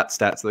Pat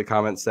Stats in the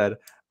comments said,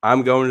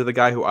 I'm going to the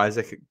guy who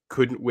Isaac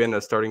couldn't win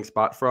a starting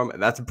spot from,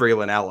 and that's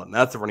Braylon Allen.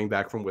 That's a running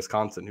back from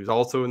Wisconsin who's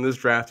also in this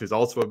draft, who's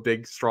also a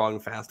big, strong,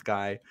 fast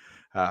guy.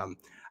 I don't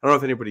know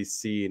if anybody's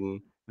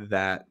seen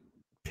that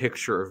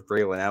picture of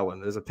Braylon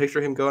Allen. There's a picture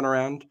of him going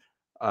around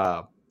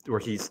where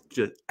he's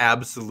just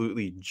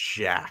absolutely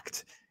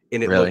jacked,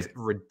 and it Really? looks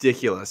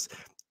ridiculous.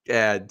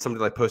 And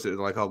somebody like posted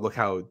like, "Oh, look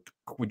how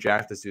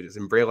jacked this dude is."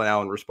 And Braylon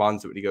Allen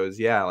responds to it. He goes,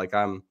 "Yeah, like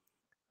I'm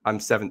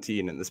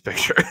 17 in this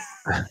picture."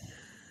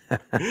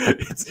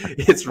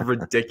 it's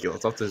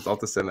ridiculous. I'll have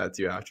to send that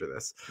to you after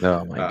this.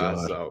 Oh my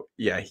god. So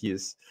yeah, he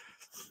is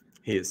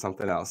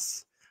something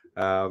else.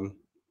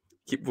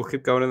 We'll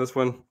keep going in this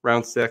one.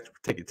 Round 6, we're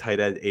taking tight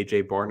end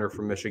AJ Barner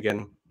from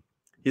Michigan.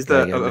 He's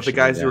of the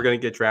guys who are going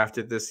to get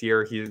drafted this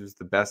year. He was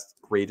the best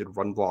graded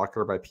run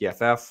blocker by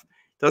PFF.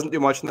 Doesn't do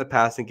much in the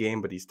passing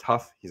game, but he's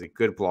tough. He's a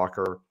good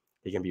blocker.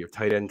 He can be your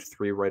tight end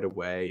 3 right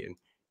away, and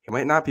he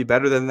might not be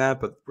better than that,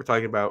 but we're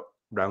talking about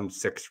round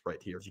 6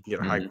 right here. If you can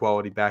get a high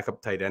quality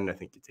backup tight end, I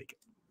think you take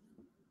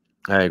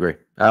it. I agree.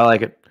 I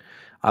like it,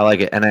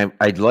 and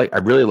I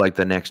really like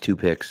the next 2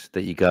 picks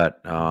that you got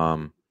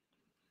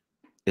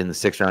in the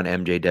 6th round.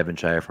 MJ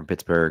Devonshire from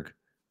Pittsburgh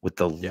with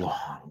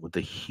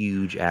the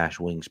huge ash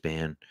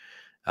wingspan.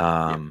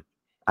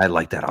 I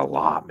like that a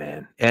lot,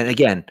 man. And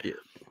again,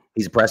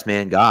 he's a press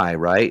man guy,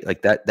 right?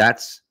 Like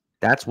that's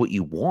what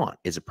you want,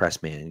 is a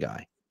press man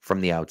guy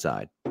from the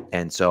outside.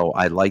 And so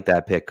I like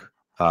that pick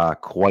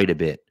quite a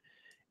bit.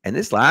 And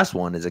this last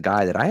one is a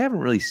guy that I haven't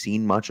really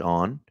seen much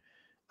on.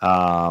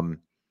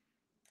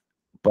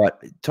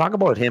 But talk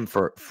about him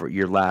for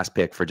your last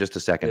pick for just a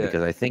second,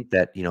 because I think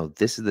that,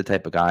 this is the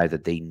type of guy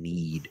that they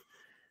need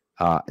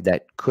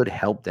that could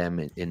help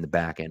them in the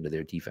back end of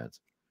their defense.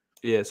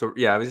 Yeah, so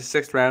it was the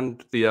 6th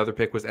round. The other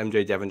pick was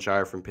MJ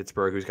Devonshire from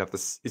Pittsburgh, who's got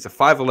this. He's a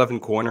 5'11"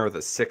 corner with a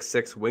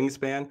 6'6"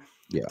 wingspan.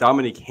 Yeah.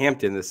 Dominique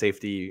Hampton, the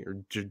safety or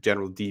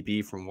general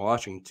DB from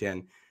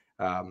Washington,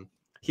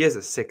 he has a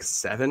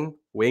 6'7"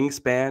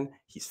 wingspan.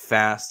 He's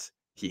fast.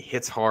 He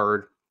hits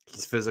hard.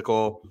 He's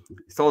physical. He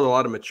still has a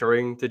lot of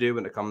maturing to do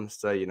when it comes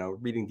to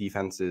reading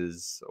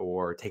defenses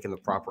or taking the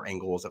proper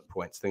angles at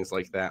points, things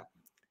like that.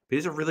 But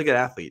he's a really good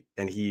athlete,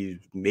 and he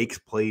makes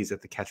plays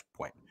at the catch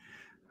point.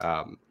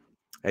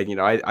 And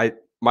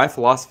my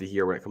philosophy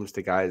here when it comes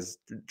to guys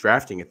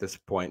drafting at this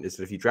point is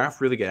that if you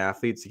draft really good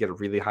athletes, you get a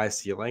really high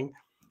ceiling.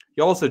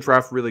 You also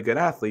draft really good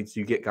athletes,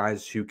 you get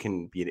guys who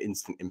can be an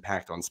instant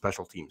impact on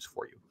special teams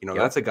for you.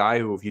 That's a guy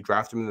who, if you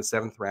draft him in the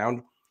 7th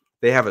round,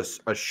 they have a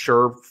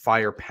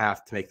surefire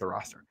path to make the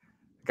roster.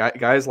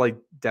 Guys like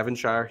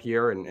Devonshire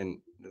here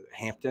and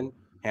Hampton.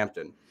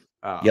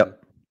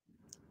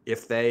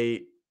 If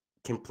they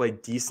can play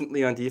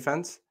decently on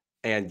defense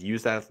and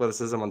use that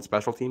athleticism on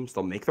special teams,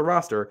 they'll make the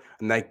roster,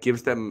 and that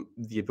gives them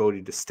the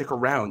ability to stick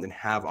around and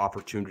have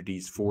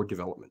opportunities for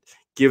development.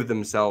 Put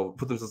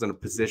themselves in a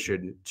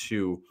position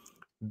to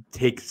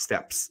take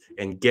steps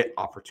and get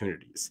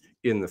opportunities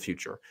in the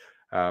future.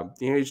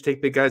 You just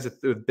take big guys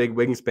with big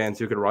wingspans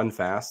who can run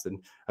fast,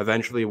 and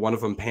eventually one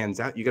of them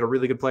pans out. You get a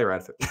really good player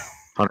out of it.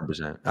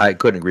 100%. I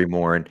couldn't agree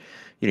more. And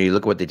you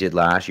look at what they did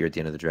last year at the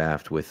end of the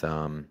draft with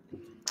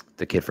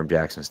the kid from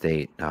Jackson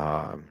State,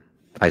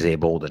 Isaiah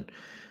Bolden.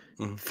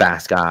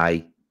 Fast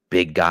guy,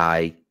 big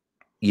guy,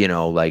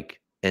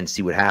 and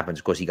see what happens.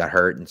 Of course, he got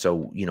hurt, and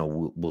so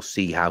we'll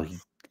see how he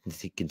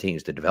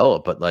continues to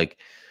develop. But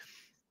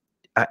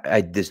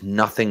there's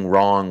nothing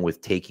wrong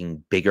with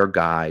taking bigger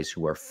guys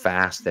who are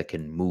fast, that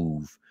can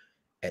move.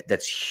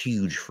 That's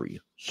huge for you,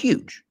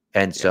 huge.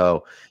 And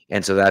so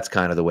that's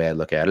kind of the way I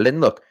look at it. And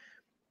look,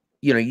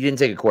 you didn't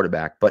take a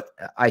quarterback, but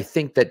I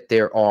think that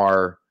there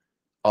are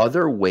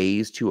other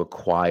ways to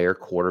acquire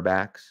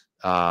quarterbacks.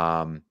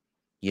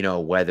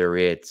 Whether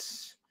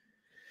it's,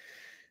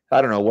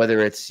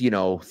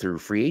 through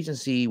free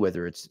agency,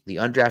 whether it's the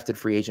undrafted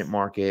free agent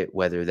market,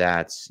 whether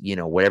that's,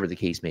 whatever the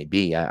case may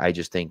be. I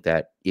just think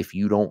that if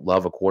you don't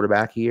love a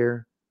quarterback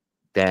here,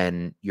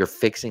 then you're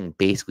fixing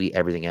basically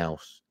everything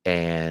else.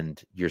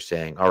 And you're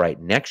saying, all right,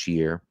 next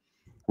year,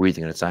 we're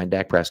either going to sign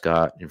Dak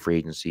Prescott in free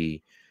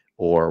agency,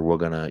 or we're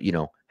going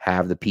to,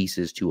 have the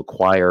pieces to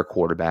acquire a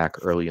quarterback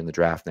early in the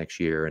draft next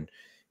year. And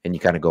you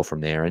kind of go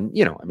from there. And,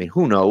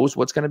 who knows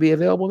what's going to be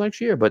available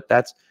next year, but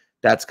that's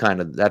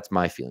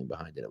my feeling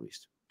behind it, at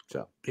least.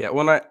 So, yeah.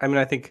 Well,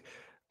 I think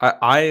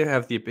I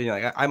have the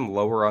opinion, I'm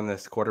lower on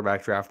this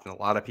quarterback draft than a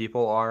lot of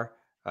people are.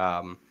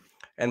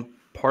 And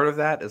part of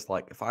that is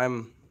if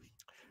I'm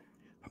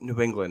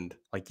New England,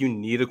 you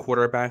need a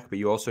quarterback, but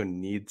you also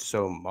need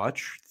so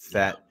much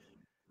that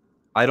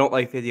I don't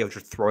like the idea of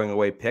just throwing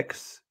away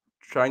picks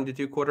trying to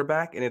do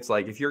quarterback. And it's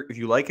if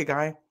you like a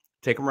guy,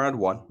 take him round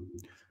 1.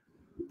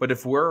 But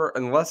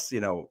unless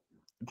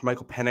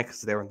Michael Penix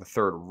is there in the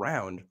 3rd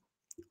round,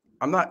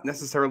 I'm not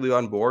necessarily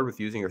on board with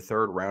using your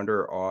 3rd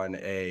rounder on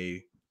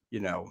a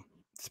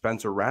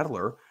Spencer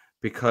Rattler,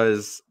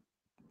 because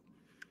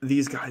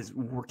these guys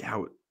work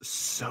out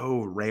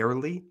so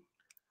rarely.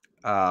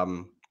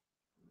 And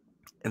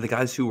the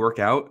guys who work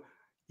out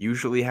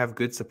usually have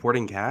good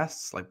supporting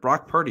casts. Like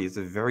Brock Purdy is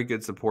a very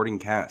good supporting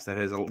cast that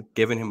has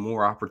given him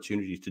more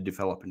opportunities to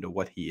develop into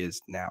what he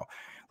is now.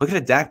 Look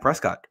at Dak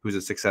Prescott, who's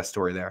a success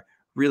story there.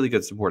 Really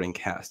good supporting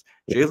cast.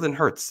 Jalen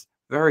Hurts,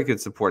 very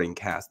good supporting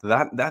cast.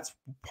 That's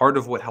part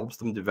of what helps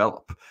them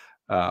develop.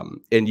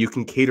 And you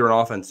can cater an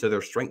offense to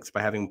their strengths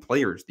by having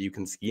players that you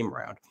can scheme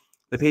around.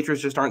 The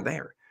Patriots just aren't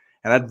there.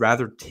 And I'd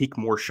rather take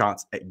more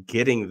shots at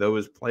getting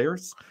those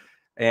players.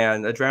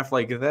 And a draft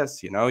like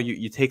this,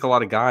 you take a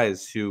lot of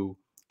guys who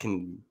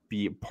can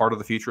be part of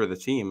the future of the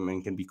team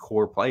and can be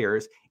core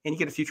players, and you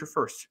get a future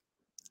first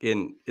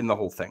in the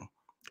whole thing.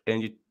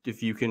 And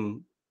you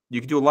can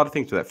do a lot of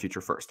things with that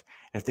future first.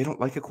 And if they don't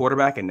like a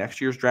quarterback in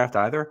next year's draft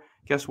either,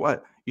 guess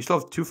what? You still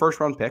have 2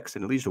 first-round picks,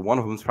 and at least one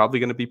of them is probably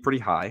going to be pretty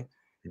high.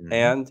 Mm-hmm.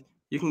 And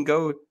you can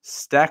go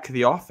stack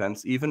the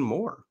offense even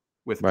more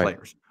with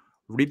players,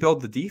 rebuild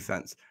the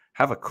defense,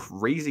 have a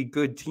crazy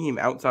good team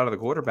outside of the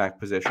quarterback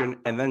position,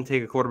 and then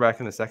take a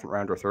quarterback in the second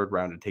round or third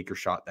round and take your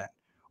shot then.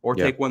 Or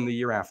take one the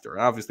year after.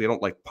 And obviously, I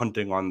don't like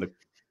punting on the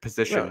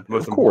position,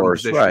 most important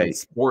position in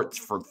sports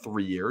for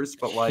 3 years.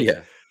 But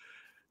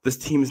this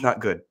team is not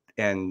good.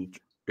 And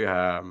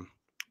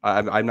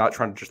I'm not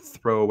trying to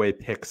just throw away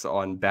picks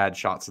on bad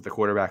shots at the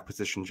quarterback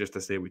position just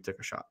to say we took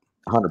a shot.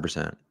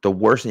 100%. The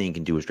worst thing you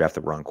can do is draft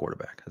the wrong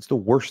quarterback. That's the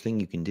worst thing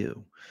you can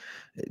do.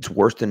 It's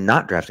worse than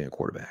not drafting a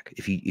quarterback.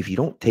 If you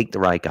don't take the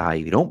right guy,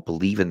 if you don't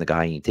believe in the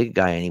guy, and you take a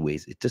guy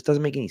anyways, it just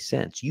doesn't make any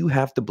sense. You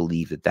have to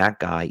believe that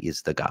guy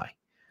is the guy.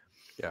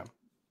 Yeah.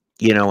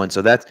 And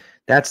so that's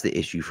the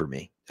issue for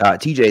me.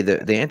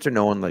 TJ, the answer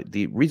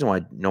the reason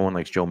why no one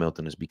likes Joe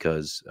Milton is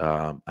because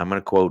I'm going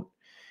to quote,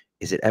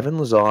 is it Evan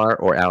Lazar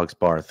or Alex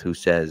Barth who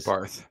says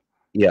Barth?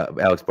 Yeah,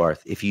 Alex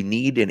Barth. If you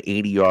need an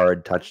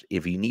 80-yard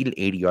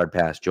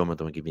pass, Joe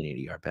Milton will give you an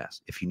 80-yard pass.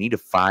 If you need a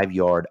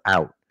 5-yard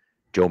out,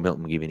 Joe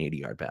Milton will give you an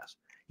 80-yard pass.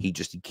 He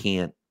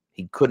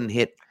couldn't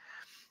hit.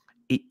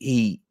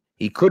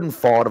 He couldn't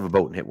fall out of a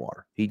boat and hit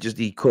water. He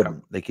couldn't. Yeah.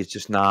 Like, it's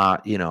just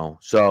not,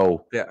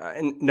 so. Yeah,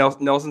 and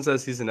Nelson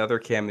says he's another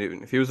Cam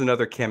Newton. If he was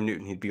another Cam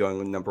Newton, he'd be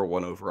going number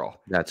 1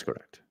 overall. That's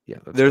correct. Yeah.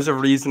 There's a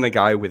reason a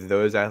guy with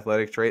those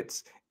athletic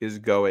traits is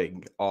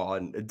going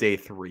on day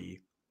 3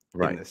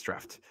 in this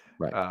draft.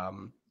 Right. I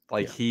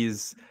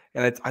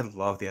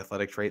love the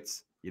athletic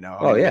traits. I'm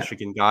a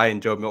Michigan guy,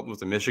 and Joe Milton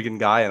was a Michigan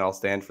guy, and I'll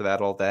stand for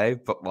that all day.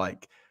 But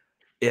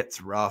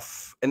it's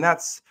rough, and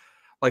that's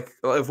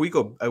if we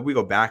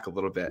go back a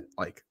little bit,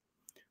 the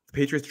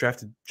Patriots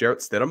drafted Jarrett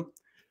Stidham.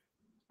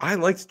 I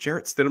liked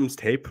Jarrett Stidham's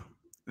tape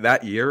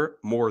that year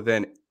more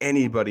than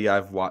anybody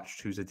I've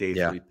watched who's a day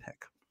 3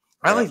 pick.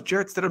 I like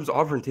Jarrett Stidham's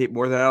Auburn tape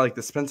more than I like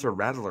the Spencer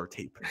Rattler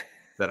tape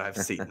that I've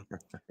seen.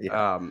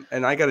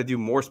 And I got to do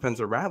more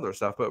Spencer Rattler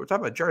stuff, but we're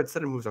talking about Jarrett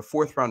Stidham, who's a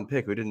 4th-round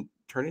pick who didn't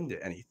turn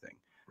into anything.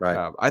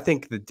 Right. I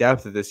think the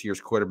depth of this year's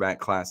quarterback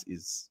class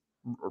is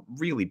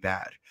really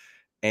bad.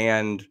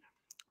 And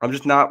I'm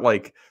just not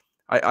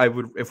I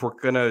would, if we're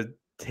going to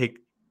take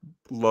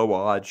low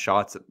odd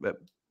shots at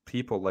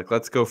people,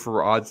 let's go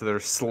for odds that are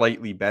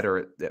slightly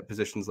better at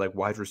positions like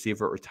wide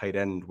receiver or tight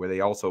end, where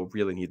they also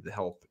really need the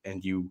help.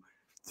 And you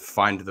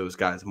find those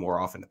guys more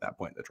often at that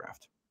point in the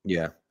draft.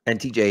 Yeah. And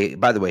TJ,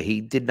 by the way,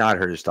 he did not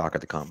hurt his stock at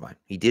the combine.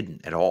 He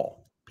didn't at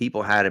all.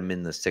 People had him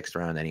in the 6th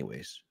round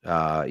anyways.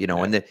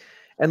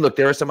 And look,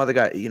 there are some other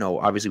guys,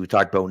 obviously we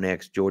talked Bo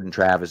Nix, Jordan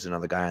Travis,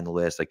 another guy on the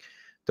list.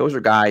 Those are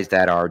guys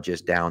that are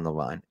just down the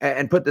line.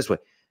 And put it this way,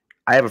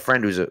 I have a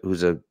friend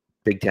who's a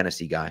big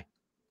Tennessee guy,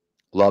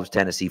 loves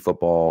Tennessee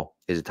football,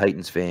 is a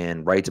Titans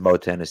fan, writes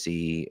about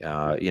Tennessee,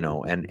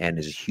 and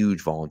is a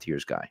huge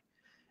Volunteers guy.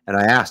 And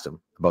I asked him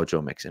about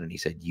Joe Mixon, and he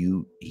said,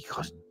 he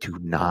goes, do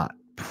not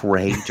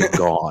pray to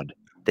God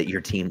that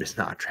your team does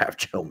not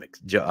draft Joe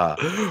Mixon.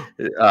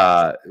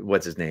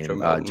 What's his name?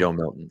 Joe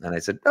Milton. And I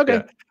said,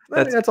 okay,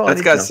 that's all.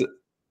 He's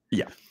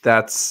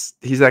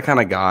that kind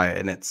of guy,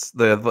 and it's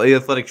the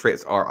athletic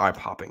traits are eye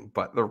popping,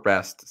 but the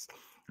rest.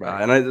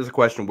 There's a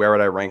question: where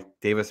would I rank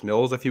Davis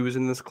Mills if he was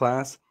in this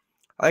class?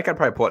 I think I'd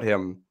probably put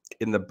him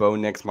in the Bo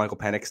Nix, Michael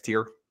Penix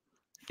tier.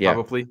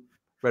 Probably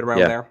right around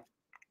there.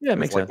 Yeah, it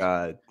makes sense.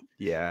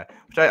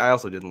 Which I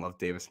also didn't love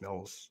Davis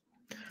Mills.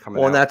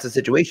 And that's the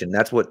situation.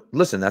 That's what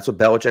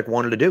Belichick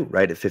wanted to do,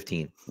 right? At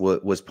 15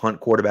 was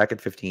punt quarterback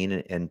at 15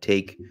 and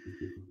take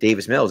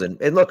Davis Mills.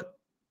 And look,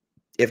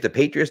 if the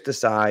Patriots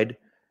decide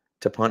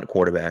to punt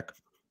quarterback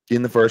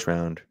in the 1st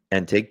round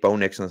and take Bo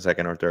Nix in the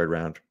 2nd or 3rd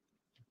round,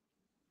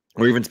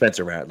 or even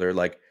Spencer Rattler,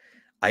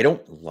 I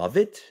don't love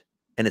it,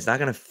 and it's not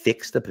going to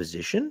fix the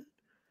position,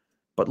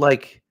 but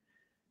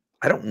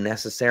I don't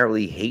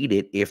necessarily hate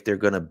it if they're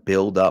going to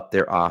build up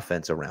their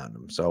offense around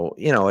them. So,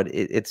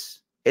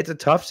 it's a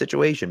tough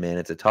situation, man.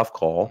 It's a tough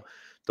call.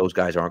 Those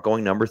guys aren't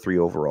going number 3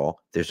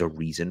 overall. There's a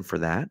reason for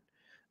that.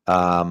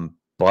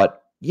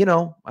 But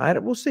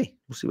we'll see.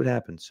 We'll see what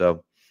happens.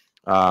 So,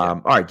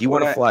 all right. Do you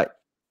want to fly?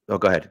 Oh,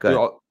 go ahead.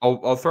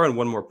 I'll throw in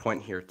one more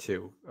point here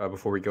too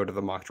before we go to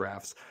the mock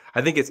drafts.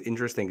 I think it's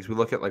interesting because we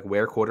look at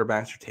where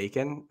quarterbacks are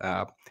taken.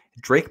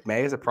 Drake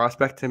May is a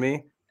prospect to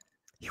me.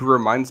 He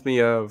reminds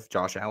me of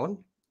Josh Allen.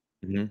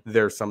 Mm-hmm.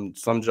 There's some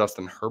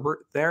Justin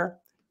Herbert there.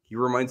 He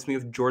reminds me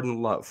of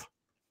Jordan Love.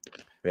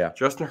 Yeah.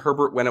 Justin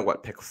Herbert went at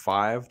what, pick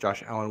 5?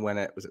 Josh Allen went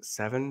at, was it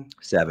 7?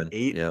 7.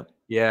 8? Yep.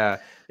 Yeah.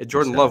 And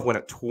Jordan 7. Love went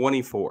at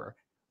 24.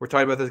 We're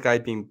talking about this guy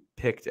being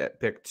picked at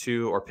pick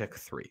 2 or pick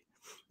 3.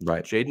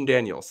 Right. Jaden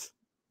Daniels.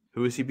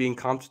 Who is he being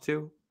comped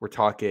to? We're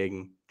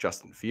talking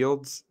Justin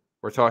Fields.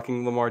 We're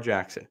talking Lamar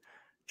Jackson.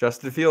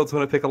 Justin Fields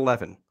went at pick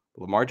 11.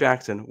 Lamar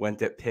Jackson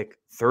went at pick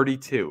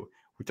 32.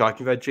 We're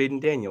talking about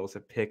Jaden Daniels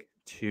at pick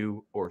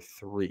 2 or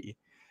 3.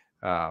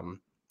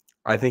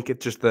 I think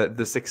it's just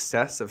the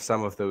success of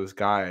some of those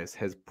guys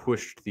has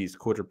pushed these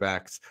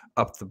quarterbacks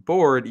up the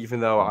board, even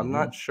though I'm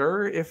not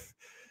sure if,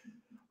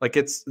 like,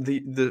 it's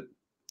the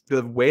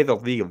way the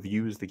league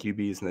views the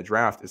QBs in the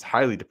draft is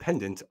highly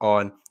dependent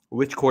on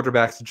which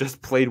quarterbacks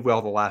just played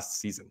well the last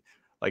season.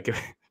 Like,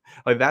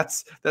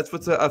 that's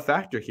what's a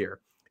factor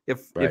here.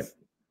 If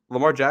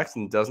Lamar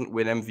Jackson doesn't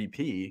win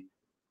MVP,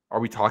 are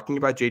we talking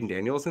about Jaden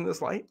Daniels in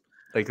this light?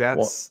 Like,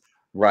 that's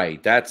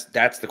right. That's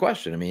the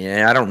question. I mean,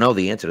 and I don't know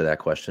the answer to that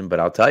question, but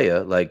I'll tell you,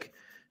 like,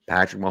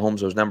 Patrick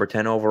Mahomes was number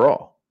 10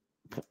 overall.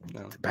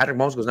 No. Patrick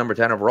Mahomes was number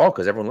 10 overall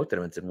because everyone looked at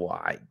him and said, well,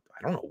 I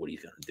don't know what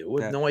he's going to do.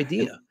 I have no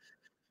idea.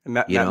 And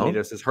Matt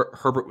Nato says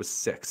Herbert was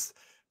 6,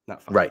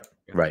 not 5.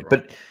 Right.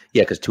 But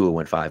yeah, because Tua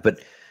went 5.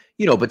 But,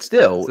 but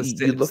still,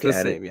 you look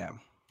at it. Yeah.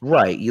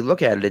 Right. You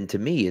look at it, and to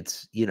me,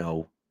 it's,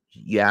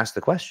 you ask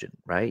the question,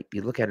 right?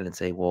 You look at it and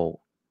say,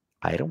 well,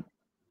 I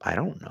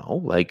don't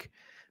know. Like,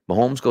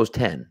 Mahomes goes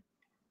 10.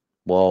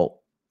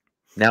 Well,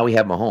 now we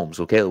have Mahomes.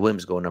 So Caleb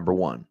Williams go number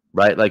 1,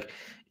 right? Like,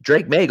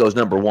 Drake May goes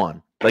number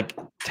 1. Like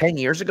 10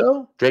 years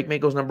ago, Drake May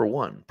goes number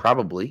 1,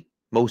 probably,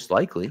 most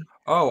likely.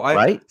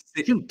 Right?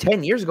 Shoot,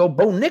 10 years ago,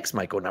 Bo Nix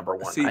might go number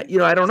 1.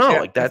 I don't know.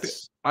 Like,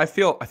 that's. I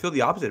feel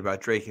the opposite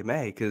about Drake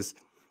May because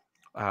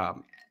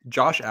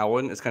Josh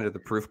Allen is kind of the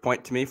proof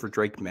point to me for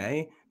Drake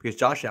May, because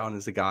Josh Allen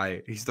is the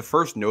guy. He's the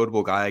first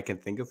notable guy I can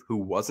think of who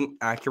wasn't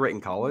accurate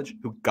in college,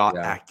 who got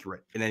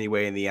accurate in any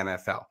way in the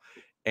NFL.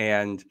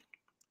 And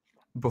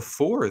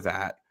before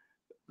that,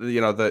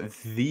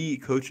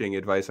 the coaching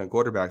advice on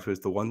quarterbacks was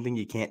the one thing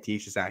you can't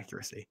teach is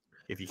accuracy.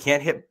 If you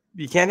can't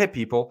hit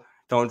people,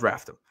 don't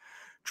draft them.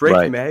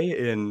 Drake May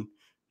in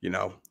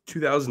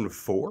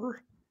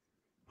 2004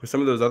 with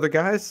some of those other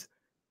guys,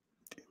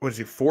 was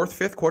he 4th,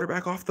 5th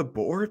quarterback off the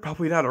board?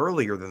 Probably not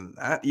earlier than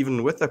that,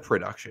 even with the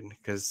production,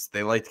 because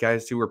they liked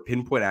guys who were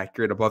pinpoint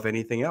accurate above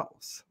anything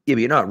else. Yeah,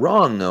 but you're not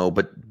wrong though.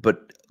 But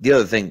the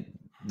other thing,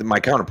 my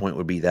counterpoint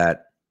would be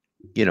that,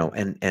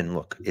 and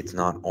look, it's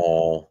not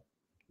all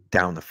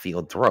down the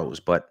field throws,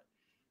 but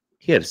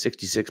he had a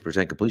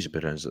 66% completion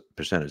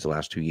percentage the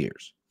last 2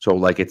 years. So,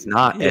 like, it's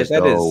not as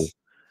though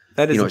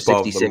that is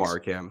above the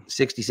mark.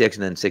 66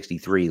 and then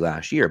 63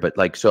 last year. But,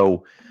 like,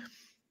 so,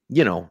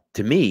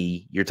 to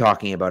me, you're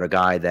talking about a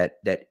guy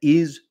that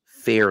is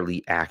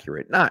fairly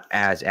accurate, not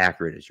as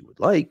accurate as you would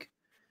like,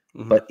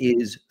 but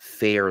is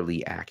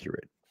fairly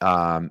accurate.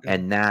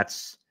 And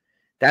that's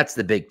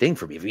the big thing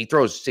for me. If he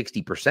throws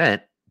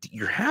 60%,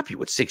 you're happy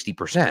with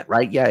 60%,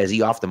 right? Yeah. Is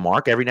he off the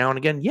mark every now and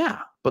again? Yeah.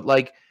 But,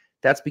 like,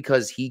 that's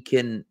because he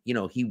can,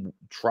 he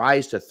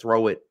tries to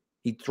throw it.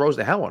 He throws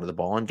the hell out of the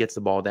ball and gets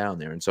the ball down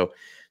there. And so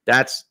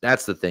that's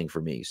the thing for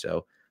me.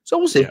 So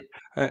we'll see.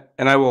 Yeah.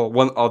 And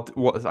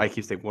I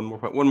keep saying one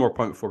more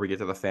point before we get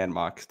to the fan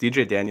mocks.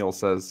 DJ Daniel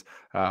says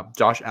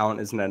Josh Allen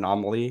is an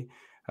anomaly.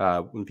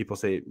 When people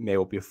say May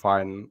will be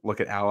fine, look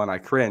at Allen, I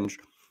cringe.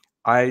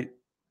 I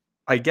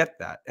get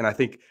that. And I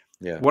think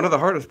one of the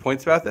hardest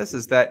points about this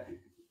is that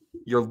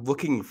you're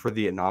looking for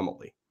the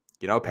anomaly.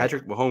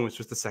 Patrick Mahomes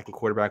was the 2nd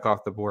quarterback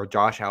off the board.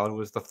 Josh Allen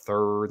was the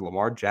 3rd.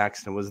 Lamar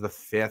Jackson was the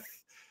 5th.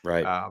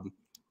 Right.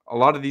 A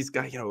lot of these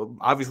guys,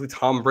 obviously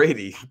Tom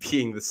Brady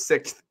being the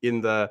 6th in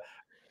the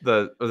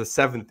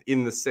 7th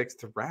in the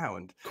 6th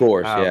round. Of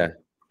course, yeah.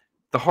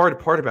 The hard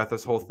part about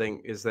this whole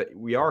thing is that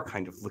we are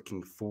kind of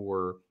looking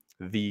for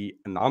the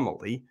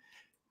anomaly.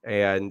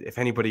 And if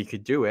anybody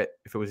could do it,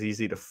 if it was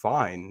easy to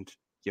find,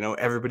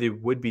 everybody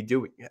would be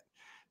doing it.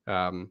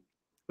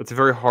 It's a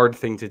very hard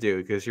thing to do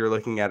because you're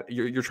looking at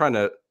you're trying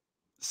to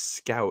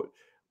scout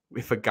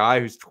if a guy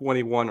who's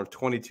 21 or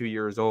 22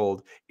 years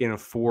old in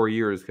 4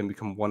 years can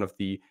become one of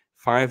the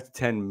 5 to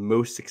 10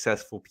 most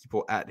successful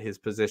people at his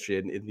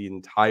position in the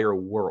entire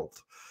world.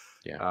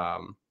 Yeah.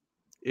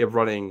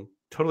 Running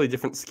totally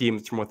different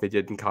schemes from what they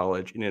did in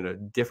college and in a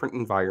different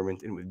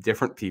environment and with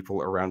different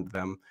people around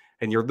them.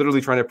 And you're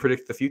literally trying to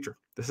predict the future.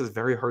 This is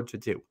very hard to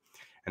do.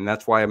 And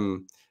that's why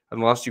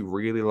unless you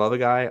really love a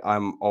guy,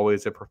 I'm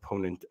always a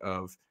proponent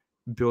of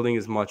building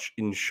as much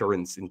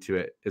insurance into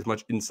it, as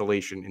much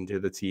insulation into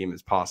the team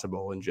as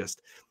possible, and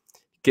just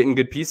getting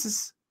good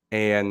pieces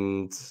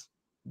and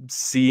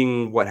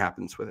seeing what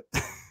happens with it.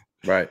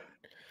 Right.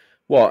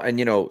 Well, and,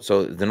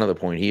 so there's another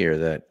point here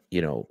that,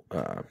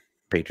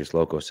 Patriots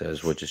Loco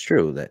says, which is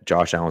true, that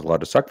Josh Allen was allowed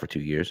to suck for 2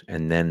 years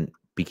and then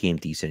became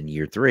decent in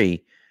year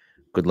 3.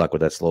 Good luck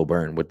with that slow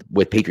burn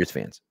with Patriots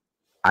fans.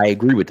 I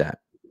agree with that.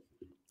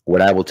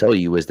 What I will tell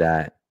you is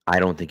that I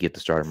don't think you have to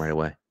start him right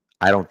away.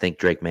 I don't think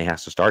Drake May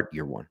has to start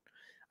year 1.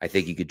 I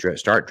think you could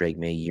start Drake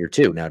May year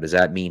 2. Now, does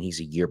that mean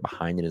he's a year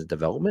behind in his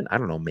development? I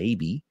don't know,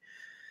 maybe.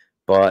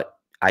 But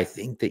I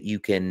think that you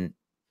can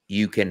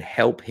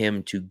help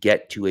him to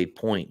get to a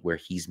point where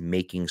he's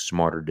making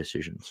smarter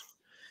decisions.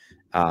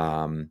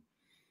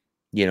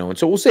 You know, and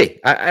so we'll see.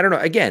 I don't know.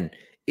 Again,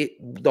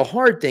 the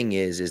hard thing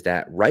is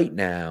that right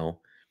now,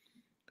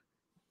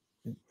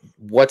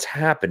 what's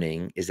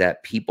happening is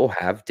that people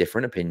have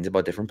different opinions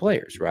about different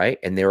players, right?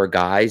 And there are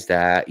guys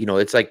that, you know,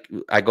 it's like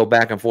I go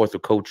back and forth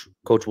with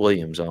Coach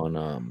Williams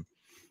on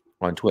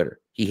Twitter.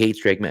 He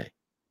hates Drake May.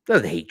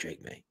 Doesn't hate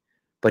Drake May,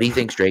 but he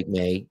thinks Drake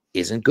May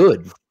isn't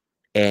good,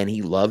 and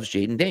he loves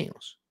Jaden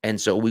Daniels. And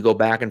so we go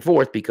back and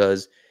forth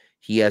because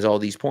he has all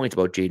these points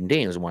about Jaden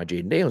Daniels and why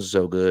Jaden Daniels is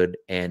so good,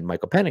 and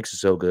Michael Penix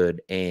is so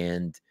good,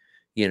 and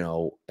you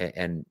know,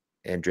 and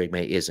Drake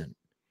May isn't.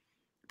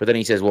 But then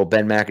he says, well,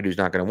 Ben McAdoo's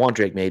not going to want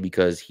Drake May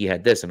because he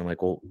had this. And I'm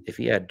like, well, if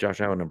he had Josh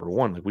Allen number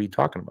 1, like, what are you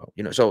talking about?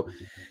 You know, so,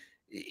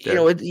 you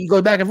know, you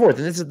go back and forth.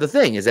 And this is the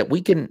thing, is that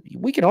we can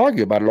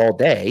argue about it all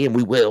day, and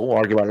we will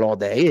argue about it all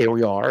day. Here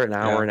we are, an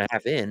hour and a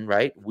half in,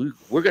 right?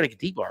 We're going to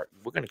keep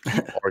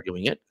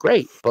arguing it.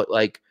 Great. But,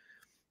 like,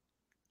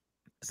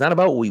 it's not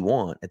about what we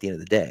want at the end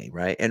of the day,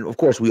 right? And, of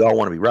course, we all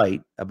want to be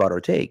right about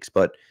our takes.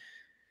 But,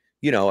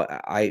 you know,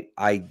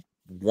 I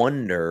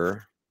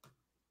wonder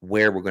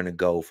where we're going to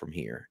go from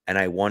here. And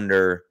I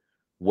wonder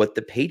what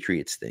the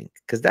Patriots think,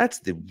 because that's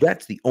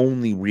the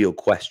only real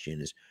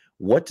question is,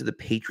 what do the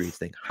Patriots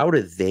think? How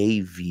do they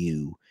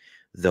view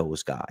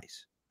those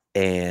guys?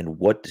 And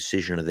what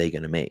decision are they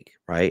going to make?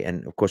 Right.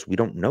 And of course, we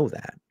don't know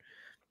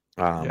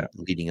that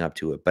leading up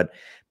to it. But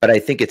I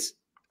think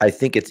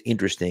it's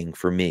interesting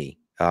for me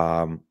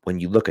when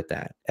you look at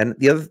that. And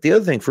the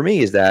other thing for me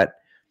is that,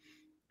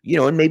 you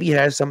know, and maybe it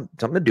has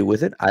something to do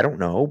with it. I don't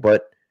know,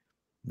 but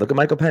look at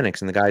Michael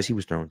Penix and the guys he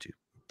was thrown to.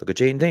 Look at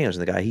Jaden Daniels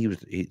and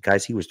the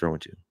guys he was thrown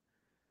to.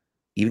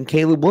 Even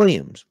Caleb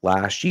Williams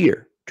last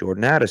year,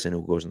 Jordan Addison,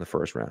 who goes in the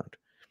first round.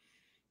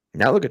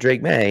 Now look at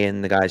Drake May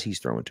and the guys he's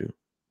thrown to.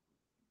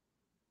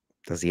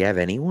 Does he have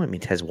anyone? I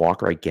mean, Tez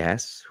Walker, I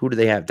guess. Who do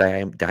they have?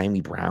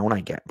 Diami Brown,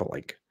 I get. But,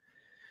 like,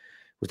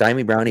 was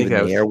Diami Brown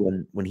even there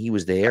when he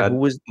was there? Who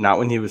was not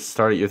when he was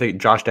started? You're thinking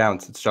Josh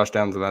Downs. It's Josh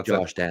Downs, and that's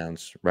Josh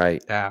Downs,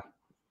 right? Yeah.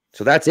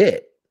 So that's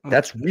it.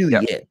 That's really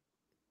it.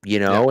 You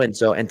know,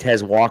 and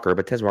Tez Walker,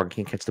 but Tez Walker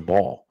can't catch the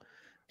ball.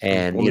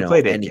 And he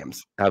played 8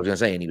 games. I was going to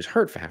say, and he was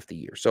hurt for half the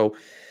year. So,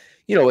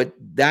 you know,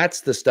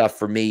 that's the stuff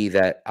for me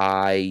that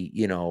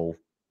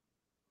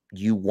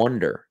you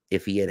wonder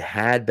if he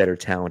had better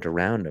talent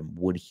around him,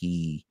 would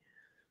he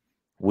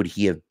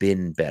have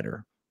been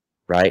better?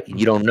 Right?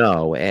 You don't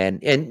know.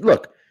 And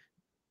look,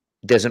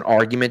 there's an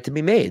argument to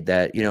be made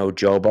that, you know,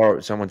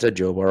 someone said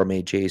Joe Burrow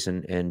made Chase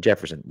and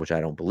Jefferson, which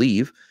I don't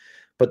believe.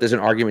 But there's an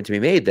argument to be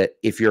made that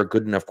if you're a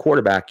good enough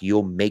quarterback,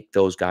 you'll make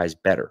those guys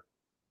better.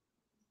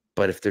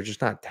 But if they're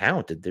just not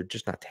talented, they're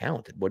just not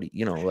talented. What do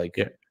you know, like?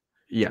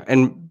 Yeah.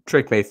 And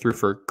Drake May threw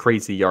for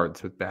crazy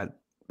yards with bad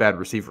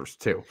receivers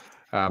too.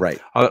 Right.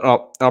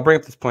 I'll bring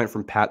up this point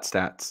from Pat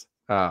Stats.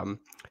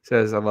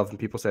 Says, I love when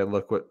people say,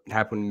 look what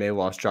happened when May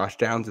lost Josh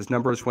Downs. His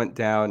numbers went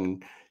down,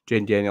 and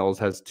Jaden Daniels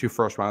has 2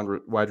 first-round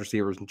wide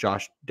receivers, and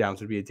Josh Downs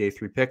would be a day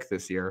 3 pick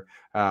this year.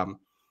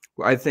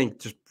 I think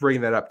just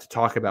bringing that up to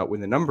talk about when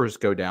the numbers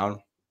go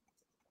down,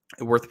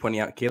 worth pointing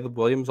out, Caleb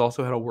Williams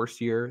also had a worse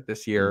year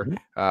this year.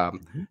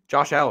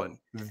 Josh Allen,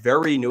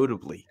 very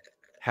notably,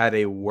 had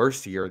a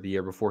worse year the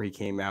year before he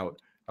came out.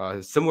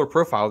 Similar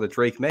profile to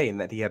Drake May in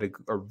that he had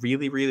a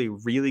really, really,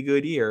 really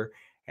good year,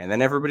 and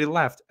then everybody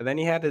left, and then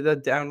he had a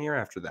down year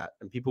after that,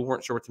 and people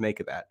weren't sure what to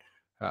make of that.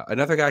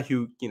 Another guy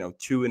who, you know,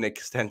 to an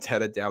extent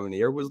had a down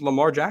year was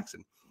Lamar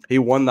Jackson. He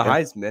won the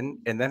Heisman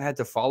and then had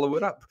to follow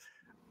it up.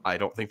 I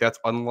don't think that's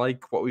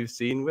unlike what we've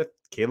seen with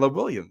Caleb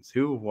Williams,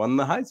 who won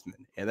the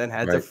Heisman and then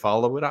had to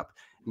follow it up.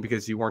 And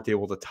because you weren't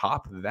able to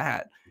top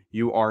that,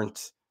 you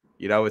aren't,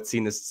 you know, it's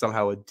seen as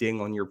somehow a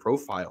ding on your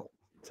profile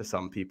to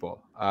some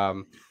people. I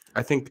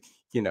think,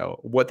 you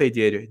know, what they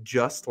did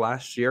just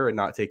last year and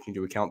not taking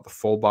into account the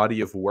full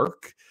body of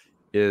work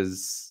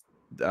is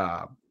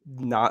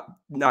not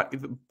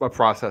a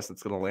process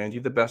that's going to land you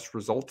the best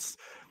results.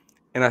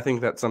 And I think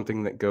that's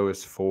something that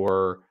goes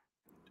for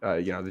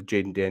you know, the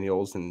Jaden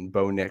Daniels and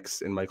Bo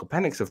Nix and Michael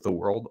Penix of the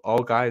world,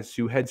 all guys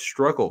who had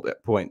struggled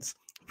at points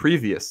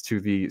previous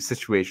to the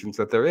situations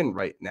that they're in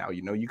right now.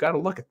 You know, you got to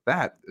look at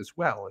that as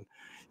well.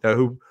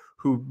 And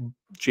who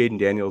Jaden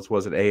Daniels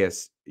was at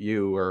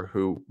ASU or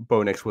who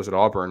Bo Nix was at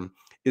Auburn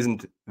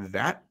isn't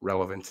that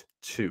relevant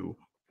to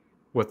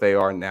what they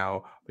are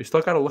now. But you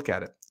still got to look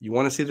at it. You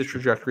want to see the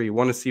trajectory. You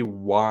want to see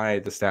why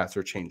the stats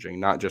are changing,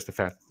 not just the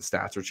fact that the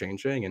stats are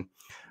changing. And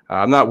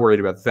I'm not worried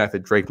about the fact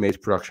that Drake May's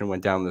production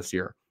went down this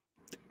year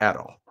at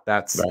all.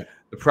 That's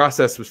the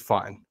process was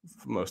fine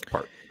for the most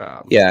part.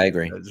 Yeah, I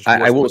agree.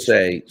 I will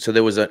say, so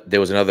there was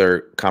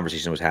another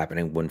conversation that was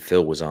happening when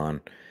Phil was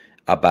on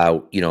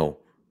about, you know,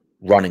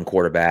 running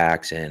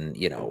quarterbacks and,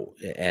 you know,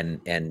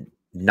 and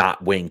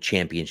not winning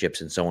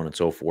championships and so on and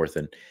so forth.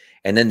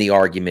 And then the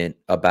argument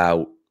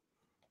about,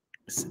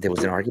 there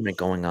was an argument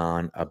going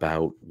on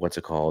about what's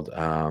it called?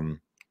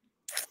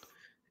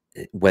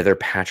 whether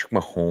Patrick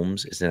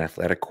Mahomes is an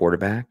athletic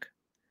quarterback.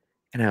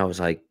 And I was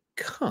like,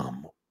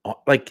 come on.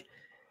 Like,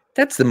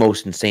 that's the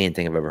most insane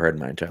thing I've ever heard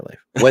in my entire life.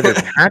 Whether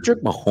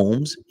Patrick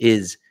Mahomes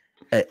is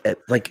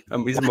like,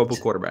 he's a mobile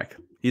quarterback.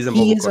 He's a he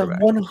mobile is a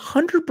quarterback.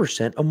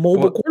 100% a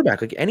mobile Well,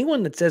 quarterback. Like,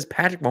 anyone that says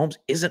Patrick Mahomes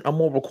isn't a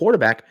mobile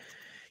quarterback,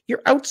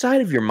 you're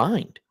outside of your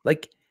mind.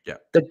 Like, yeah.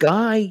 the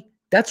guy,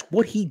 that's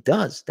what he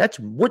does. That's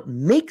what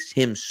makes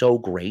him so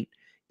great,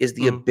 is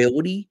the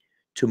ability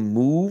to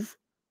move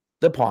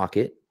the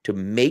pocket, to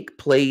make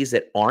plays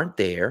that aren't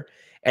there,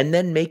 and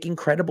then make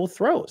incredible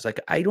throws. Like,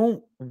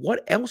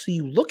 what else are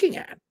you looking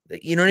at?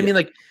 You know what I mean?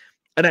 Like,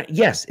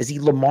 yes, is he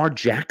Lamar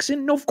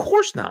Jackson? No, of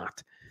course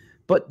not.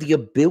 But the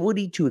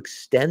ability to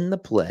extend the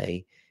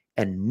play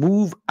and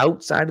move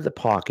outside of the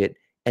pocket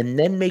and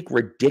then make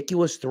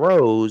ridiculous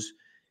throws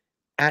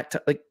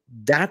like,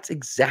 that's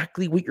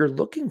exactly what you're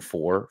looking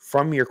for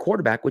from your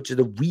quarterback, which is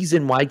the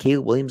reason why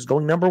Caleb Williams is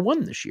going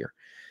 #1 this year.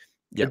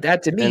 Yeah.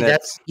 That, to me, And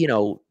that's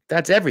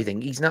that's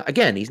everything. You're not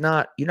going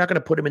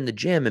to put him in the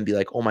gym and be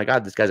like, oh my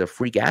God, this guy's a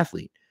freak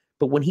athlete.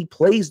 But when he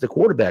plays the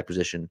quarterback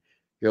position,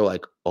 you're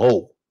like,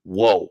 oh,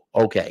 whoa,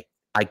 okay,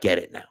 I get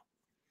it now.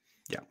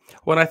 Yeah.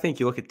 Well, and I think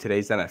you look at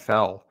today's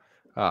NFL,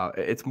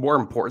 it's more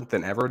important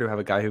than ever to have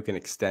a guy who can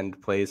extend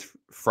plays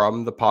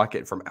from the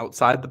pocket, from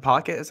outside the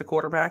pocket as a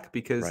quarterback,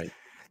 because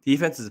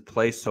defenses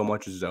play so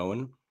much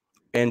zone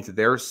and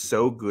they're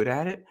so good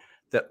at it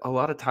that a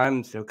lot of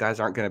times guys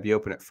aren't going to be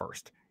open at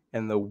first.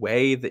 And the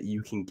way that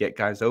you can get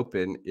guys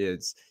open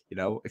is,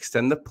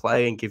 extend the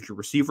play and give your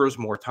receivers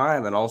more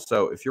time. And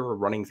also, if you're a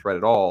running threat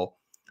at all,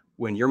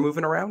 when you're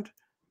moving around,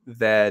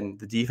 then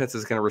the defense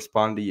is going to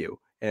respond to you.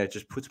 And it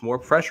just puts more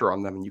pressure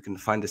on them. And you can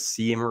find a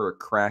seam or a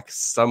crack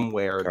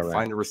somewhere to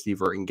find a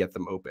receiver and get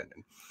them open.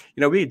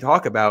 And, we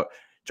talk about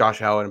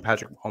Josh Allen and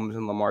Patrick Mahomes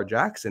and Lamar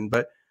Jackson,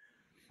 but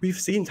we've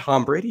seen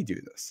Tom Brady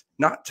do this.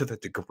 Not to the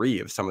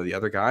degree of some of the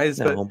other guys,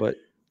 but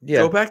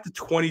go back to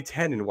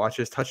 2010 and watch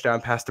his touchdown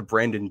pass to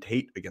Brandon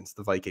Tate against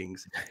the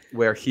Vikings,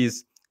 where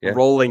he's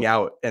rolling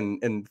out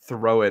and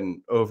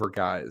throwing over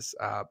guys.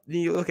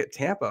 You look at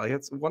Tampa, like,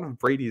 that's one of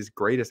Brady's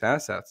greatest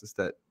assets, is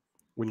that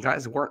when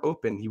guys weren't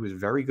open, he was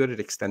very good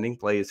at extending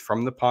plays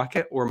from the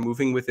pocket or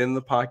moving within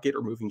the pocket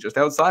or moving just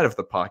outside of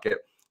the pocket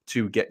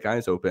to get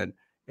guys open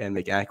and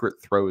make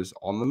accurate throws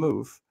on the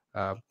move.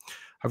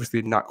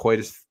 Obviously,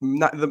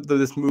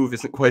 this move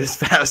isn't quite as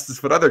fast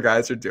as what other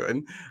guys are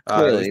doing.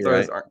 These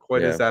throws aren't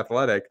quite as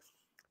athletic,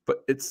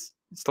 but it's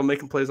still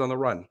making plays on the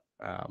run.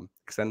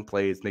 Extend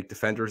plays, make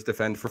defenders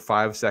defend for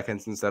 5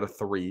 seconds instead of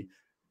 3.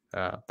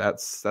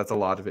 That's a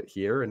lot of it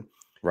here. And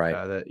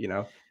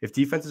if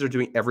defenses are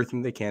doing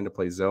everything they can to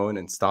play zone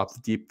and stop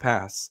the deep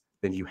pass,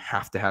 then you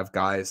have to have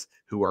guys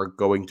who are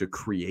going to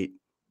create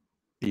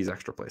these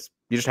extra plays.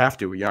 You just have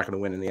to. You're not going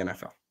to win in the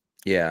NFL.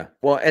 Yeah.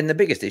 Well, and the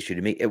biggest issue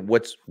to me,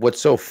 what's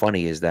so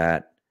funny is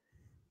that,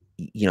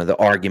 the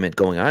argument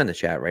going on in the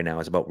chat right now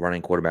is about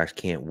running quarterbacks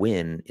can't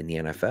win in the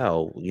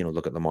NFL.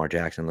 Look at Lamar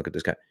Jackson, look at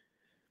this guy.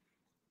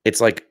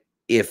 It's like,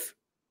 if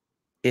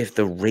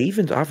the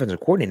Ravens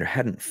offensive coordinator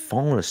hadn't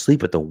fallen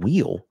asleep at the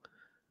wheel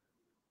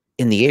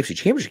in the AFC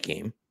Championship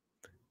game,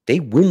 they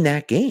win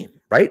that game,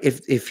 right?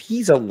 If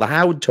he's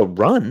allowed to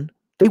run,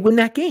 they win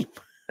that game.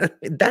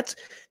 That's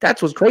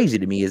what's crazy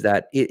to me, is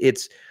that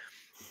it's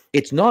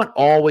not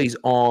always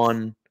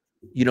on,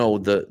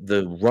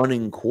 the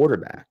running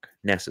quarterback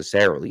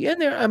necessarily.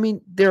 And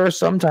there are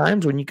some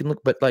times when you can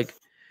look, but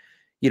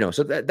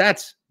so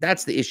that's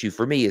the issue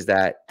for me, is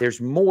that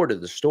there's more to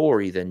the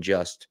story than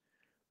just,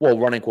 well,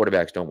 running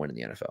quarterbacks don't win in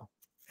the NFL.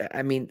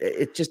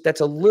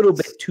 That's a little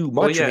bit too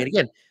much. Well,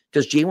 again,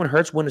 does Jalen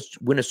Hurts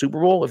win a Super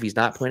Bowl if he's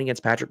not playing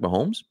against Patrick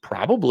Mahomes?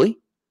 Probably,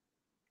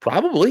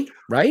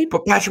 right?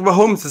 But Patrick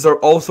Mahomes is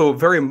also a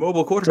very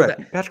mobile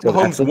quarterback. Patrick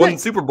Mahomes won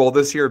Super Bowl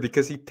this year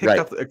because he picked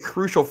up a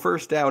crucial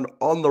first down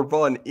on the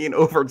run in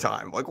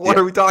overtime. Like, what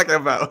are we talking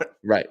about?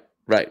 Right.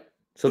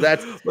 So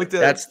that's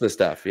that's the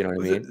stuff, you know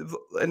what I mean?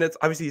 And it's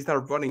obviously he's not a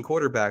running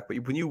quarterback, but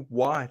when you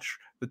watch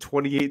the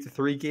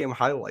 28-3 game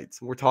highlights,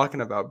 and we're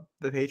talking about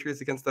the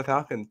Patriots against the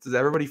Falcons, does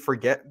everybody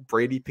forget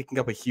Brady picking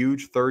up a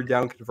huge third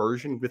down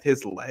conversion with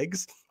his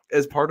legs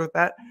as part of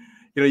that?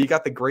 You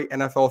got the great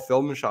NFL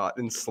film shot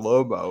in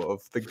slow-mo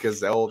of the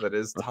gazelle that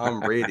is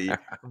Tom Brady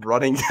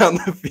running down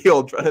the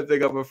field trying to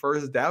pick up a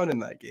first down in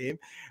that game.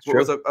 It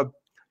was a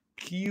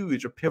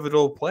huge,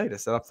 pivotal play to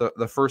set up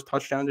the first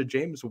touchdown to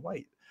James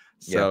White.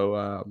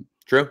 So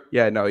true.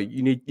 Yeah, no,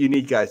 you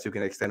need guys who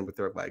can extend with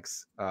their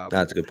legs.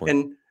 That's a good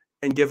point.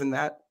 And given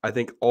that, I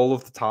think all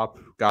of the top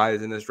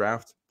guys in this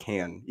draft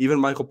can. Even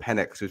Michael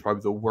Penix, who's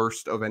probably the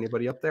worst of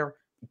anybody up there,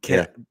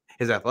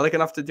 is athletic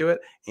enough to do it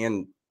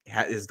and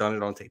has done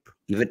it on tape.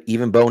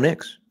 Even Bo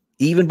Nix.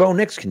 Even Bo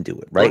Nix can do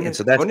it, right? And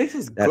so Bo Nix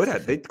is good at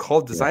it. They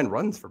call design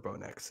runs for Bo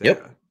Nix.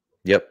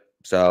 Yep.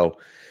 So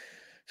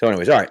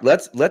anyways, all right,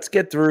 let's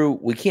get through.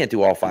 We can't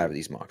do all 5 of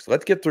these mocks.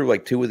 Let's get through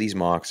like 2 of these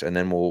mocks, and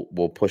then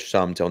we'll push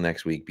some till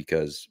next week,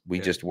 because we're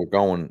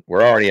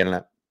already at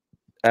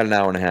an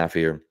hour and a half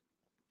here.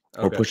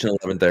 Okay. We're pushing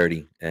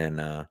 11:30,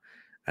 and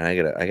I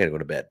gotta go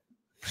to bed.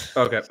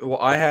 Okay. Well,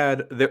 I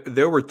had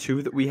there were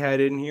two that we had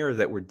in here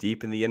that were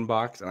deep in the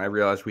inbox, and I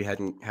realized we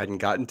hadn't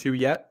gotten to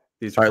yet.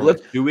 These are All right,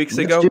 from like 2 weeks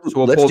let's do ago, so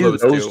we'll let's pull do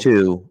those those two.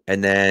 two,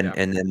 and then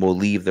Yeah. we'll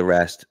leave the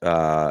rest.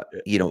 Yeah.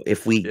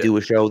 If we Yeah. do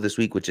a show this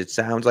week, which it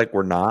sounds like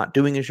we're not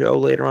doing a show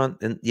later on,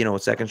 and a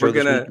second We're show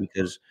this week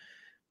gonna.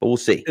 but we'll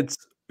see.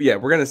 We're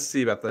gonna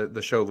see about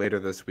the show later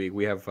this week.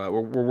 We have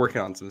we're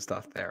working on some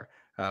stuff there.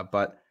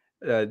 But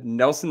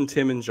Nelson,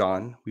 Tim, and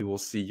John, we will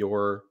see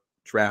your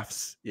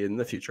drafts in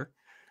the future.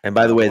 And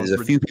by the way, there's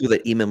Ones a few people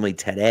that emailed me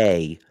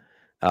today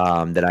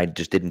that I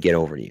just didn't get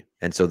over to you.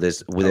 And so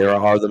there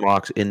are the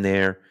mocks in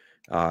there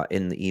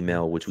in the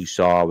email, which we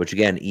saw, which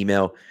again,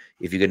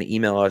 if you're going to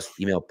email us,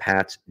 email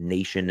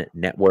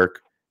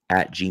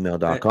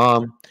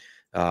patsnationnetwork@gmail.com.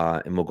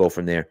 And we'll go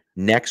from there.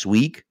 Next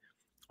week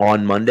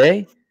on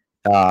Monday,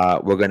 we're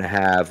going to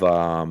have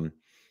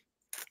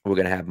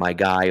my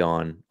guy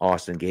on,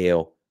 Austin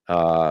Gale,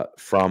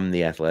 from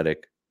The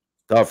Athletic,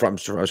 from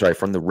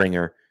The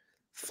Ringer.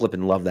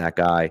 Flipping love that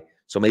guy.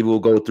 So maybe we'll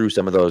go through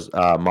some of those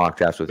mock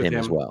drafts with him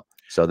as well.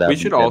 So that'd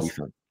be fun.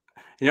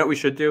 You know what we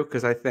should do?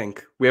 Because I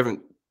think we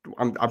haven't.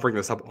 I'll bring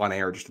this up on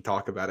air just to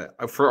talk about it.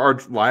 For our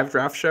live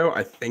draft show,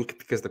 I think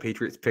because the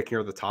Patriots picking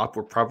are the top,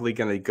 we're probably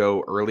going to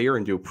go earlier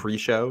and do a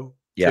pre-show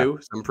too,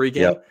 some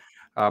pre-game. Yep.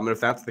 And if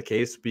that's the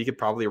case, we could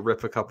probably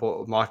rip a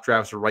couple of mock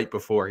drafts right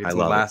before. Get some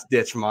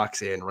last-ditch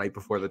mocks in right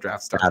before the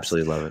draft starts. I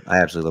absolutely love it.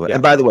 Yeah.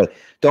 And by the way,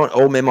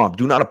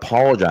 do not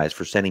apologize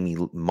for sending me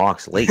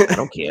mocks late. I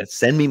don't care.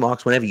 Send me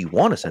mocks whenever you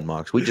want to send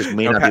mocks. We just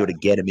may not be able to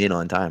get them in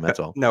on time. That's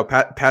all. No,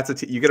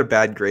 Pat's you get a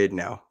bad grade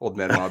now, old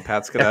man mob.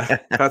 Pat's gonna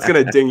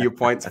ding you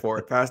points for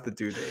it past the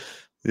due date.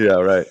 Yeah,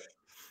 right.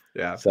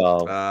 Yeah. So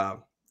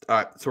all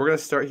right. So we're gonna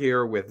start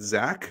here with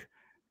Zach.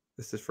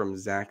 This is from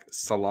Zach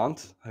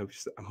Salant. I hope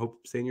I'm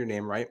saying your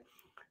name right.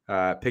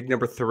 Pick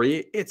number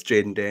 3, it's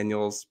Jaden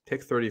Daniels.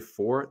 Pick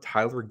 34,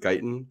 Tyler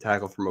Guyton,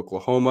 tackle from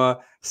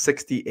Oklahoma.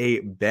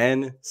 68,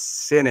 Ben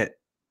Sinnott.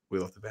 We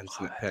love the Ben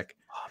Sinnott pick.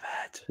 Love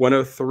it.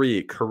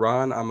 103,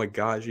 Karan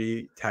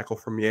Amagaji, tackle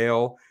from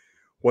Yale.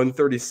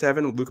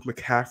 137, Luke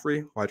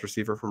McCaffrey, wide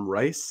receiver from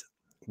Rice.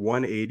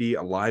 180,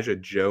 Elijah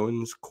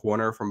Jones,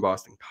 corner from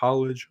Boston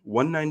College.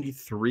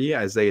 193,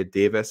 Isaiah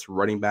Davis,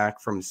 running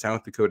back from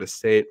South Dakota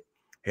State.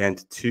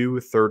 And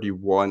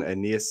 231,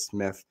 Aeneas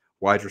Smith,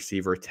 wide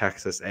receiver,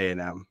 Texas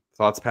A&M.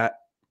 Thoughts, Pat?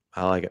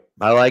 I like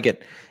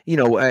it.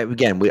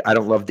 Again, I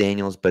don't love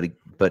Daniels, but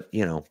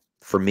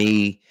for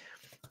me,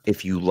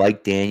 if you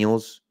like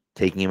Daniels,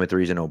 taking him at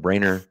 3 is a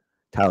no-brainer.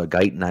 Tyler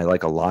Guyton, I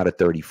like a lot at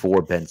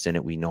 34. Ben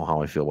Sinnott, we know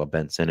how I feel about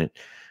Ben Sinnott.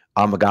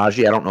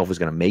 Amagaji, I don't know if he's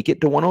going to make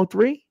it to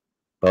 103,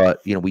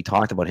 but we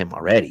talked about him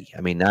already.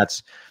 I mean,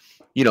 that's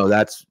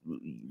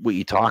what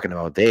you're talking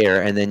about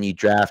there. And then you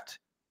draft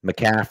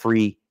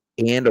McCaffrey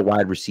and a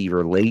wide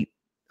receiver late,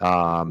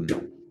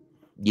 and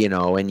you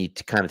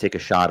kind of take a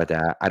shot at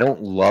that. I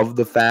don't love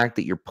the fact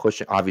that you're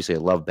pushing. Obviously, I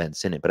love Ben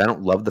Sinnott, but I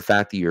don't love the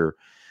fact that you're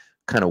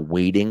kind of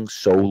waiting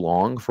so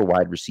long for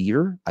wide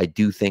receiver. I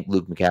do think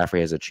Luke McCaffrey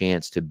has a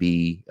chance to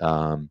be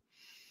a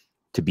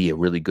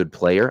really good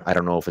player. I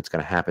don't know if it's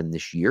going to happen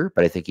this year,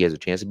 but I think he has a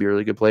chance to be a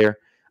really good player.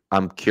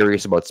 I'm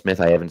curious about Smith.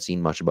 I haven't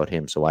seen much about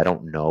him, so I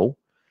don't know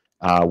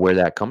where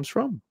that comes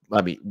from.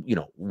 I mean,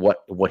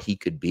 what he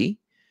could be.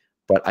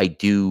 But I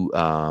do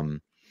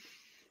like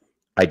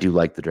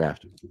the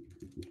draft.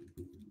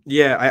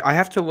 Yeah, I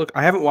have to look.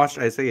 I haven't watched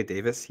Isaiah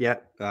Davis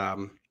yet,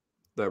 the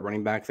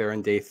running back there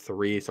in day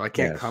 3, so I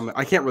can't comment.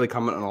 I can't really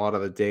comment on a lot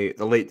of the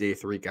late day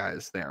 3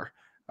 guys there.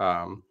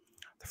 The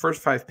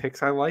first 5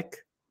 picks I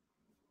like.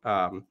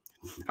 One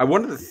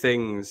of the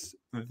things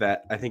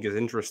that I think is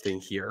interesting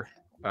here,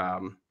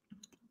 and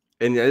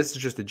this is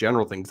just a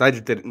general thing because I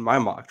just did it in my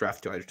mock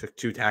draft too. I just took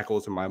 2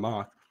 tackles in my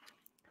mock.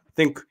 I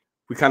think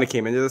we kind of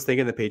came into this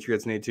thinking the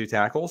Patriots need 2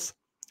 tackles,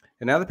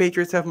 and now the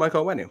Patriots have Mike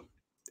Onwenu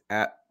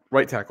at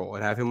right tackle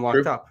and have him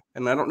locked up.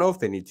 And I don't know if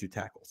they need 2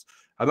 tackles.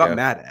 I'm not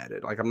mad at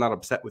it. Like, I'm not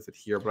upset with it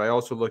here, but I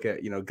also look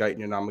at,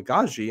 Guyton and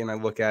Amagaji, and I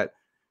look at,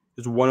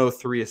 is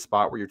 103 a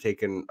spot where you're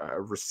taking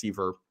a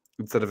receiver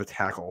instead of a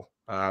tackle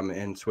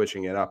and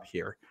switching it up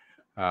here.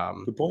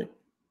 Good point.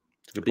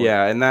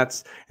 Yeah, and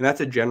that's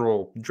a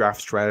general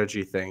draft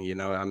strategy thing.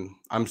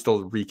 I'm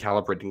still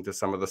recalibrating to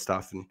some of the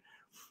stuff, and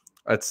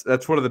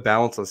that's one of the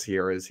balances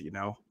here is,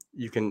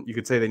 you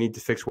could say they need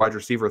to fix wide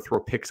receiver, throw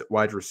picks at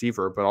wide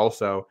receiver, but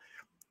also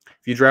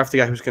if you draft a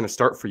guy who's going to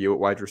start for you at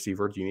wide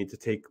receiver, do you need to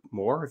take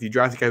more? If you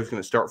draft a guy who's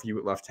going to start for you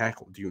at left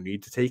tackle, do you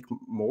need to take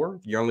more?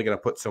 You're only going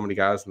to put so many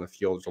guys on the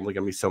field. There's only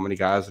going to be so many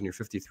guys on your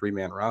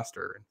 53-man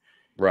roster, and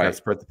right,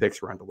 spread the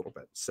picks around a little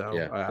bit. So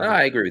yeah,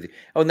 I agree with you.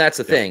 Oh, and that's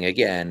the thing.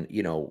 Again,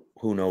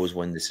 who knows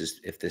when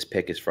if this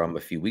pick is from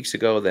a few weeks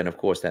ago, then of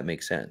course that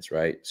makes sense,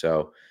 right?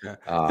 So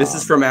this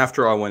is from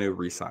after Onwenu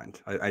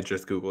re-signed. I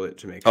just Googled it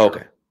to make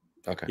sure.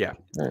 Okay. Yeah.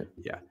 Right.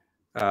 Yeah.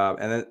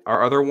 And then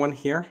our other one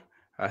here,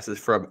 this is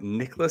from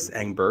Nicholas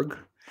Engberg.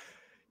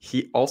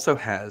 He also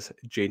has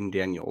Jaden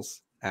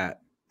Daniels at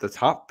the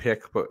top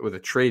pick, but with a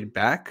trade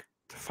back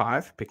to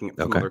 5, picking up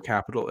some other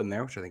capital in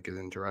there, which I think is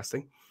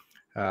interesting.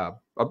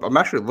 I'm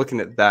actually looking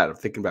at that. I'm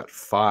thinking about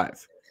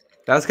 5.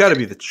 That's got to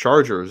be the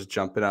Chargers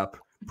jumping up,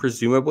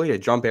 presumably to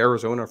jump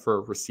Arizona for a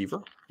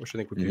receiver, which I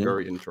think would be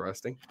very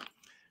interesting.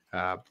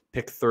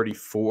 Pick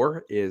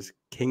 34 is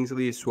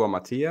Kingsley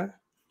Suamatia.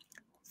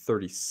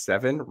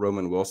 37,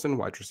 Roman Wilson,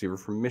 wide receiver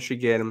from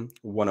Michigan.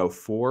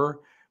 104,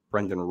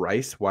 Brendan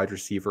Rice, wide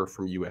receiver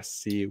from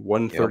USC.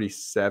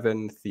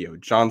 137, Theo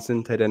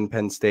Johnson, tight end,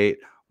 Penn State.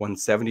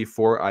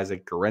 174,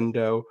 Isaac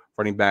Guerendo,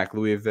 running back,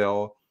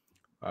 Louisville.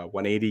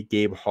 180,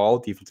 Gabe Hall,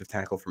 defensive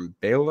tackle from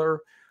Baylor.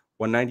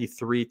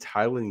 193,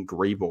 Tylen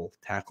Grable,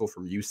 tackle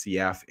from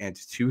UCF. And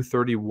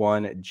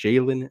 231,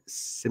 Jalen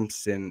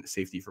Simpson,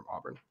 safety from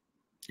Auburn.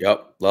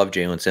 Yep, love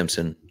Jalen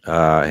Simpson.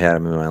 I had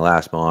him in my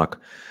last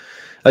mock.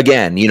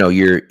 Again,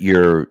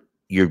 you're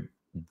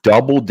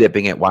double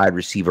dipping at wide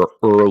receiver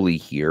early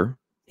here.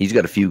 He's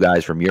got a few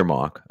guys from your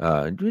mock.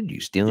 Did you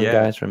stealing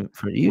guys from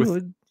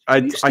you?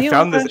 I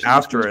found this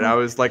after and I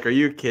was like, are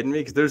you kidding me?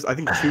 Because there's, I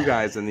think, 2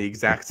 guys in the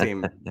exact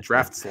same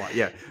draft slot.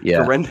 Yeah.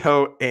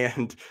 Guerendo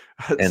and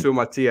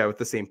Suamatia with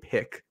the same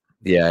pick.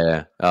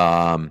 Yeah.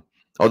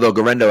 Although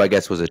Guerendo, I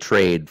guess, was a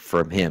trade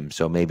from him,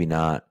 so maybe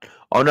not.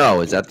 Oh,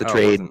 no. Is that the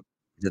trade?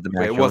 Is it the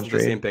Mac it wasn't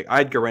trade? The same pick. I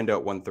had Guerendo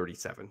at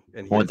 137.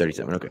 And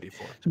 137, okay.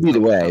 So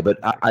either way, but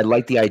I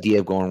like the idea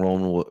of going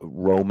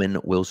Roman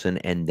Wilson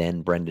and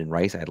then Brendan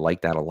Rice. I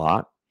like that a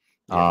lot.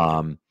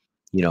 Yeah.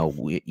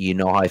 You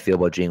know how I feel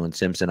about Jalen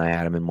Simpson. I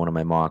had him in one of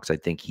my mocks. I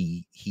think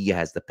he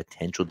has the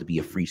potential to be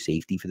a free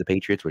safety for the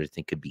Patriots, which I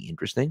think could be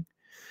interesting.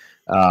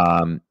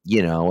 And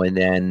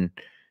then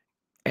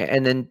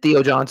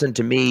Theo Johnson,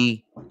 to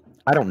me,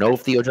 I don't know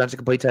if Theo Johnson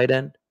can play tight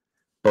end,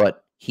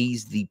 but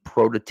he's the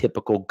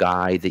prototypical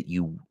guy that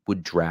you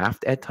would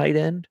draft at tight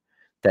end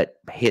that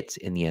hits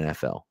in the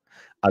NFL.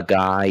 A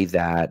guy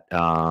that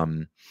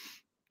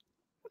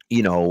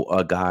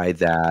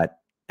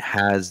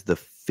has the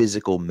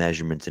physical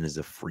measurements and is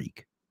a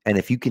freak. And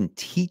if you can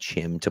teach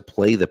him to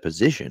play the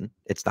position,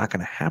 it's not going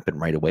to happen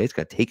right away. It's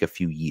going to take a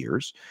few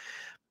years.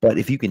 But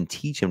if you can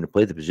teach him to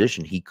play the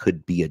position, he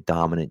could be a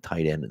dominant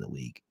tight end in the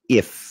league.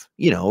 If,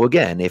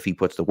 if he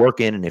puts the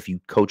work in and if you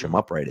coach him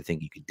up right, I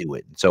think you could do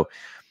it. And so,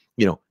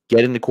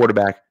 getting the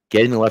quarterback,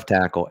 getting the left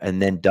tackle,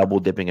 and then double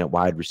dipping at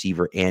wide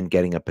receiver and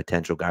getting a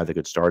potential guy that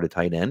could start at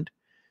tight end,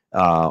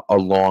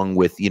 along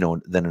with,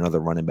 then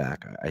another running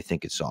back, I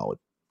think is solid.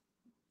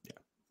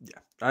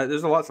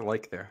 There's a lot to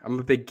like there. I'm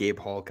a big Gabe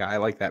Hall guy. I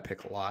like that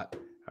pick a lot.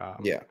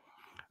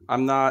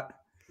 I'm not.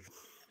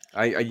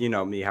 You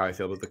know me, how I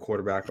feel about the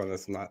quarterback on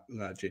this. I'm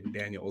not Jaden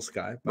Daniels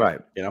guy, but, right?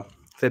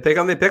 If they pick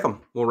him, they pick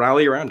him. We'll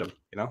rally around him.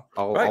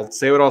 I'll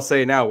say what I'll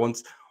say now.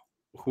 Once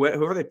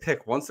whoever they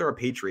pick, once they're a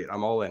Patriot,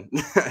 I'm all in.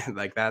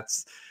 Like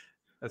that's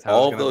how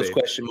all those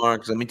question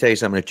marks. Let me tell you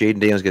something. If Jaden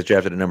Daniels gets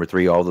drafted at number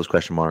 3, all those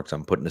question marks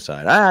I'm putting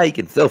aside.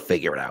 They'll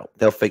figure it out.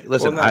 They'll figure.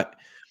 Listen,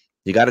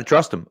 you got to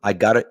trust them. I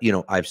got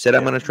to, I've said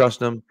I'm going to trust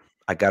them.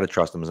 I got to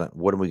trust them.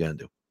 What are we going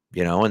to do?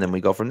 And then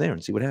we go from there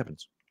and see what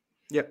happens.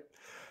 Yep.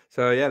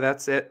 So,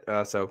 that's it.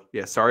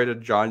 Sorry to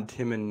John,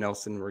 Tim, and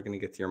Nelson. We're going to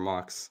get to your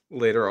mocks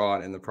later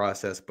on in the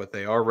process, but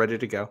they are ready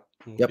to go.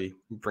 We'll be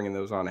bringing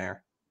those on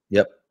air.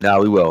 Yep.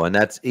 No, we will. And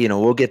that's,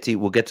 we'll get to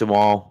them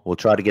all. We'll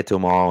try to get to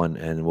them all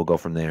and we'll go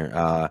from there.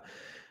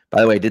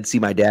 By the way, I did see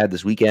my dad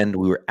this weekend.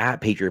 We were at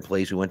Patriot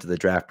Place. We went to the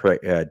draft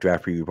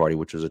preview party,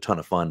 which was a ton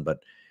of fun, but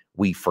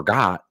we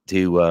forgot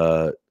to,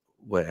 I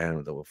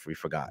don't know if we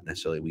forgot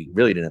necessarily. We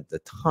really didn't have the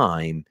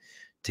time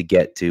to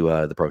get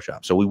to the pro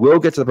shop. So we will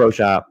get to the pro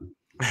shop.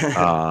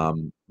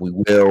 We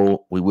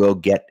will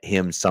get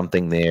him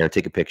something there,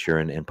 take a picture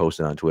and post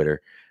it on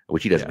Twitter,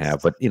 which he doesn't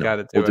have, but we'll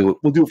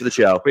do it for the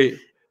show. Wait.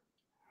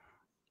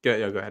 Go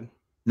ahead.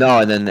 No,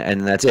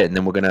 and that's it. And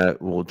then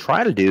we'll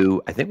try to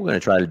do, I think we're going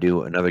to try to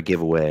do another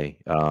giveaway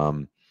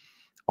on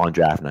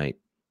draft night.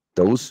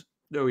 Those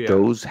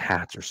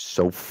hats are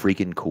so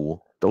freaking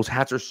cool. Those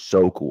hats are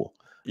so cool.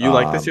 You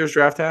like this year's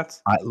draft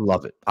hats? I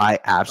love it. I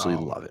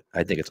absolutely love it.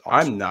 I think it's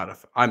awesome.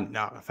 I'm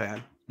not a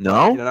fan.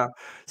 No?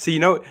 See, you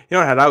know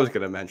what hat I was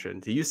going to mention?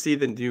 Do you see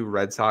the new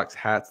Red Sox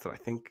hats that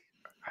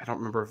I don't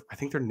remember. I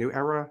think they're New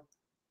Era.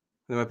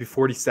 They might be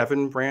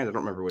 47 brand. I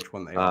don't remember which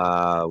one they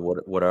are.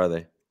 What are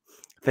they?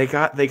 They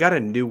got a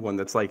new one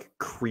that's like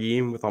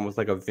cream with almost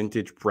like a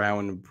vintage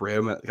brown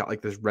brim. It got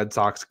like this Red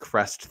Sox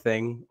crest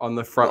thing on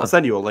the front. I'll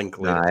send you a link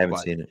later. No, I haven't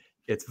seen it.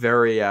 It's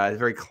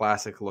very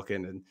classic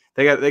looking, and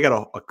they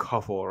got a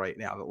couple right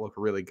now that look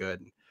really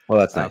good. Well,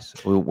 that's nice.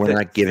 We're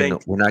not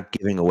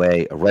giving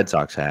away a Red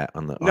Sox hat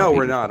on the. No,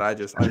 we're not.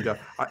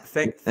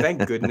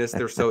 Thank goodness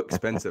they're so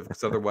expensive,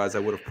 because otherwise I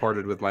would have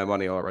parted with my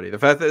money already. The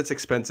fact that it's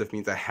expensive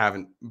means I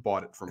haven't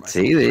bought it for myself.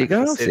 See, there you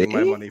go. Saving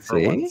my money for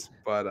once,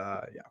 but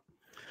yeah.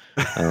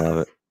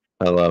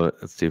 I love it.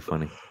 It's too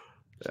funny.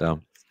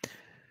 So,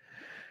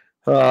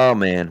 oh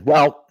man.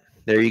 Well,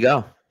 there you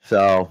go.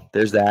 So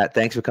there's that.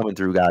 Thanks for coming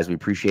through, guys. We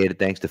appreciate it.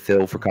 Thanks to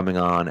Phil for coming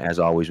on. As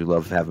always, we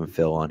love having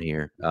Phil on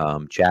here.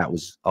 Chat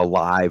was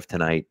alive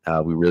tonight.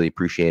 We really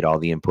appreciate all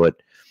the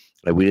input.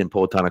 We didn't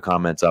pull a ton of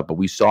comments up, but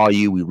we saw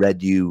you, we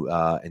read you,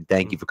 and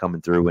thank you for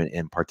coming through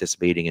and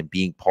participating and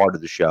being part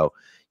of the show.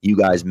 You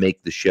guys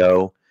make the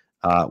show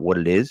what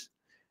it is.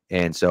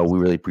 And so we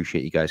really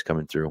appreciate you guys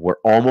coming through. We're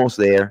almost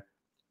there.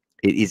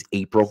 It is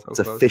April. So it's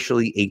close.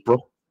 officially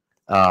April.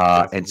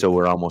 And so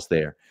we're almost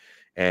there.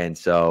 And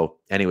so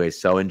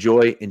anyways, so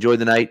enjoy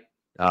the night.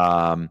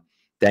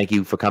 Thank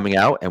you for coming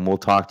out, and we'll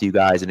talk to you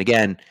guys. And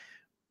again,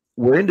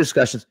 we're in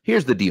discussions.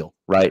 Here's the deal,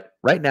 right?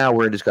 Right now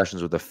we're in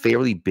discussions with a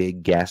fairly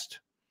big guest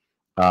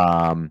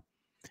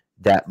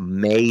that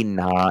may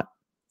not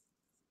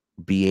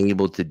be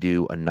able to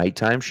do a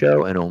nighttime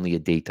show and only a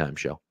daytime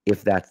show.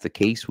 If that's the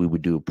case, we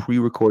would do a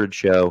pre-recorded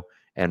show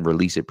and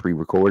release it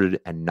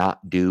pre-recorded and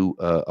not do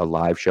a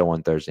live show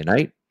on Thursday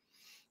night.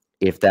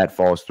 If that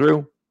falls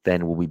through,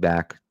 then we'll be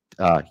back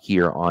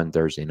here on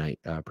Thursday night,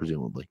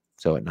 presumably.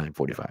 So at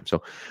 9:45.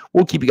 So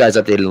we'll keep you guys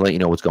updated and let you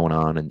know what's going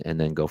on, and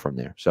then go from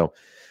there. So,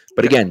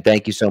 but again,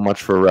 thank you so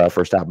much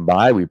for stopping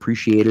by. We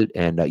appreciate it.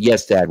 And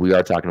yes, Dad, we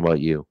are talking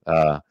about you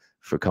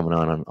for coming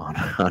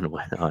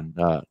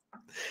on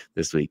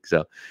this week.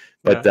 So,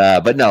 but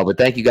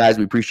thank you guys.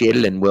 We appreciate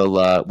it, and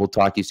we'll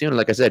talk to you soon.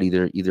 Like I said,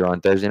 either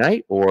on Thursday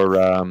night or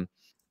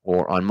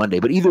on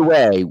Monday. But either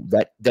way,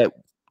 that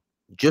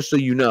just so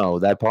you know,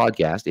 that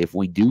podcast, if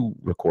we do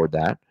record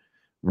that,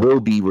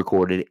 will be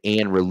recorded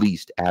and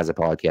released as a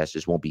podcast.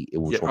 Just won't be. It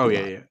won't be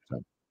live.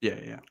 So,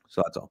 yeah.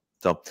 So that's all.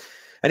 So,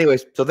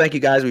 anyways, so thank you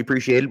guys. We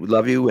appreciate it. We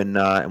love you, and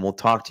we'll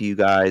talk to you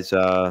guys.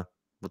 We'll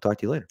talk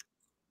to you later.